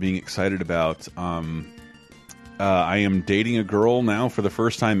end up being excited about. I am dating a girl now for the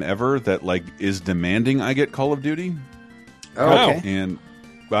first time ever that like is demanding I get Call of Duty. Oh, okay. And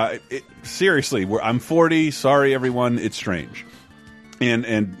seriously, I'm 40. Sorry, everyone. It's strange. And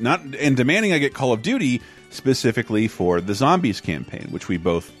demanding I get Call of Duty specifically for the Zombies campaign, which we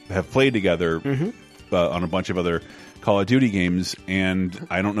both have played together on a bunch of other Call of Duty games. And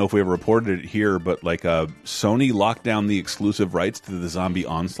I don't know if we ever reported it here, but like Sony locked down the exclusive rights to the Zombie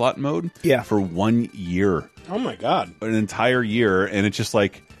Onslaught mode for 1 year. Oh my god, an entire year. And it's just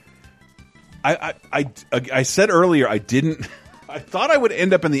like I said earlier, I thought I would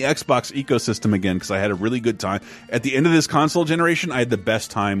end up in the Xbox ecosystem again because I had a really good time. At the end of this console generation, I had the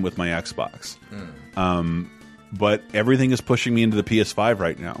best time with my Xbox. But everything is pushing me into the PS5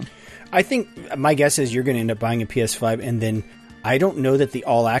 right now. I think my guess is you're going to end up buying a PS5, and then I don't know that the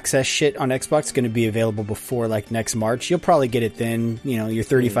all access shit on Xbox is going to be available before like next March. You'll probably get it then. You know, your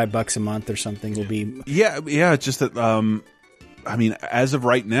 $35 a month or something will be. Yeah. It's just that. I mean, as of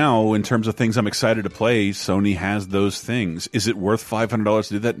right now, in terms of things I'm excited to play, Sony has those things. Is it worth $500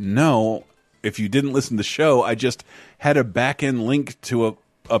 to do that? No. If you didn't listen to the show, I just had a back end link to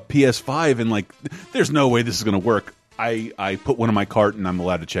a PS5, and like, there's no way this is going to work. I put one in my cart, and I'm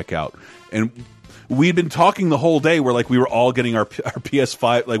allowed to check out. And we'd been talking the whole day where like we were all getting our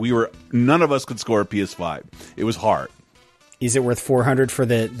PS5. Like none of us could score a PS5. It was hard. Is it worth $400 for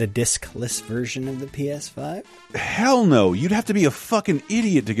the discless version of the PS5? Hell no. You'd have to be a fucking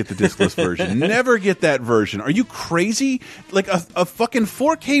idiot to get the discless version. Never get that version. Are you crazy? Like a fucking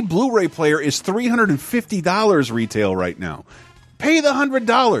 4K Blu-ray player is $350 retail right now. Pay the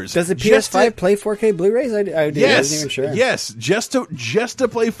 $100. Does the PS5 play 4K Blu-rays? I wasn't even sure. Yes, just to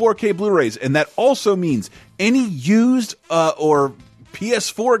play 4K Blu-rays, and that also means any used or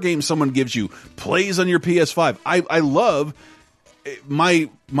PS4 game someone gives you plays on your PS5. I love my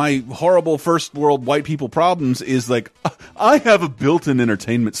horrible first world white people problems is like I have a built-in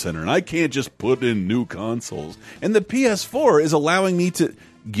entertainment center and I can't just put in new consoles, and the PS4 is allowing me to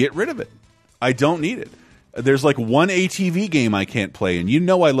get rid of it. I don't need it. There's like one ATV game I can't play, and you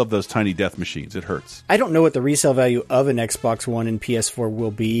know I love those tiny death machines. It hurts. I don't know what the resale value of an Xbox One and PS4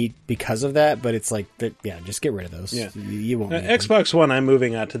 will be because of that, but it's like, just get rid of those. Yeah. You won't. Xbox One, I'm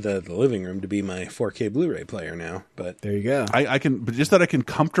moving out to the living room to be my 4K Blu-ray player now. But there you go. I can, but just that I can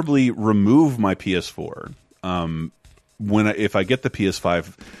comfortably remove my PS4 if I get the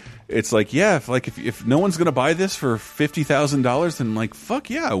PS5. It's like, if no one's going to buy this for $50,000, then like, fuck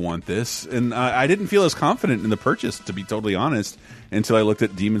yeah, I want this. And I didn't feel as confident in the purchase, to be totally honest, until I looked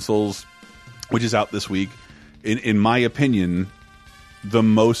at Demon's Souls, which is out this week. In my opinion, the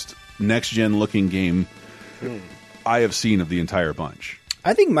most next-gen looking game I have seen of the entire bunch.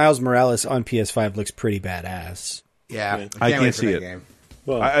 I think Miles Morales on PS5 looks pretty badass. Yeah, I can't see it. Game.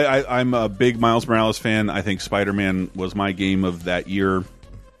 Well, I'm a big Miles Morales fan. I think Spider-Man was my game of that year.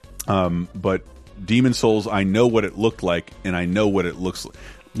 But Demon's Souls, I know what it looked like, and I know what it looks like.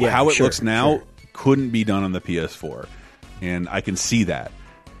 Yeah, how it looks now couldn't be done on the PS4, and I can see that.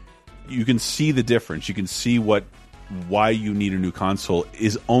 You can see the difference. You can see why you need a new console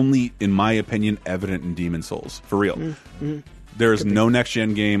is only, in my opinion, evident in Demon's Souls. For real. There is no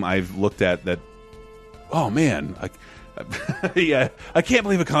next-gen game I've looked at that, oh man, yeah, I can't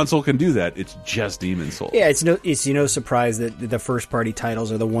believe a console can do that. It's just Demon's Souls. Yeah, it's no surprise that the first party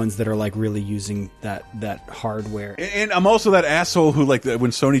titles are the ones that are like really using that hardware. And I'm also that asshole who, like,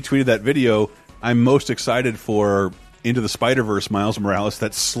 when Sony tweeted that video, I'm most excited for Into the Spider-Verse Miles Morales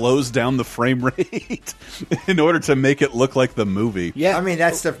that slows down the frame rate in order to make it look like the movie. Yeah, I mean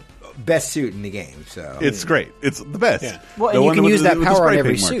that's the best suit in the game, so it's great. It's the best. Yeah. Well, and you can use that power on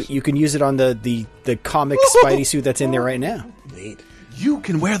every suit. You can use it on the comic Spidey suit that's in there right now. Neat. You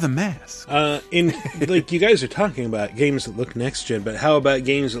can wear the mask. In like you guys are talking about games that look next gen, but how about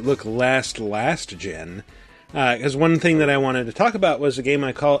games that look last gen? Because one thing that I wanted to talk about was a game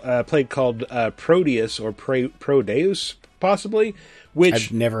I played called Proteus or Prodeus, possibly. Which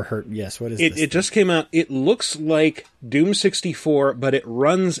I've never heard. Yes, what is this? It just came out. It looks like Doom 64, but it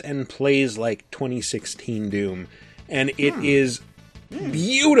runs and plays like 2016 Doom, and it is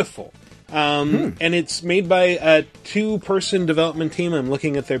beautiful. And it's made by a 2-person development team. I'm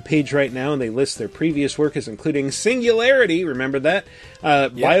looking at their page right now, and they list their previous work as including Singularity, remember that?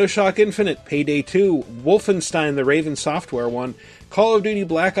 Bioshock Infinite, Payday 2, Wolfenstein, the Raven Software one, Call of Duty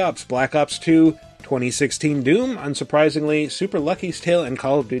Black Ops, Black Ops 2, 2016 Doom, unsurprisingly, Super Lucky's Tale, and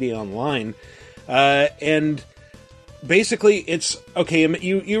Call of Duty Online. And basically, it's okay.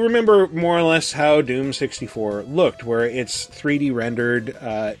 You remember more or less how Doom 64 looked, where it's 3D rendered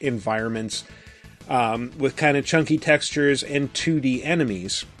environments with kind of chunky textures and 2D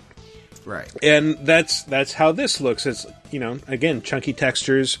enemies. Right. And that's how this looks. It's, again, chunky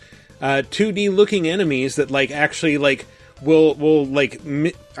textures, 2D looking enemies that actually will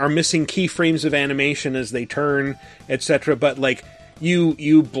are missing keyframes of animation as they turn, etc. But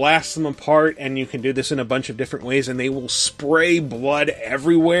you blast them apart, and you can do this in a bunch of different ways, and they will spray blood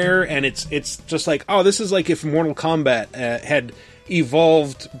everywhere, and it's just this is like if Mortal Kombat had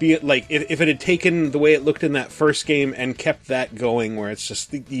evolved, be it if it had taken the way it looked in that first game and kept that going, where it's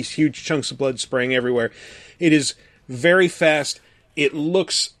just these huge chunks of blood spraying everywhere. It is very fast. It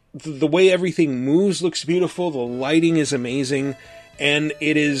looks, the way everything moves looks beautiful. The lighting is amazing, and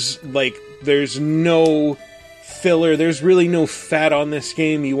it is there's no filler. There's really no fat on this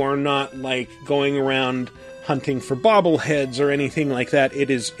game. You are not going around hunting for bobbleheads or anything like that. It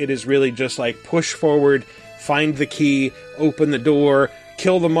is really just push forward, find the key, open the door,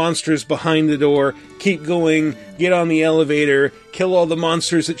 kill the monsters behind the door, keep going, get on the elevator, kill all the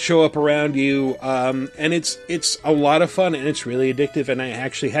monsters that show up around you, and it's a lot of fun, and it's really addictive, and I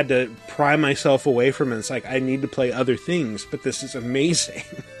actually had to pry myself away from it. It's I need to play other things, but this is amazing.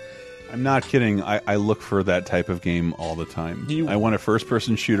 I'm not kidding. I look for that type of game all the time. I want a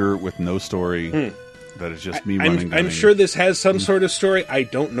first-person shooter with no story. That is just me running. I'm sure this has some sort of story. I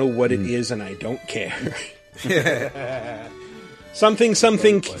don't know what it is, and I don't care.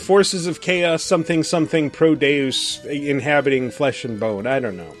 Something forces of chaos, something Prodeus inhabiting flesh and bone. I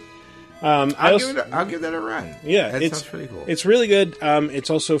don't know. I'll give that a run. Yeah, that sounds pretty cool. It's really good. It's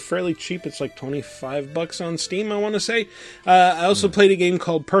also fairly cheap. It's $25 on Steam, I want to say. I also played a game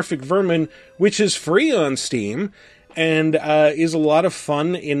called Perfect Vermin, which is free on Steam, and is a lot of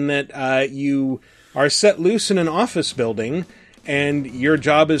fun in that you are set loose in an office building, and your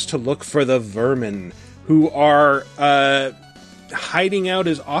job is to look for the vermin who are hiding out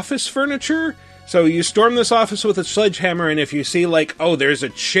as office furniture. So you storm this office with a sledgehammer, and if you see, there's a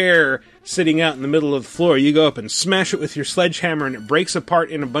chair sitting out in the middle of the floor, you go up and smash it with your sledgehammer, and it breaks apart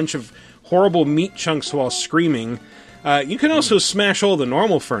in a bunch of horrible meat chunks while screaming. You can also smash all the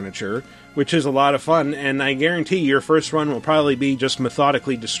normal furniture, which is a lot of fun, and I guarantee your first run will probably be just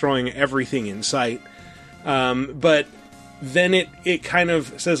methodically destroying everything in sight. But then it kind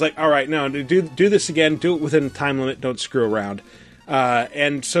of says, all right, now do this again, do it within a time limit, don't screw around.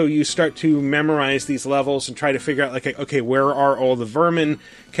 And so you start to memorize these levels and try to figure out, okay, where are all the vermin?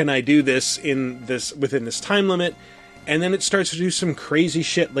 Can I do this within this time limit? And then it starts to do some crazy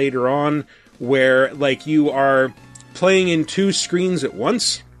shit later on, where you are playing in two screens at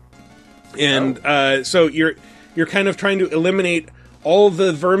once, and so you're kind of trying to eliminate all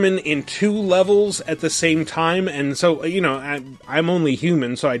the vermin in two levels at the same time. And so I'm only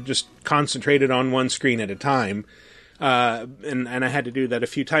human, so I just concentrated on one screen at a time. And I had to do that a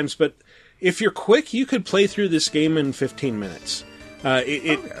few times. But if you're quick, you could play through this game in 15 minutes.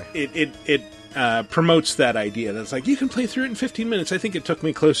 It promotes that idea. That's you can play through it in 15 minutes. I think it took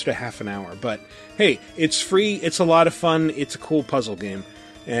me closer to half an hour. But hey, it's free. It's a lot of fun. It's a cool puzzle game.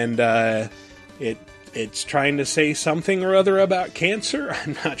 And it's trying to say something or other about cancer.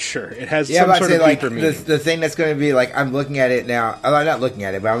 I'm not sure. It has some sort of deeper meaning. The thing that's going to be I'm looking at it now. I'm not looking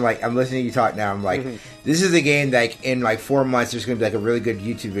at it, but I'm listening to you talk now. I'm this is a game that in 4 months there's going to be a really good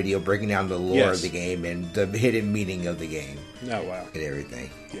YouTube video breaking down the lore of the game and the hidden meaning of the game. Oh wow! And everything.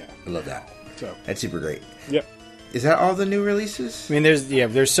 Yeah, I love that. So that's super great. Yep. Is that all the new releases? I mean, there's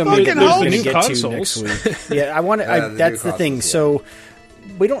so many. There's the new get consoles. To next week. Yeah, I want to. That's the thing. Yeah. So.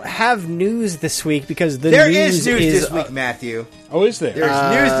 We don't have news this week because there is news this week, Matthew. Oh, is there? There's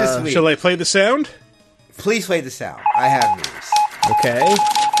news this week. Shall I play the sound? Please play the sound. I have news. Okay.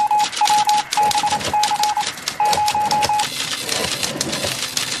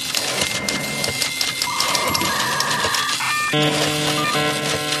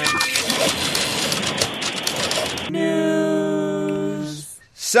 News.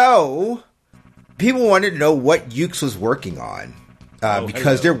 So, people wanted to know what Yuke's was working on.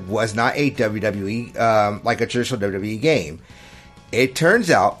 Because there was not a WWE, a traditional WWE game. It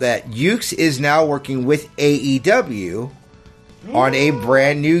turns out that Yuke's is now working with AEW on a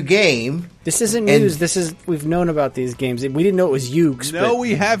brand new game. This isn't news. We've known about these games. We didn't know it was Yuke's. No,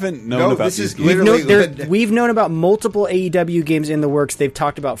 we haven't known about these games. We've known about multiple AEW games in the works they've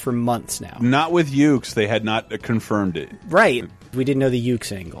talked about for months now. Not with Yuke's. They had not confirmed it. Right. We didn't know the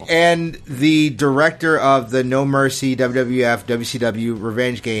Yuke's angle. And the director of the No Mercy WWF WCW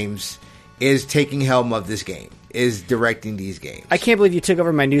Revenge games is taking helm of this game. is directing these games. I can't believe you took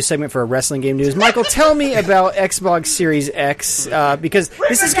over my news segment for a wrestling game news. Michael, tell me about Xbox Series X, because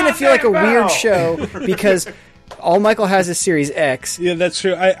this is going to feel like a weird show, because all Michael has is Series X. Yeah, that's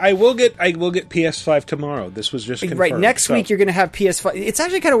true. I will get PS5 tomorrow. This was just confirmed. Right, next week you're going to have PS5. It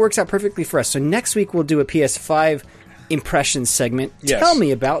actually kind of works out perfectly for us. So next week we'll do a PS5 impression segment. Yes. Tell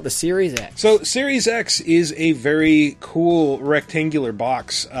me about the Series X. So Series X is a very cool rectangular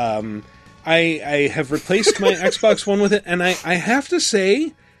box. I have replaced my Xbox One with it, and I have to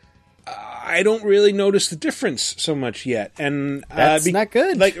say, I don't really notice the difference so much yet. And that's not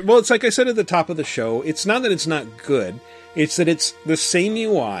good. It's like I said at the top of the show. It's not that it's not good. It's that it's the same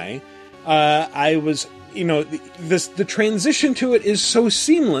UI. The transition to it is so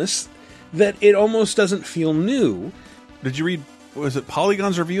seamless that it almost doesn't feel new. Did you read, was it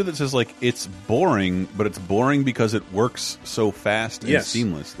Polygon's review that says, like, it's boring, but it's boring because it works so fast and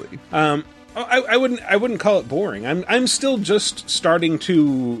seamlessly? I wouldn't call it boring. I'm still just starting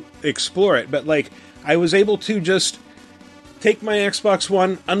to explore it, but like I was able to just take my Xbox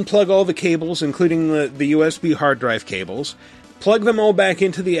One, unplug all the cables, including the USB hard drive cables, plug them all back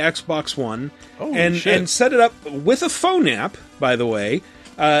into the Xbox One, and set it up with a phone app, by the way.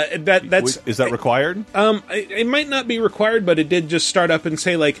 Is that required? It might not be required, but it did just start up and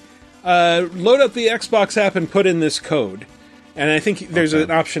say, like, load up the Xbox app and put in this code. And I think there's an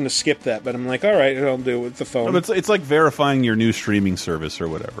option to skip that, but I'm like, all right, I'll do it with the phone. No, it's like verifying your new streaming service or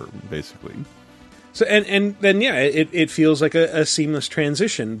whatever, basically. So and then it feels like a seamless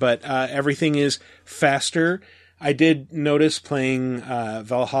transition, but everything is faster. I did notice playing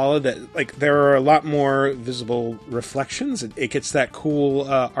Valhalla that like there are a lot more visible reflections. It gets that cool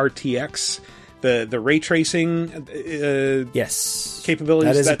RTX, the ray tracing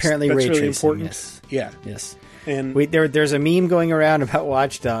capabilities. That is apparently that's ray really tracing. important. Yes. And there's a meme going around about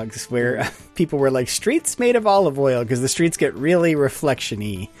Watch Dogs where people were like, streets made of olive oil, because the streets get really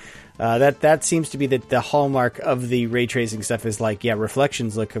reflection-y. That seems to be the hallmark of the ray tracing stuff is like,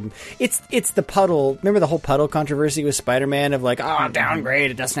 reflections look... It's the puddle. Remember the whole puddle controversy with Spider-Man of like, downgrade,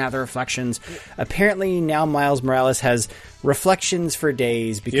 it doesn't have the reflections. Apparently now Miles Morales has reflections for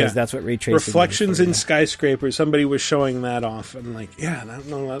days because that's what ray tracing reflections is for, in skyscrapers. Somebody was showing that off. I'm like,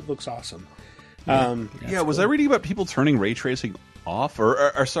 that looks awesome. Was I reading about people turning ray tracing off?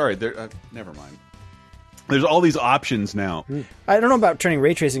 Or sorry, never mind. There's all these options now. I don't know about turning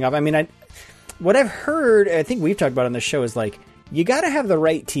ray tracing off. I mean, what I've heard, I think we've talked about on the show, is like, you got to have the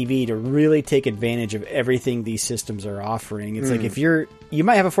right TV to really take advantage of everything these systems are offering. It's like, if you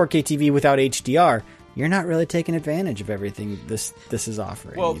might have a 4K TV without HDR, you're not really taking advantage of everything this is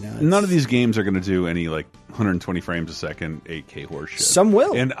offering. Well, none of these games are going to do any like 120 frames a second, 8K horseshit. Some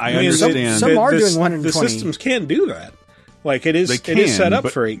will, and I understand some are doing 120. The systems can do that. Like it is set up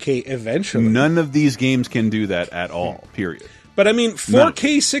for 8K eventually. None of these games can do that at all. Period. But I mean,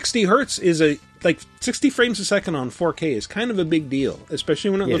 4K 60 hertz is 60 frames a second on 4K is kind of a big deal,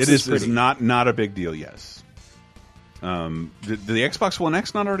 especially when it looks this pretty. It is not a big deal. Yes. Did the Xbox One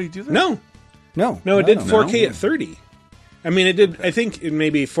X not already do that? No, it did 4K at 30. I mean, it did. I think it may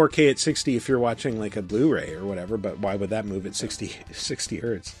be 4K at 60 if you're watching like a Blu-ray or whatever. But why would that move at 60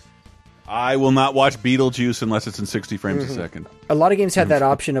 hertz? I will not watch Beetlejuice unless it's in 60 frames a second. A lot of games had that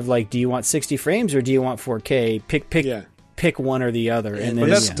option of like, do you want 60 frames or do you want 4K? Pick one or the other. And then,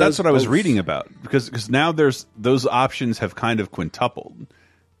 that's what I was reading about because now those options have kind of quintupled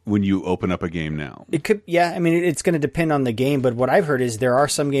when you open up a game now. It could, I mean, it's going to depend on the game, but what I've heard is there are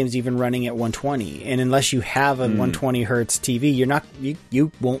some games even running at 120, and unless you have a 120 hertz TV,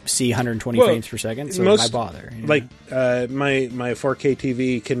 you won't see 120 frames per second. So why bother? Like my 4K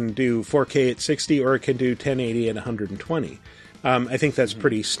TV can do 4K at 60, or it can do 1080 at 120. I think that's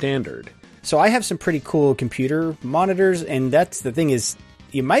pretty standard. So I have some pretty cool computer monitors, and that's the thing is,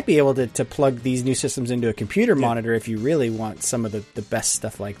 you might be able to plug these new systems into a computer monitor if you really want some of the best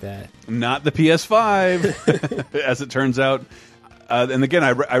stuff like that. Not the PS5, as it turns out. And again,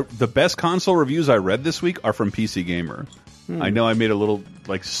 the best console reviews I read this week are from PC Gamer. I know I made a little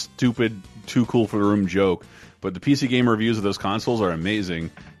like stupid, too cool for the room joke, but the PC Gamer reviews of those consoles are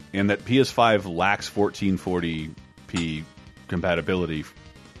amazing, and that PS5 lacks 1440p compatibility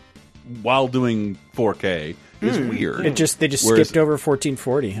while doing 4K. Is weird. They just skipped over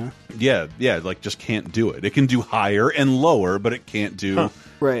 1440, huh? Yeah, like just can't do it. It can do higher and lower, but it can't do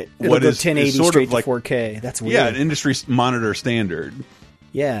right. What It'll is 1080 sort straight of like, to 4K. That's weird. Yeah, an industry monitor standard.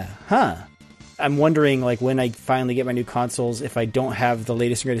 Yeah, I'm wondering, like, when I finally get my new consoles, if I don't have the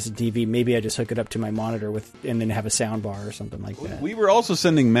latest and greatest TV, maybe I just hook it up to my monitor and then have a sound bar or something like that. We were also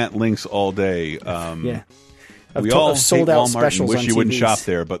sending Matt links all day. of, we all of sold hate out Walmart specials and wish on you wouldn't TVs. shop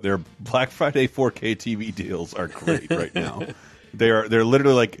there, but their Black Friday 4K TV deals are great right now. They're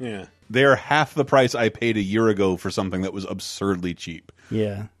literally like they're half the price I paid a year ago for something that was absurdly cheap.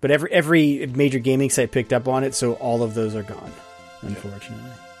 Yeah, but every major gaming site picked up on it, so all of those are gone,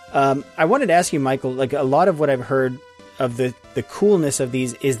 unfortunately. I wanted to ask you, Michael, like a lot of what I've heard of the coolness of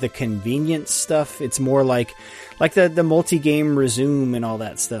these is the convenience stuff. It's more like the multi-game resume and all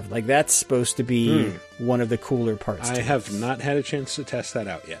that stuff. Like that's supposed to be one of the cooler parts. I have not had a chance to test that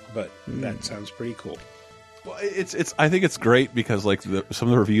out yet, but that sounds pretty cool. Well, it's. I think it's great because like some of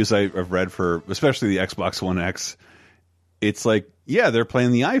the reviews I've read for, especially the Xbox One X, it's like they're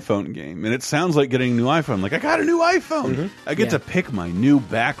playing the iPhone game, and it sounds like getting a new iPhone. Like I got a new iPhone, I get to pick my new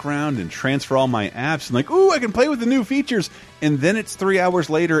background and transfer all my apps, and like I can play with the new features. And then it's 3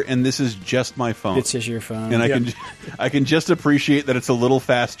 hours later, and this is just my phone. It's just your phone, and I can just appreciate that it's a little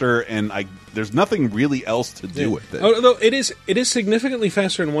faster, and there's nothing really else to do with it. Although it is significantly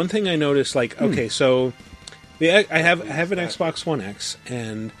faster. And one thing I noticed, like so. I have an Xbox One X,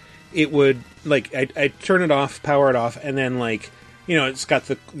 and it would like I turn it off, power it off, and then like it's got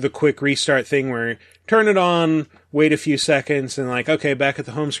the quick restart thing where turn it on, wait a few seconds, and like okay, back at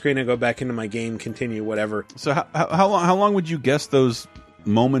the home screen, I go back into my game, continue whatever. So how long would you guess those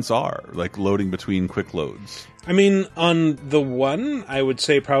moments are, like loading between quick loads? I mean, on the one, I would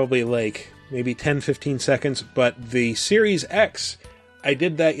say probably like maybe 10-15 seconds, but the Series X, I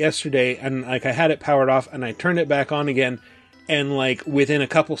did that yesterday, and like I had it powered off, and I turned it back on again, and like within a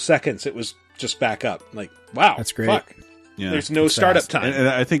couple seconds, it was just back up. Like, wow, that's great. Fuck. Yeah, there's no startup time, and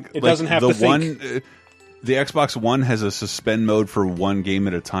I think it doesn't have to think. The Xbox One has a suspend mode for one game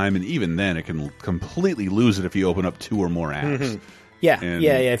at a time, and even then, it can completely lose it if you open up 2 or more apps. Yeah.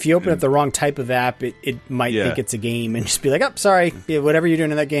 If you open up the wrong type of app, it might think it's a game and just be like, "Oh, sorry, whatever you're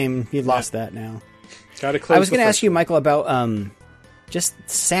doing in that game, you've lost that now." Got to close. I was going to ask you, Michael, about just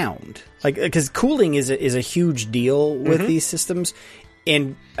sound, like because cooling is a huge deal with these systems,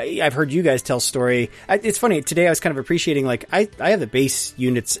 and I've heard you guys tell story. It's funny today. I was kind of appreciating like I have the base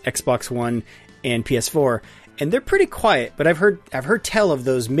units, Xbox One and PS4, and they're pretty quiet. But I've heard tell of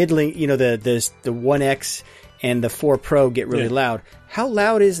those middling, the One X and the 4 Pro get really loud. How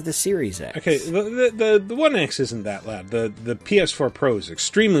loud is the Series X? Okay, the One X isn't that loud. The PS4 Pro is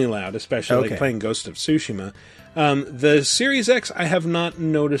extremely loud, especially like playing Ghost of Tsushima. The Series X, I have not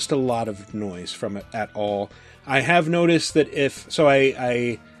noticed a lot of noise from it at all. I have noticed that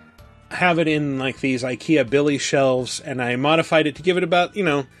I have it in like these IKEA Billy shelves, and I modified it to give it about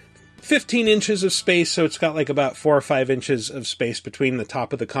 15 inches of space, so it's got like about 4 or 5 inches of space between the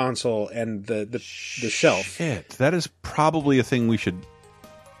top of the console and the shelf. Shit, that is probably a thing we should.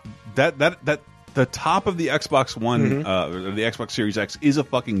 That the top of the Xbox One or the Xbox Series X is a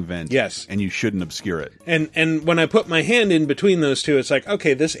fucking vent. Yes, and you shouldn't obscure it. And when I put my hand in between those two, it's like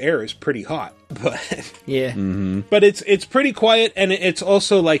okay, this air is pretty hot, but but it's pretty quiet, and it's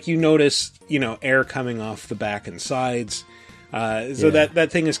also like you notice air coming off the back and sides. That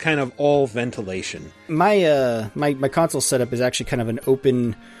thing is kind of all ventilation. My console setup is actually kind of an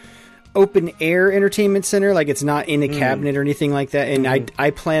open air entertainment center. Like it's not in a cabinet or anything like that. And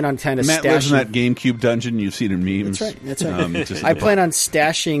I plan on kind of Matt lives in that GameCube dungeon you've seen in memes. That's right. I plan on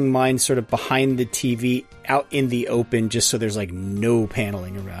stashing mine sort of behind the TV out in the open, just so there's like no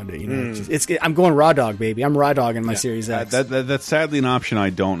paneling around it. I'm going raw dog, baby. I'm raw dogging my Series X. That's sadly an option I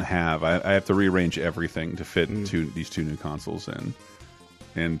don't have. I have to rearrange everything to fit these 2 new consoles in,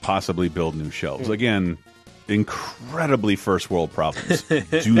 and possibly build new shelves. Again, incredibly first world problems.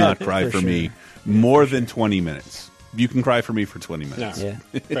 Do not cry for me more than 20 minutes. You can cry for me for 20 minutes. Yeah.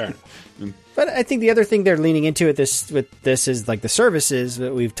 Fair. But I think the other thing they're leaning into with this is like the services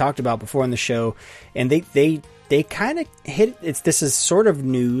that we've talked about before on the show, and they kind of hit it. This is sort of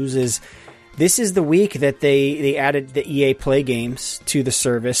news. This is the week that they added the EA Play games to the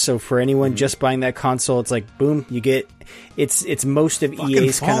service. So for anyone just buying that console, it's like boom, you get it's most of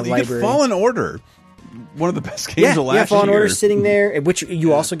EA's kind of library. Fallen Order, one of the best games of last year. Fallen Order sitting there, which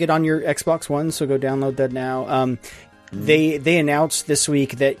you also get on your Xbox One. So go download that now. They announced this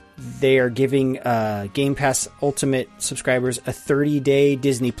week that they are giving Game Pass Ultimate subscribers a 30-day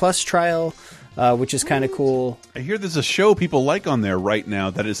Disney Plus trial, which is kind of cool. I hear there's a show people like on there right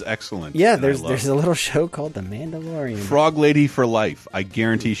now that is excellent. Yeah, there's a little show called The Mandalorian. Frog Lady for life. I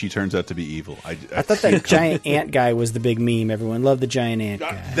guarantee she turns out to be evil. I thought that giant ant guy was the big meme. Everyone loved the giant ant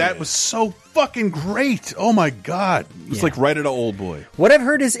guy. That was so fucking great. Oh my god. It's like right at an old boy. What I've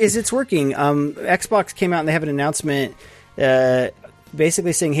heard is it's working. Xbox came out and they have an announcement.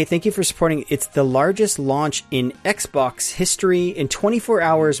 basically saying, hey, thank you for supporting. It's the largest launch in Xbox history. In 24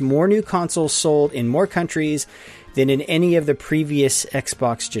 hours, more new consoles sold in more countries than in any of the previous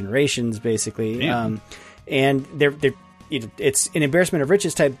Xbox generations, basically. Yeah. And it's an embarrassment of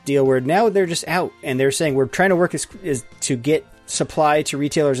riches type deal where now they're just out, and they're saying we're trying to work is to get supply to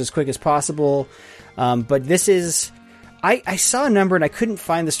retailers as quick as possible. But this is... I saw a number and I couldn't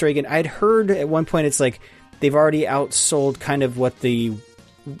find the story again. I'd heard at one point it's like they've already outsold kind of what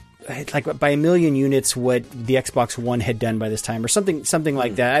like by 1 million units what the Xbox One had done by this time, or something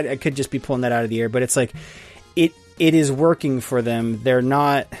like that. I could just be pulling that out of the air, but it's like it is working for them. They're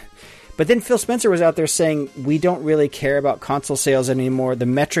not. But then Phil Spencer was out there saying we don't really care about console sales anymore. The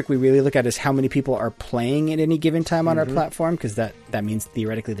metric we really look at is how many people are playing at any given time on our platform, because that means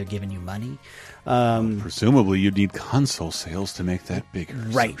theoretically they're giving you money. Presumably, you'd need console sales to make that bigger.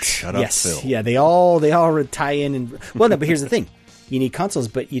 Right. So shut up, Phil. Yeah, they all tie in. And well, no, but here's the thing: you need consoles,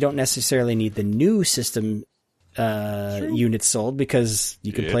 but you don't necessarily need the new system units sold, because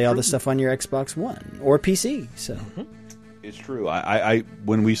you can play all the stuff on your Xbox One or PC. So it's true. I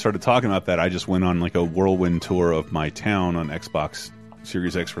when we started talking about that, I just went on like a whirlwind tour of my town on Xbox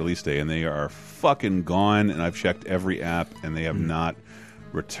Series X release day, and they are fucking gone. And I've checked every app, and they have not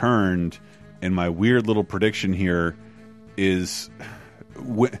returned. And my weird little prediction here is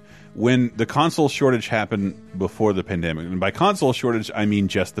when the console shortage happened before the pandemic, and by console shortage, I mean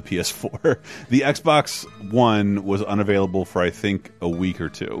just the PS4. The Xbox One was unavailable for, I think, a week or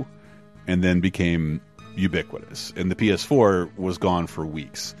two, and then became ubiquitous. And the PS4 was gone for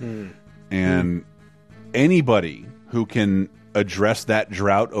weeks. And anybody who can address that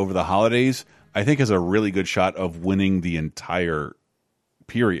drought over the holidays, I think, has a really good shot of winning the entire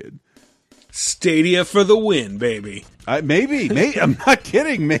period. Stadia for the win, baby. Maybe. I'm not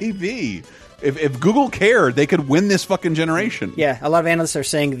kidding. Maybe. If Google cared, they could win this fucking generation. yeah, a lot of analysts are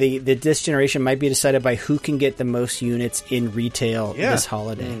saying this generation might be decided by who can get the most units in retail this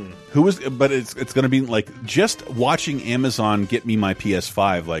holiday. But it's going to be like just watching Amazon get me my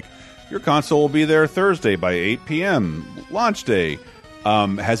PS5. Like, your console will be there Thursday by 8 p.m. launch day.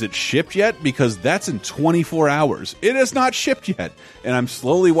 Has it shipped yet? Because that's in 24 hours. It has not shipped yet. And I'm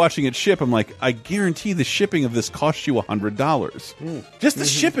slowly watching it ship. I'm like, I guarantee the shipping of this costs you $100. Just the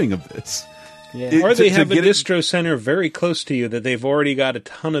shipping of this. Yeah. Or they have a distro center very close to you that they've already got a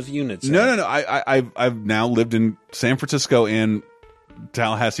ton of units. No. I've now lived in San Francisco and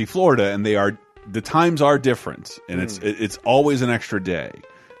Tallahassee, Florida, and the times are different. And it's always an extra day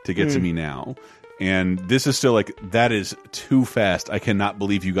to get to me now. And this is still like, that is too fast. I cannot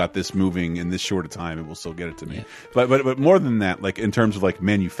believe you got this moving in this short a time. It will still get it to me. Yeah. But more than that, like in terms of like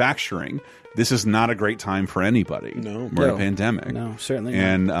manufacturing, this is not a great time for anybody. No. We're in a pandemic. No, certainly not.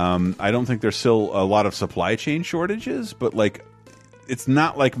 And I don't think there's still a lot of supply chain shortages, but like, it's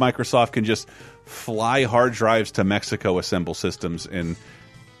not like Microsoft can just fly hard drives to Mexico, assemble systems, and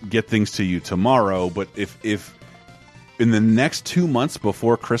get things to you tomorrow. But if in the next 2 months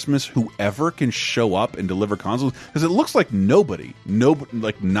before Christmas, whoever can show up and deliver consoles, because it looks like nobody,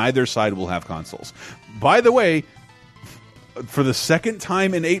 like neither side will have consoles. By the way, for the second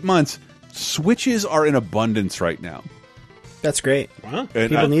time in 8 months, Switches are in abundance right now. That's great. Wow. And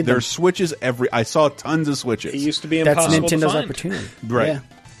people need them. There's Switches I saw tons of Switches. It used to be impossible That's Nintendo's to find. opportunity. Right. Yeah.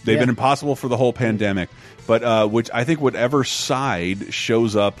 They've been impossible for the whole pandemic. But which I think whatever side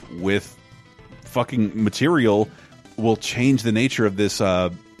shows up with fucking material will change the nature of this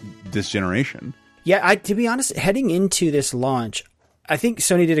this generation. Yeah, to be honest, heading into this launch, I think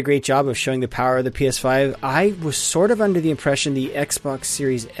Sony did a great job of showing the power of the PS5. I was sort of under the impression the Xbox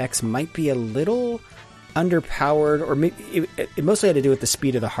Series X might be a little underpowered, or maybe it mostly had to do with the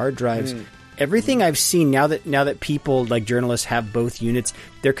speed of the hard drives. Everything I've seen now that people like journalists have both units,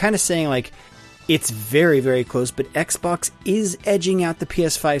 they're kind of saying like it's very, very close, but Xbox is edging out the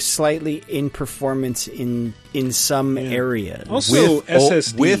PS5 slightly in performance in some areas. Also,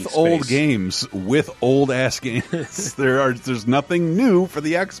 SSD with space. old games, with old ass games. There's nothing new for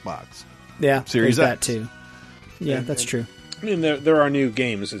the Xbox. Yeah, Series there's X. that too. Yeah, that's true. I mean, there are new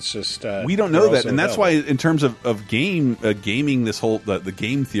games. It's just we don't know that, and that's why, in terms of gaming, this whole the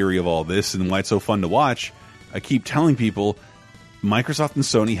game theory of all this and why it's so fun to watch, I keep telling people, Microsoft and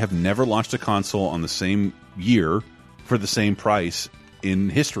Sony have never launched a console on the same year for the same price in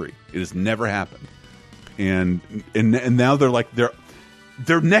history. It has never happened, and now they're like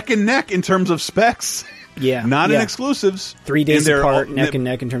they're neck and neck in terms of specs. Yeah, not in exclusives. 3 days apart, neck and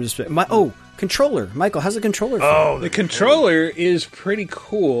neck in terms of specs. Controller, Michael, how's the controller feel? Oh, the controller is pretty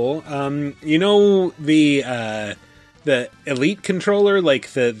cool. You know the Elite controller, like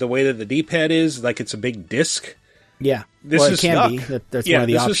the way that the D-pad is, like it's a big disc. Yeah. This Well, it is can be. stuck. That's yeah, one of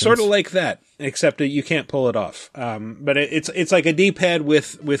the this options. is sort of like that, except that you can't pull it off. But it's like a D-pad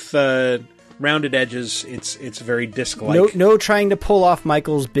with rounded edges. It's very disc-like. No trying to pull off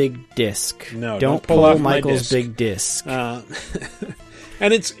Michael's big disc. No, don't pull pull off my Michael's disc. big disc.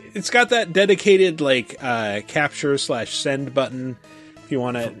 And it's got that dedicated like capture / send button. If you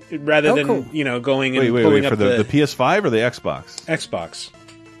want to, rather than going and pulling for up the PS5 or the Xbox? Xbox.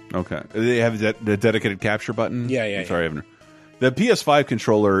 Okay, they have the dedicated capture button. Yeah. Sorry, Evan. The PS5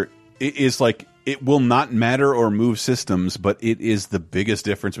 controller is like it will not matter or move systems, but it is the biggest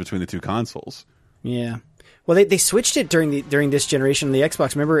difference between the two consoles. Yeah. Well, they switched it during this generation of the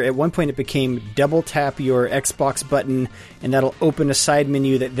Xbox. Remember, at one point it became double tap your Xbox button, and that'll open a side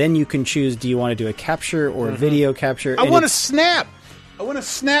menu that then you can choose: do you want to do a capture or a video capture? I want to snap. I want to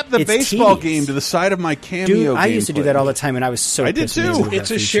snap the baseball game to the side of my Cameo. Dude, I used to do that all the time, and I was so. I did pissed when they too. moved It's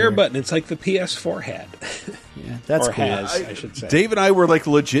that a share feature. button. It's like the PS4 had. Yeah, that's or cool. has, I should say. Dave and I were like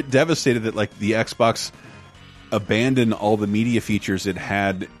legit devastated that like the Xbox abandoned all the media features it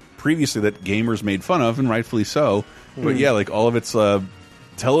had previously that gamers made fun of, and rightfully so. But yeah, like all of its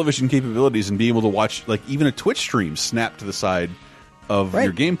television capabilities and being able to watch like even a Twitch stream snap to the side of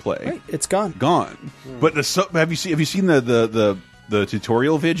your gameplay. Right, it's gone. Gone. But have you seen the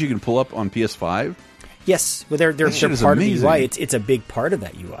tutorial vid you can pull up on PS5? Yes, well, they're That shit is part of amazing. the UI. It's a big part of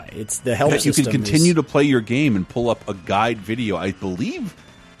that UI. It's the help That you system. can continue to play your game and pull up a guide video, I believe,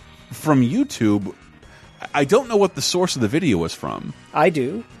 from YouTube. I don't know what the source of the video was from. I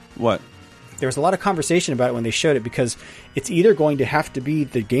do. What? There was a lot of conversation about it when they showed it because it's either going to have to be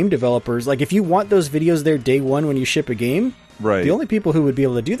the game developers. Like, if you want those videos there day one when you ship a game, right? The only people who would be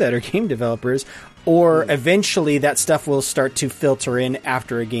able to do that are game developers. Or eventually that stuff will start to filter in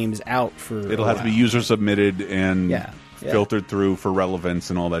after a game's out. It'll have to be user submitted and filtered through for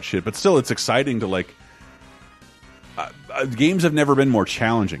relevance and all that shit. But still, it's exciting to like. Games have never been more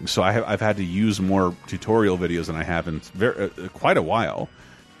challenging, so I've had to use more tutorial videos than I have in quite a while.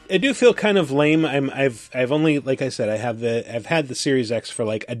 I do feel kind of lame. I've only, like I said, I've had the Series X for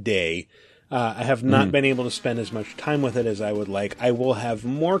like a day. I have not been able to spend as much time with it as I would like. I will have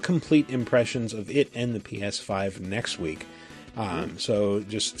more complete impressions of it and the PS5 next week. So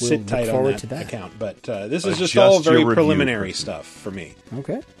just sit tight on that account. But this is just all very preliminary stuff for me.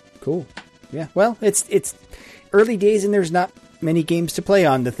 Okay, cool. Yeah, well, it's early days and there's not many games to play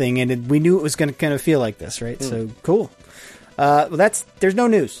on the thing, and we knew it was going to kind of feel like this, right? So cool. Well, there's no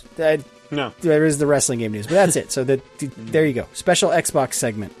news. No, there is the wrestling game news, but that's it. So there you go. Special Xbox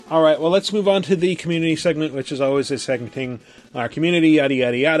segment. All right. Well, let's move on to the community segment, which is always a segmenting our community. Yada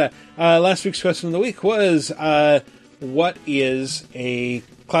yada yada. Last week's question of the week was, what is a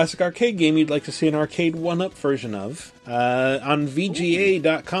classic arcade game you'd like to see an arcade one-up version of? On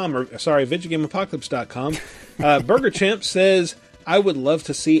VGA.com, or sorry, VidjagameApocalypse.com, Burger Champ says, I would love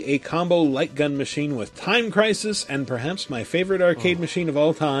to see a combo light gun machine with Time Crisis and perhaps my favorite arcade machine of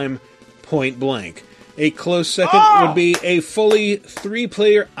all time, Point Blank. A close second would be a fully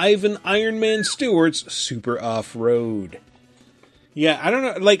 3-player Ivan Iron Man Stewart's Super Off-Road. Yeah, I don't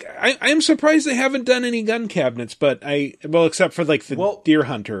know. Like, I'm surprised they haven't done any gun cabinets, but except for like the Deer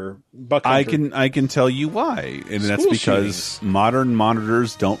Hunter, Buck Hunter. I can tell you why, and that's because modern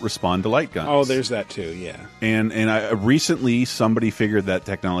monitors don't respond to light guns. Oh, there's that too. Yeah, and I recently somebody figured that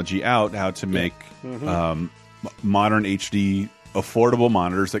technology out, how to make modern HD affordable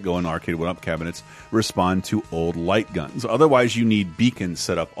monitors that go in arcade one-up cabinets respond to old light guns. Otherwise, you need beacons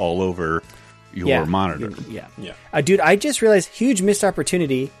set up all over your monitor. Yeah. Dude, I just realized, huge missed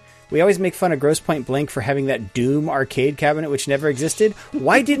opportunity. We always make fun of Gross Point Blank for having that Doom arcade cabinet, which never existed.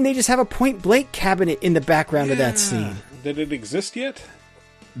 Why didn't they just have a Point Blank cabinet in the background of that scene? Did it exist yet?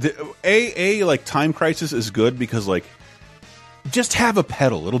 Like Time Crisis is good because like just have a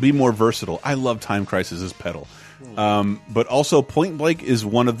pedal. It'll be more versatile. I love Time Crisis's pedal. But also Point Blank is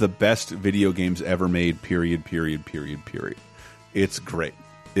one of the best video games ever made, period. It's great.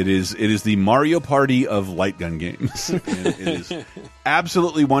 It is the Mario Party of light gun games. And it is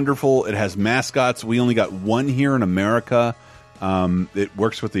absolutely wonderful. It has mascots. We only got one here in America. It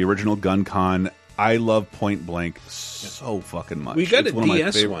works with the original Gun Con. I love Point Blank so fucking much. We got it's a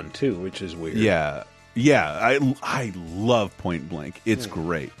DS one too, which is weird. Yeah. I love Point Blank. It's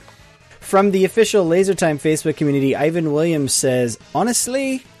great. From the official LaserTime Facebook community, Ivan Williams says,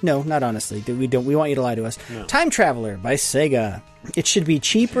 honestly, no, not honestly. We want you to lie to us. No. Time Traveler by Sega. It should be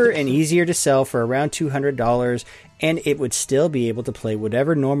cheaper and easier to sell for around $200, and it would still be able to play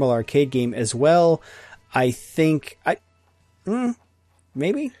whatever normal arcade game as well. I think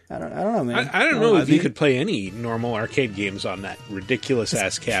Maybe I don't know, man. I don't know if you could play any normal arcade games on that ridiculous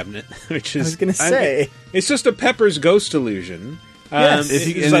ass cabinet. Which is, I was gonna say, it's just a Pepper's Ghost Illusion. Yes. If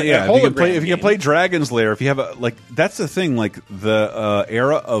you can play Dragon's Lair, if you have that's the thing. Like the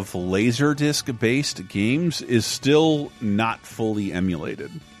era of Laserdisc based games is still not fully emulated.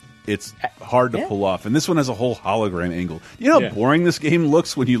 It's hard to pull off, and this one has a whole hologram angle. You know how boring this game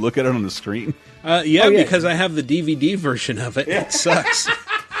looks when you look at it on the screen. Because I have the DVD version of it. It sucks.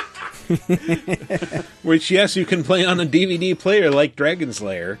 Which, yes, you can play on a DVD player like Dragon's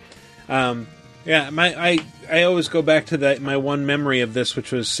Lair. I always go back to my one memory of this,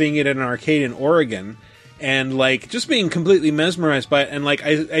 which was seeing it in an arcade in Oregon, and just being completely mesmerized by it. And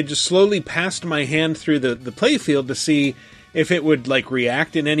I just slowly passed my hand through the playfield to see if it would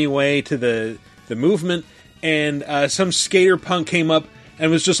react in any way to the movement. And some skater punk came up and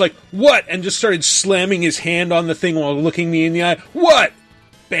was just like, "What?" and just started slamming his hand on the thing while looking me in the eye. "What?"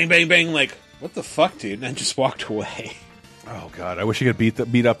 Bang, bang, bang. What the fuck, dude? And I just walked away. Oh God, I wish you could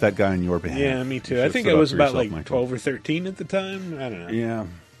beat up that guy on your behalf. Yeah, me too. I think I was about 12 or 13 at the time. I don't know. Yeah,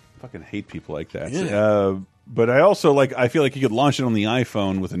 fucking hate people like that. Yeah. But I also I feel like you could launch it on the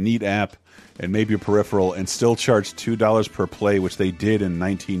iPhone with a neat app and maybe a peripheral and still charge $2 per play, which they did in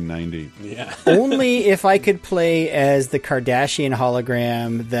 1990. Yeah. Only if I could play as the Kardashian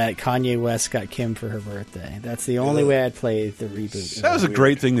hologram that Kanye West got Kim for her birthday. That's the only way I'd play the reboot. That was a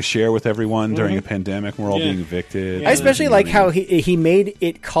great thing to share with everyone during a pandemic. We're all being evicted. I especially like how he made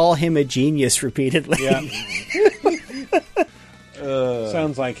it call him a genius repeatedly. Yeah.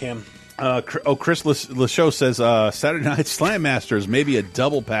 Sounds like him. Chris Lachaux says Saturday Night Slam Masters, maybe a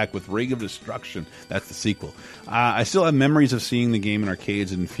double pack with Ring of Destruction. That's the sequel. I still have memories of seeing the game in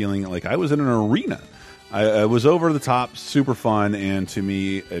arcades and feeling like I was in an arena. I was over the top, super fun, and to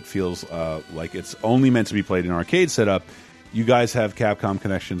me it feels like it's only meant to be played in an arcade setup. You guys have Capcom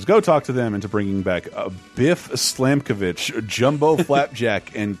connections. Go talk to them into bringing back Biff Slamkovich, Jumbo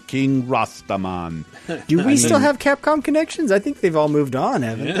Flapjack, and King Rastaman. Do we still have Capcom connections? I think they've all moved on,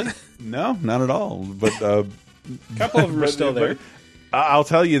 haven't they? No, not at all. But a couple of them are still there. I'll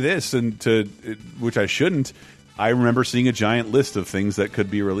tell you this, which I shouldn't. I remember seeing a giant list of things that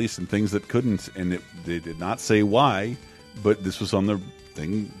could be released and things that couldn't, and they did not say why, but this was on the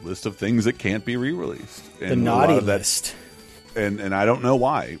list of things that can't be re-released. The naughty list. And I don't know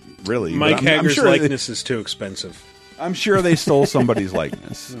why, really. Mike Hager's likeness is too expensive. I'm sure they stole somebody's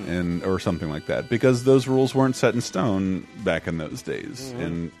likeness or something like that, because those rules weren't set in stone back in those days.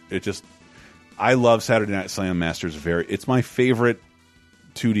 And I love Saturday Night Slam Masters. It's my favorite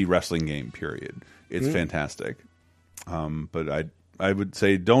 2D wrestling game, period. It's fantastic. But I would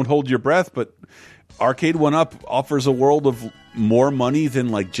say don't hold your breath, but Arcade 1-Up offers a world of more money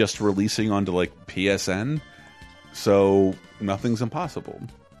than just releasing onto PSN. So nothing's impossible.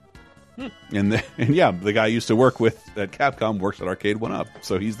 And the guy I used to work with at Capcom works at Arcade 1-Up,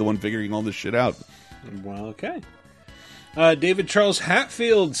 so he's the one figuring all this shit out. Well, okay. David Charles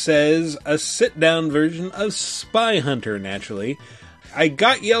Hatfield says a sit-down version of Spy Hunter, naturally. I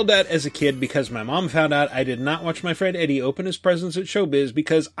got yelled at as a kid because my mom found out I did not watch my friend Eddie open his presents at Showbiz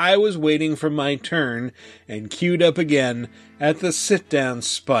because I was waiting for my turn and queued up again at the sit-down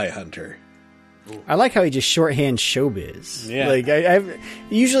Spy Hunter. I like how he just shorthands Showbiz. Yeah.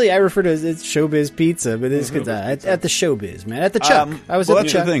 Usually I refer to it as Showbiz Pizza, but it's good at the Showbiz, man. At the Chuck. I was at the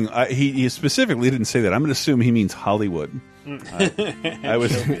Chuck. That's the thing. He specifically didn't say that. I'm going to assume he means Hollywood. I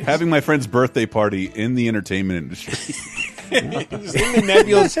was having my friend's birthday party in the entertainment industry. In the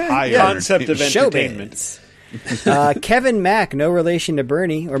nebulous concept of entertainment. Kevin Mack, no relation to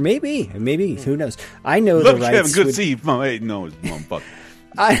Bernie, or maybe, who knows? I know the rights. Kevin, good see. Hey, no, fuck.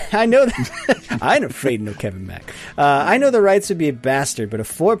 I know that. I'm afraid no Kevin Mack. I know the rights would be a bastard, but a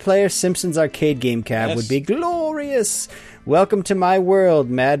 4-player Simpsons arcade game cab would be glorious. Welcome to my world,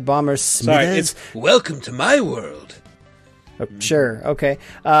 Mad Bomber Smithers. Sorry, it's welcome to my world. Oh, sure, okay.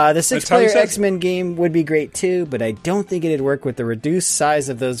 The 6-player X-Men game would be great too, but I don't think it'd work with the reduced size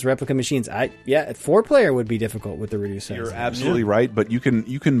of those replica machines. A 4-player would be difficult with the reduced size. You're absolutely right, but you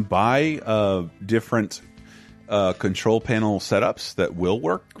can buy different control panel setups that will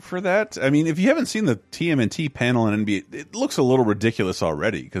work for that. I mean, if you haven't seen the TMNT panel in NBA, it looks a little ridiculous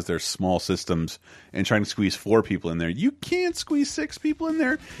already because they're small systems and trying to squeeze 4 people in there. You can't squeeze 6 people in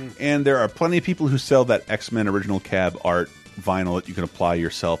there. And there are plenty of people who sell that X-Men original cab art vinyl that you can apply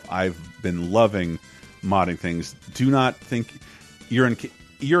yourself. I've been loving modding things. Do not think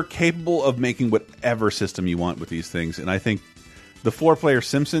you're capable of making whatever system you want with these things. And I think the 4-player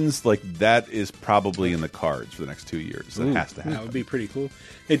Simpsons, like that is probably in the cards for the next 2 years. That has to happen. That would be pretty cool.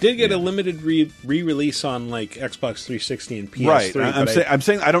 It did get a limited re-release on like Xbox 360 and PS3. Right. I'm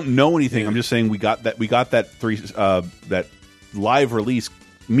saying I don't know anything. I'm just saying we got that that live release,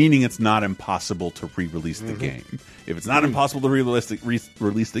 meaning it's not impossible to re-release the game. If it's not impossible to re-release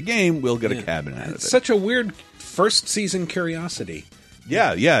the game, we'll get a cabinet out of it. It's such a weird first season curiosity.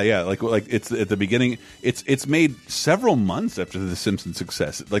 Yeah. Like it's at the beginning. It's made several months after the Simpsons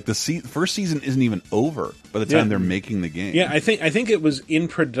success. Like the first season isn't even over by the time they're making the game. Yeah, I think it was in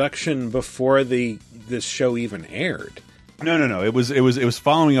production before this show even aired. No. It was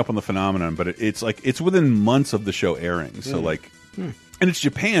following up on the phenomenon, but it's within months of the show airing. So and it's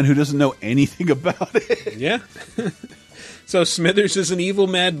Japan, who doesn't know anything about it. Yeah. So Smithers is an evil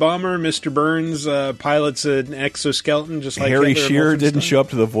mad bomber. Mr. Burns pilots an exoskeleton, just like Harry Hitler and Shearer didn't Wolfenstein. show up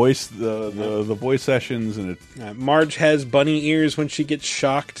to the voice sessions, and Marge has bunny ears when she gets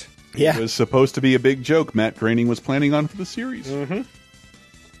shocked. It was supposed to be a big joke Matt Groening was planning on for the series.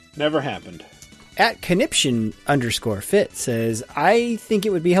 Never happened. At Conniption_fit says, I think it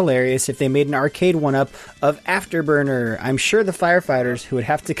would be hilarious if they made an arcade one-up of Afterburner. I'm sure the firefighters who would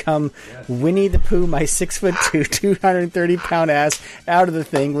have to come Winnie the Pooh my 6'2", 230-pound ass out of the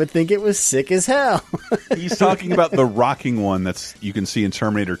thing would think it was sick as hell. He's talking about the rocking one that's you can see in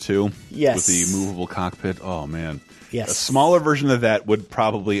Terminator 2 Yes. with the movable cockpit. Oh, man. Yes. A smaller version of that would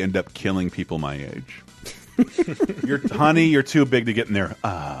probably end up killing people my age. Honey, you're too big to get in there.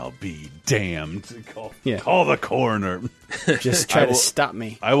 I'll be damned. Call the coroner. Just try to stop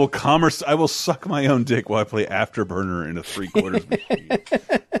me. I will suck my own dick while I play Afterburner in a 3/4 machine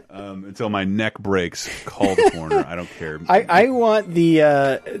until my neck breaks. Call the coroner. I don't care. I want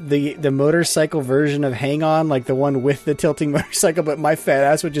the motorcycle version of Hang On, like the one with the tilting motorcycle, but my fat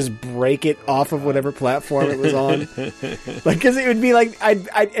ass would just break it off of whatever platform it was on. Because it would be like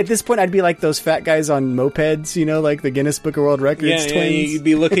at this point I'd be like those fat guys on mopeds, like the Guinness Book of World Records twins. Yeah, you'd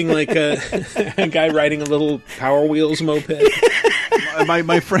be looking like a guy riding a little Power Wheels moped.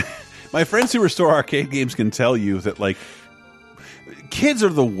 my friends who restore arcade games can tell you that like kids are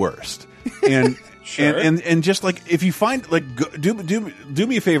the worst, and Sure. and just like if you find like do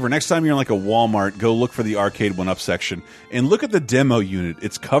me a favor, next time you're in like a Walmart, go look for the arcade 1-up section and look at the demo unit.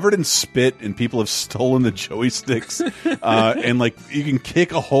 It's covered in spit and people have stolen the joysticks, and like you can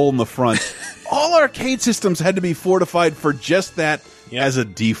kick a hole in the front. All arcade systems had to be fortified for just that. Yep. As a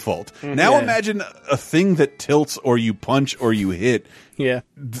default. Now imagine a thing that tilts or you punch or you hit. Yeah.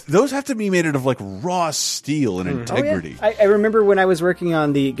 Those have to be made out of like raw steel and integrity. Oh, yeah. I remember when I was working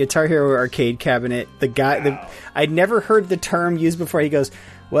on the Guitar Hero arcade cabinet, the guy, I'd never heard the term used before. He goes,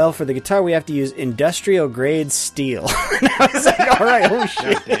 well, for the guitar, we have to use industrial grade steel. And I was like, all right, oh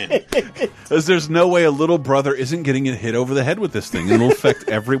shit. Because there's no way a little brother isn't getting hit over the head with this thing, and it'll affect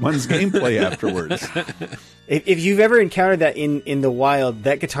everyone's gameplay afterwards. If you've ever encountered that in the wild,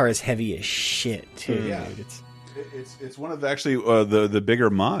 that guitar is heavy as shit, too. Yeah. It's one of actually the bigger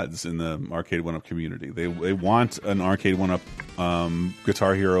mods in the arcade 1-up community. They want an arcade 1-up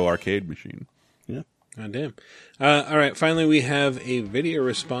Guitar Hero arcade machine. Yeah. God damn. All right, finally we have a video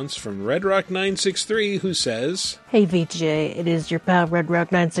response from RedRock963 who says, Hey VJ, it is your pal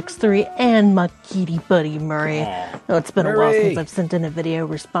RedRock963 and my kitty buddy Murray. No, it's been a while since I've sent in a video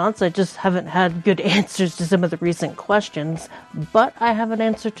response. I just haven't had good answers to some of the recent questions, but I have an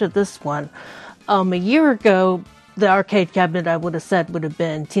answer to this one. A year ago, the arcade cabinet I would have said would have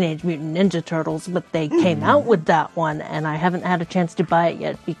been Teenage Mutant Ninja Turtles, but they came out with that one, and I haven't had a chance to buy it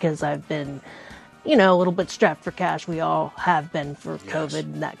yet because I've been, a little bit strapped for cash. We all have been for COVID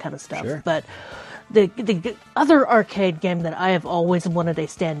and that kind of stuff. Sure. But the other arcade game that I have always wanted a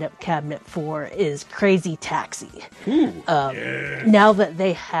stand-up cabinet for is Crazy Taxi. Now that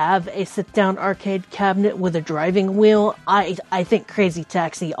they have a sit-down arcade cabinet with a driving wheel, I think Crazy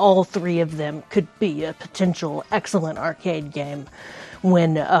Taxi, all three of them, could be a potential excellent arcade game.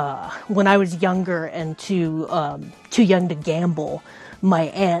 When I was younger and too young to gamble, my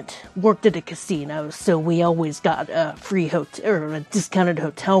aunt worked at a casino, so we always got a free hotel or a discounted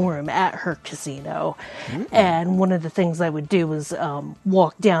hotel room at her casino. And one of the things I would do was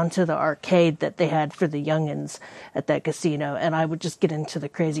walk down to the arcade that they had for the youngins at that casino, and I would just get into the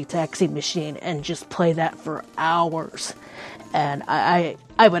Crazy Taxi machine and just play that for hours. And I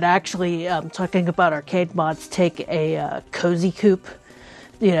would actually, talking about arcade mods, take a Cozy Coupe,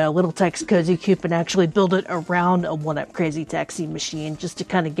 Little Tex Cozy Coupe, and actually build it around a 1-up Crazy Taxi machine just to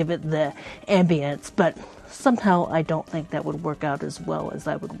kind of give it the ambience. But somehow I don't think that would work out as well as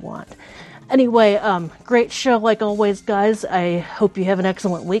I would want. Anyway, great show like always, guys. I hope you have an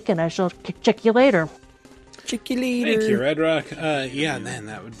excellent week, and I shall check you later. Chicky leader. Thank you, Red Rock. Yeah, man,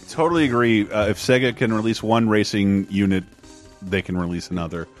 that would Totally agree. If Sega can release one racing unit, they can release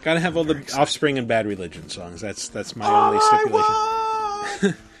another. gotta have all the Offspring and Bad Religion songs. That's my only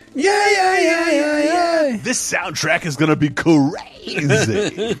stipulation. Yeah. This soundtrack is gonna be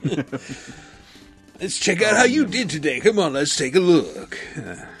crazy. Let's check out how you did today. Come on, let's take a look.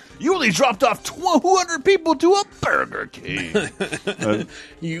 You only dropped off 200 people to a Burger King.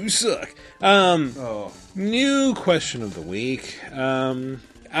 You suck. New question of the week.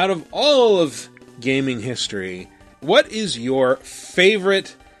 Out of all of gaming history, what is your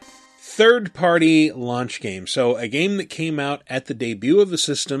favorite third-party launch game? So a game that came out at the debut of the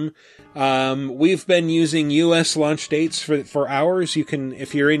system. We've been using US launch dates for ours. You can,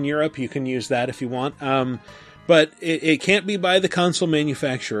 if you're in Europe, you can use that if you want. But it can't be by the console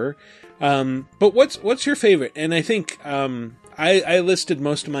manufacturer. But what's your favorite? And I think I listed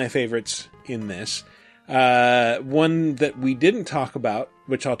most of my favorites in this. One that we didn't talk about,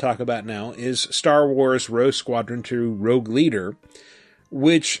 which I'll talk about now, is Star Wars Rogue Squadron 2 Rogue Leader,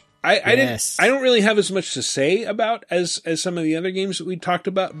 which I don't really have as much to say about as some of the other games that we talked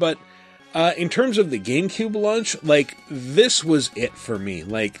about, but in terms of the GameCube launch, like, this was it for me.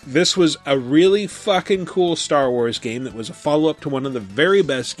 Like, this was a really fucking cool Star Wars game that was a follow-up to one of the very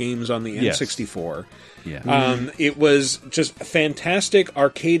best games on the N64. Yeah. It was just fantastic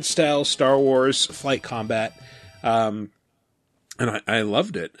arcade-style Star Wars flight combat, and I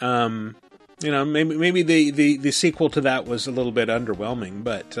loved it. Maybe the sequel to that was a little bit underwhelming,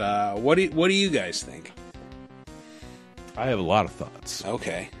 but what do you guys think? I have a lot of thoughts.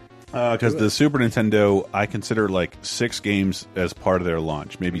 Okay. Because the Super Nintendo, I consider like 6 games as part of their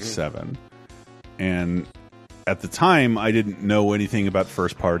launch, maybe 7. And at the time, I didn't know anything about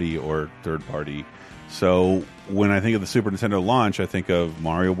first party or third party. So when I think of the Super Nintendo launch, I think of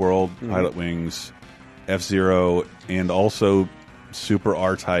Mario World, Pilot Wings, F-Zero, and also Super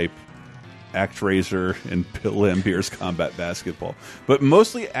R-Type, ActRaiser, and Bill Laimbeer's Combat Basketball. But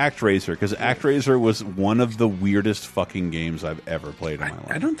mostly ActRaiser, because ActRaiser was one of the weirdest fucking games I've ever played in my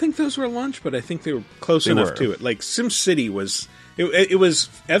life. I don't think those were launched, but I think they were close enough to it. Like, SimCity was... It was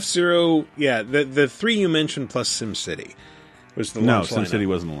F-Zero... Yeah, the 3 you mentioned plus SimCity was the launch lineup. SimCity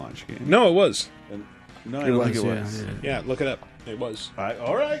wasn't a launch game. No, it was. No, I don't think it was. Yeah, look it up. It was.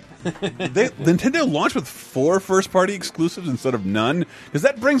 All right. Nintendo launched with 4 first-party exclusives instead of none, because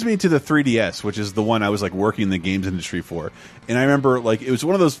that brings me to the 3DS, which is the one I was like working in the games industry for. And I remember like it was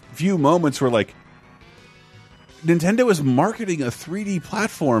one of those few moments where like Nintendo is marketing a 3D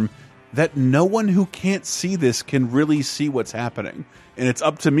platform that no one who can't see this can really see what's happening, and it's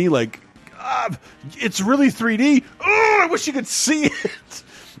up to me like, it's really 3D. Oh, I wish you could see it.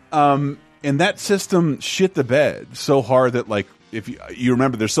 And that system shit the bed so hard that, like, if you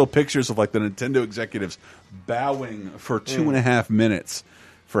remember, there's still pictures of, like, the Nintendo executives bowing for 2.5 minutes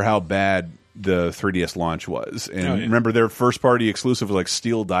for how bad the 3DS launch was. And remember, their first-party exclusive was, like,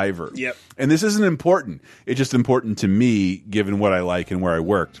 Steel Diver. Yep. And this isn't important. It's just important to me, given what I like and where I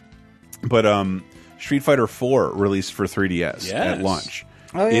worked. But Street Fighter 4 released for 3DS at launch.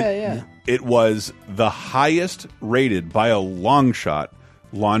 Oh, yeah. It was the highest rated, by a long shot,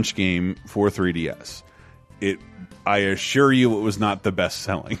 launch game for 3DS. I assure you, it was not the best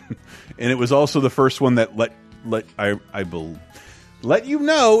selling, and it was also the first one that let you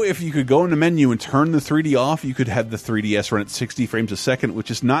know if you could go in the menu and turn the 3D off, you could have the 3DS run at 60 frames a second,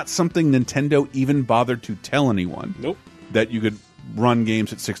 which is not something Nintendo even bothered to tell anyone. Nope. That you could run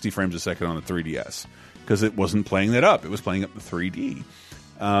games at 60 frames a second on the 3DS, because it wasn't playing that up; it was playing up the 3D.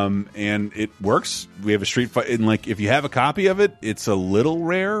 And it works. We have a Street Fighter, and like if you have a copy of it, it's a little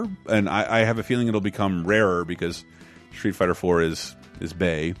rare, and I have a feeling it'll become rarer because Street Fighter 4 is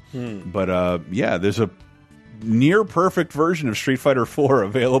bae. But yeah, there's a near perfect version of Street Fighter 4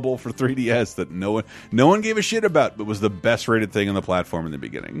 available for 3DS that no one gave a shit about, but was the best rated thing on the platform in the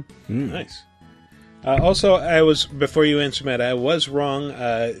beginning. Nice. Also, before you answer, Matt, I was wrong.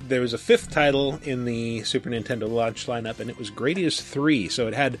 There was a 5th title in the Super Nintendo launch lineup, and it was Gradius 3. So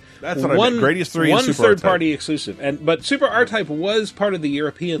it had Gradius 3 one and Super third-party exclusive. But Super R-Type was part of the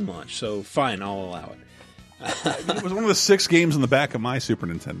European launch, so fine, I'll allow it. It was one of the 6 games on the back of my Super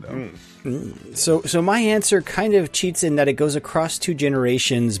Nintendo. So my answer kind of cheats in that it goes across 2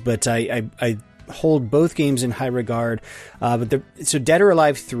 generations, but I hold both games in high regard. So Dead or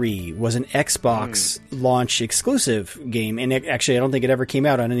Alive 3 was an Xbox launch exclusive game, and I don't think it ever came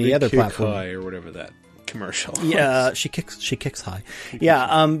out on any other platform. High or whatever that commercial. Yeah, she kicks high.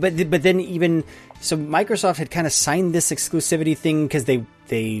 Yeah, but then even so, Microsoft had kind of signed this exclusivity thing because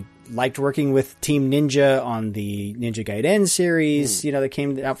they liked working with Team Ninja on the Ninja Gaiden series, that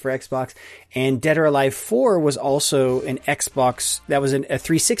came out for Xbox. And Dead or Alive 4 was also an Xbox, that was a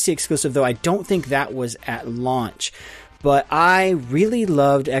 360 exclusive, though I don't think that was at launch. But I really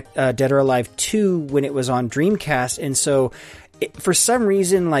loved Dead or Alive 2 when it was on Dreamcast, and so for some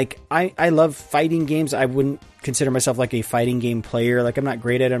reason, I love fighting games. I wouldn't consider myself like a fighting game player. Like, I'm not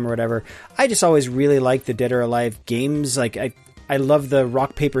great at them or whatever. I just always really liked the Dead or Alive games. Like, I love the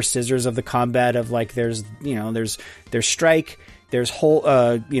rock, paper, scissors of the combat of there's strike, there's whole,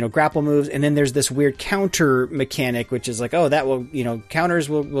 grapple moves, and then there's this weird counter mechanic, which is like, oh, that will, counters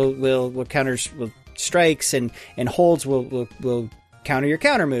will counters will strikes and holds will counter your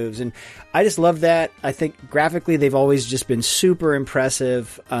counter moves. And I just love that. I think graphically they've always just been super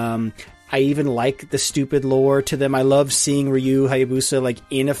impressive. I even like the stupid lore to them. I love seeing Ryu Hayabusa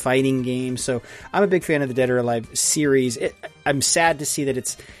in a fighting game. So I'm a big fan of the Dead or Alive series. I'm sad to see that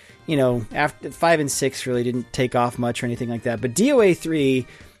it's, after 5 and 6 really didn't take off much or anything like that. But DOA 3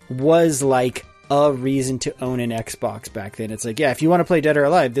 was a reason to own an Xbox back then. It's if you want to play Dead or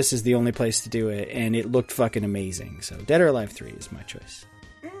Alive, this is the only place to do it. And it looked fucking amazing. So Dead or Alive 3 is my choice.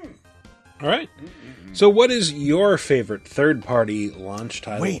 All right. So what is your favorite third-party launch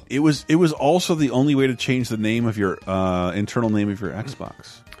title? Wait, it was also the only way to change the name of your internal name of your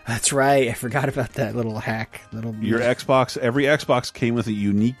Xbox. That's right. I forgot about that little hack. Your Xbox, every Xbox came with a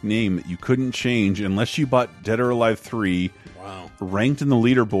unique name that you couldn't change unless you bought Dead or Alive 3. Wow. Ranked in the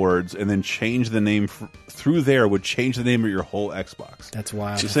leaderboards, and then change the name through there would change the name of your whole Xbox. That's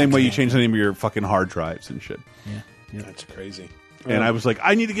wild. It's the same way you change the name of your fucking hard drives and shit. Yeah. That's crazy. And I was like,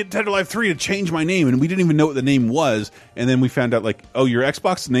 I need to get Dead or Alive 3 to change my name, and we didn't even know what the name was. And then we found out, oh, your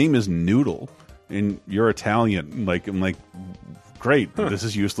Xbox name is Noodle, and you're Italian. I'm like, great, this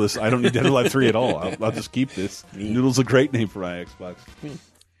is useless. I don't need Dead or Alive 3 at all. I'll just keep this. Noodle's a great name for my Xbox.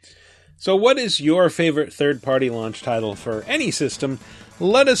 So what is your favorite third-party launch title for any system?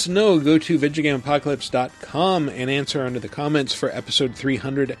 Let us know. Go to VidjagameApocalypse.com and answer under the comments for episode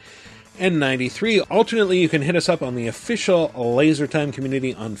 393. Alternately, you can hit us up on the official LaserTime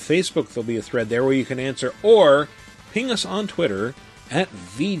community on Facebook. There'll be a thread there where you can answer, or ping us on Twitter at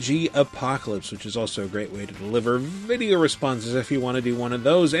VGApocalypse, which is also a great way to deliver video responses if you want to do one of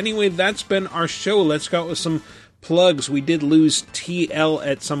those. Anyway, that's been our show. Let's go out with some plugs. We did lose TL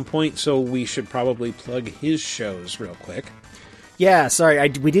at some point, so we should probably plug his shows real quick. Yeah, sorry,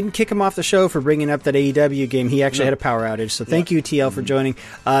 we didn't kick him off the show for bringing up that AEW game. He actually had a power outage, so thank you, TL, for joining.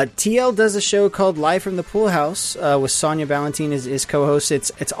 TL does a show called Live from the Pool House with Sonia Valentine as his co-host.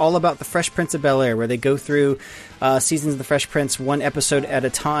 It's all about the Fresh Prince of Bel-Air, where they go through seasons of the Fresh Prince one episode at a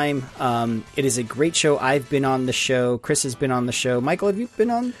time. It is a great show. I've been on the show. Chris has been on the show. Michael, have you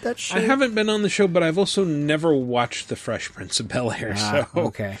been on that show? I haven't been on the show, but I've also never watched the Fresh Prince of Bel-Air, so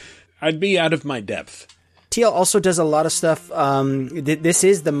okay. I'd be out of my depth. TL also does a lot of stuff. This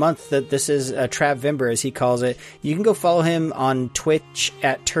is the month that this is Travember, as he calls it. You can go follow him on Twitch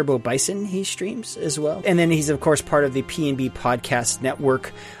at Turbo Bison. He streams as well. And then he's, of course, part of the P&B Podcast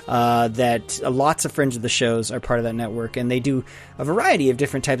Network that lots of friends of the shows are part of that network. And they do a variety of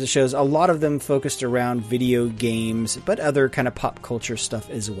different types of shows, a lot of them focused around video games, but other kind of pop culture stuff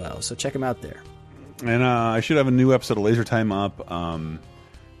as well. So check him out there. And I should have a new episode of Laser Time up.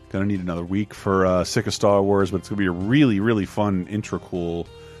 Gonna need another week for Sick of Star Wars, but it's gonna be a really, really fun intracool.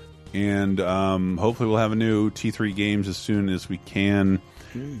 And hopefully we'll have a new T3 games as soon as we can.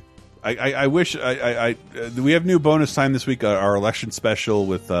 I wish we have new bonus time this week. Our election special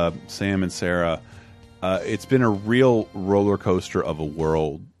with Sam and Sarah. It's been a real roller coaster of a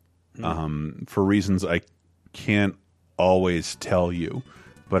world for reasons I can't always tell you,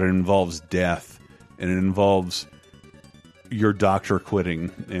 but it involves death and it involves your doctor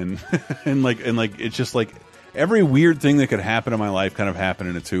quitting and it's just like every weird thing that could happen in my life kind of happened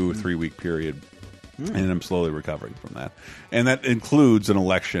in a 2 or 3 week period, and I'm slowly recovering from that. And that includes an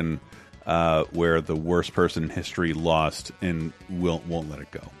election where the worst person in history lost and won't let it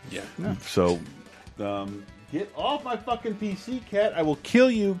go. Yeah. So get off my fucking PC, cat. I will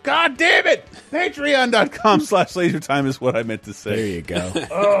kill you. God damn it. Patreon.com/lasertime is what I meant to say. There you go.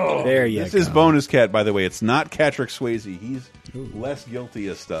 Oh, there you this go. is bonus cat, by the way. It's not Catrick Swayze. He's less guilty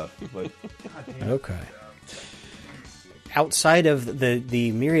of stuff. But okay. Outside of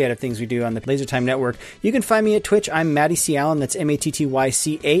the myriad of things we do on the LaserTime Network, you can find me at Twitch. I'm Matty C. Allen. That's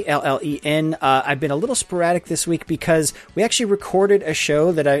MattyCallen. I've been a little sporadic this week because we actually recorded a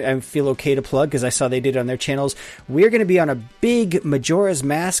show that I feel okay to plug because I saw they did it on their channels. We're going to be on a big Majora's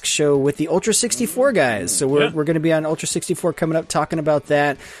Mask show with the Ultra 64 guys. So we're going to be on Ultra 64 coming up talking about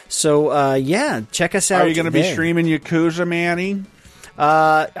that. So, check us out. Are you going to be streaming Yakuza, Manny?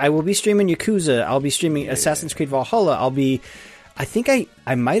 I will be streaming Yakuza. I'll be streaming Assassin's Creed Valhalla. I think I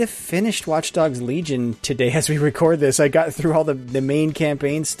might have finished Watch Dogs Legion today as we record this. I got through all the main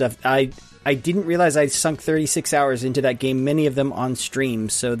campaign stuff. I didn't realize I sunk 36 hours into that game, many of them on stream,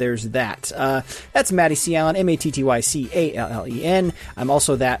 so there's that. That's Matty C. Allen, MattyCallen. I'm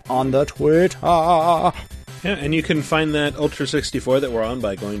also that on the Twitter. Yeah, and you can find that Ultra 64 that we're on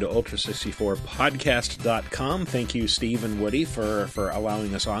by going to ultra64podcast.com. Thank you, Steve and Woody, for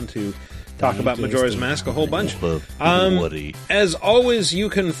allowing us on to talk about Majora's Mask a whole bunch. As always, you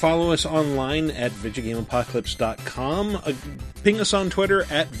can follow us online at VidjagameApocalypse.com. Ping us on Twitter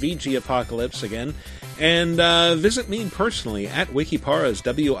at VGApocalypse again. And visit me personally at Wikiparaz,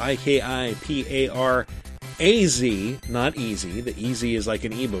 WIKIPARAZ, not easy. The easy is like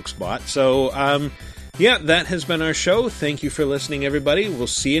an ebook spot. So, yeah, that has been our show. Thank you for listening, everybody. We'll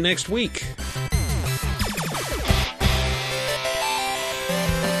see you next week.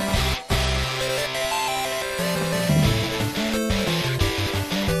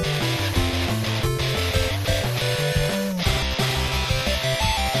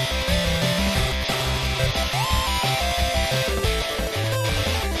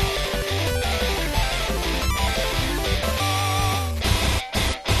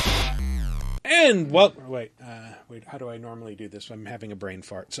 And wait, how do I normally do this? I'm having a brain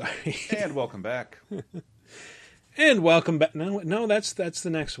fart. Sorry. And welcome back. And welcome back. No, that's the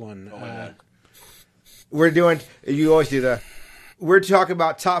next one. We're doing. You always do we're talking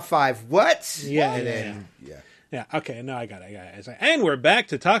about top 5. What? Yeah. Okay. No, I got it. And we're back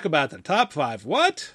to talk about the top 5. What?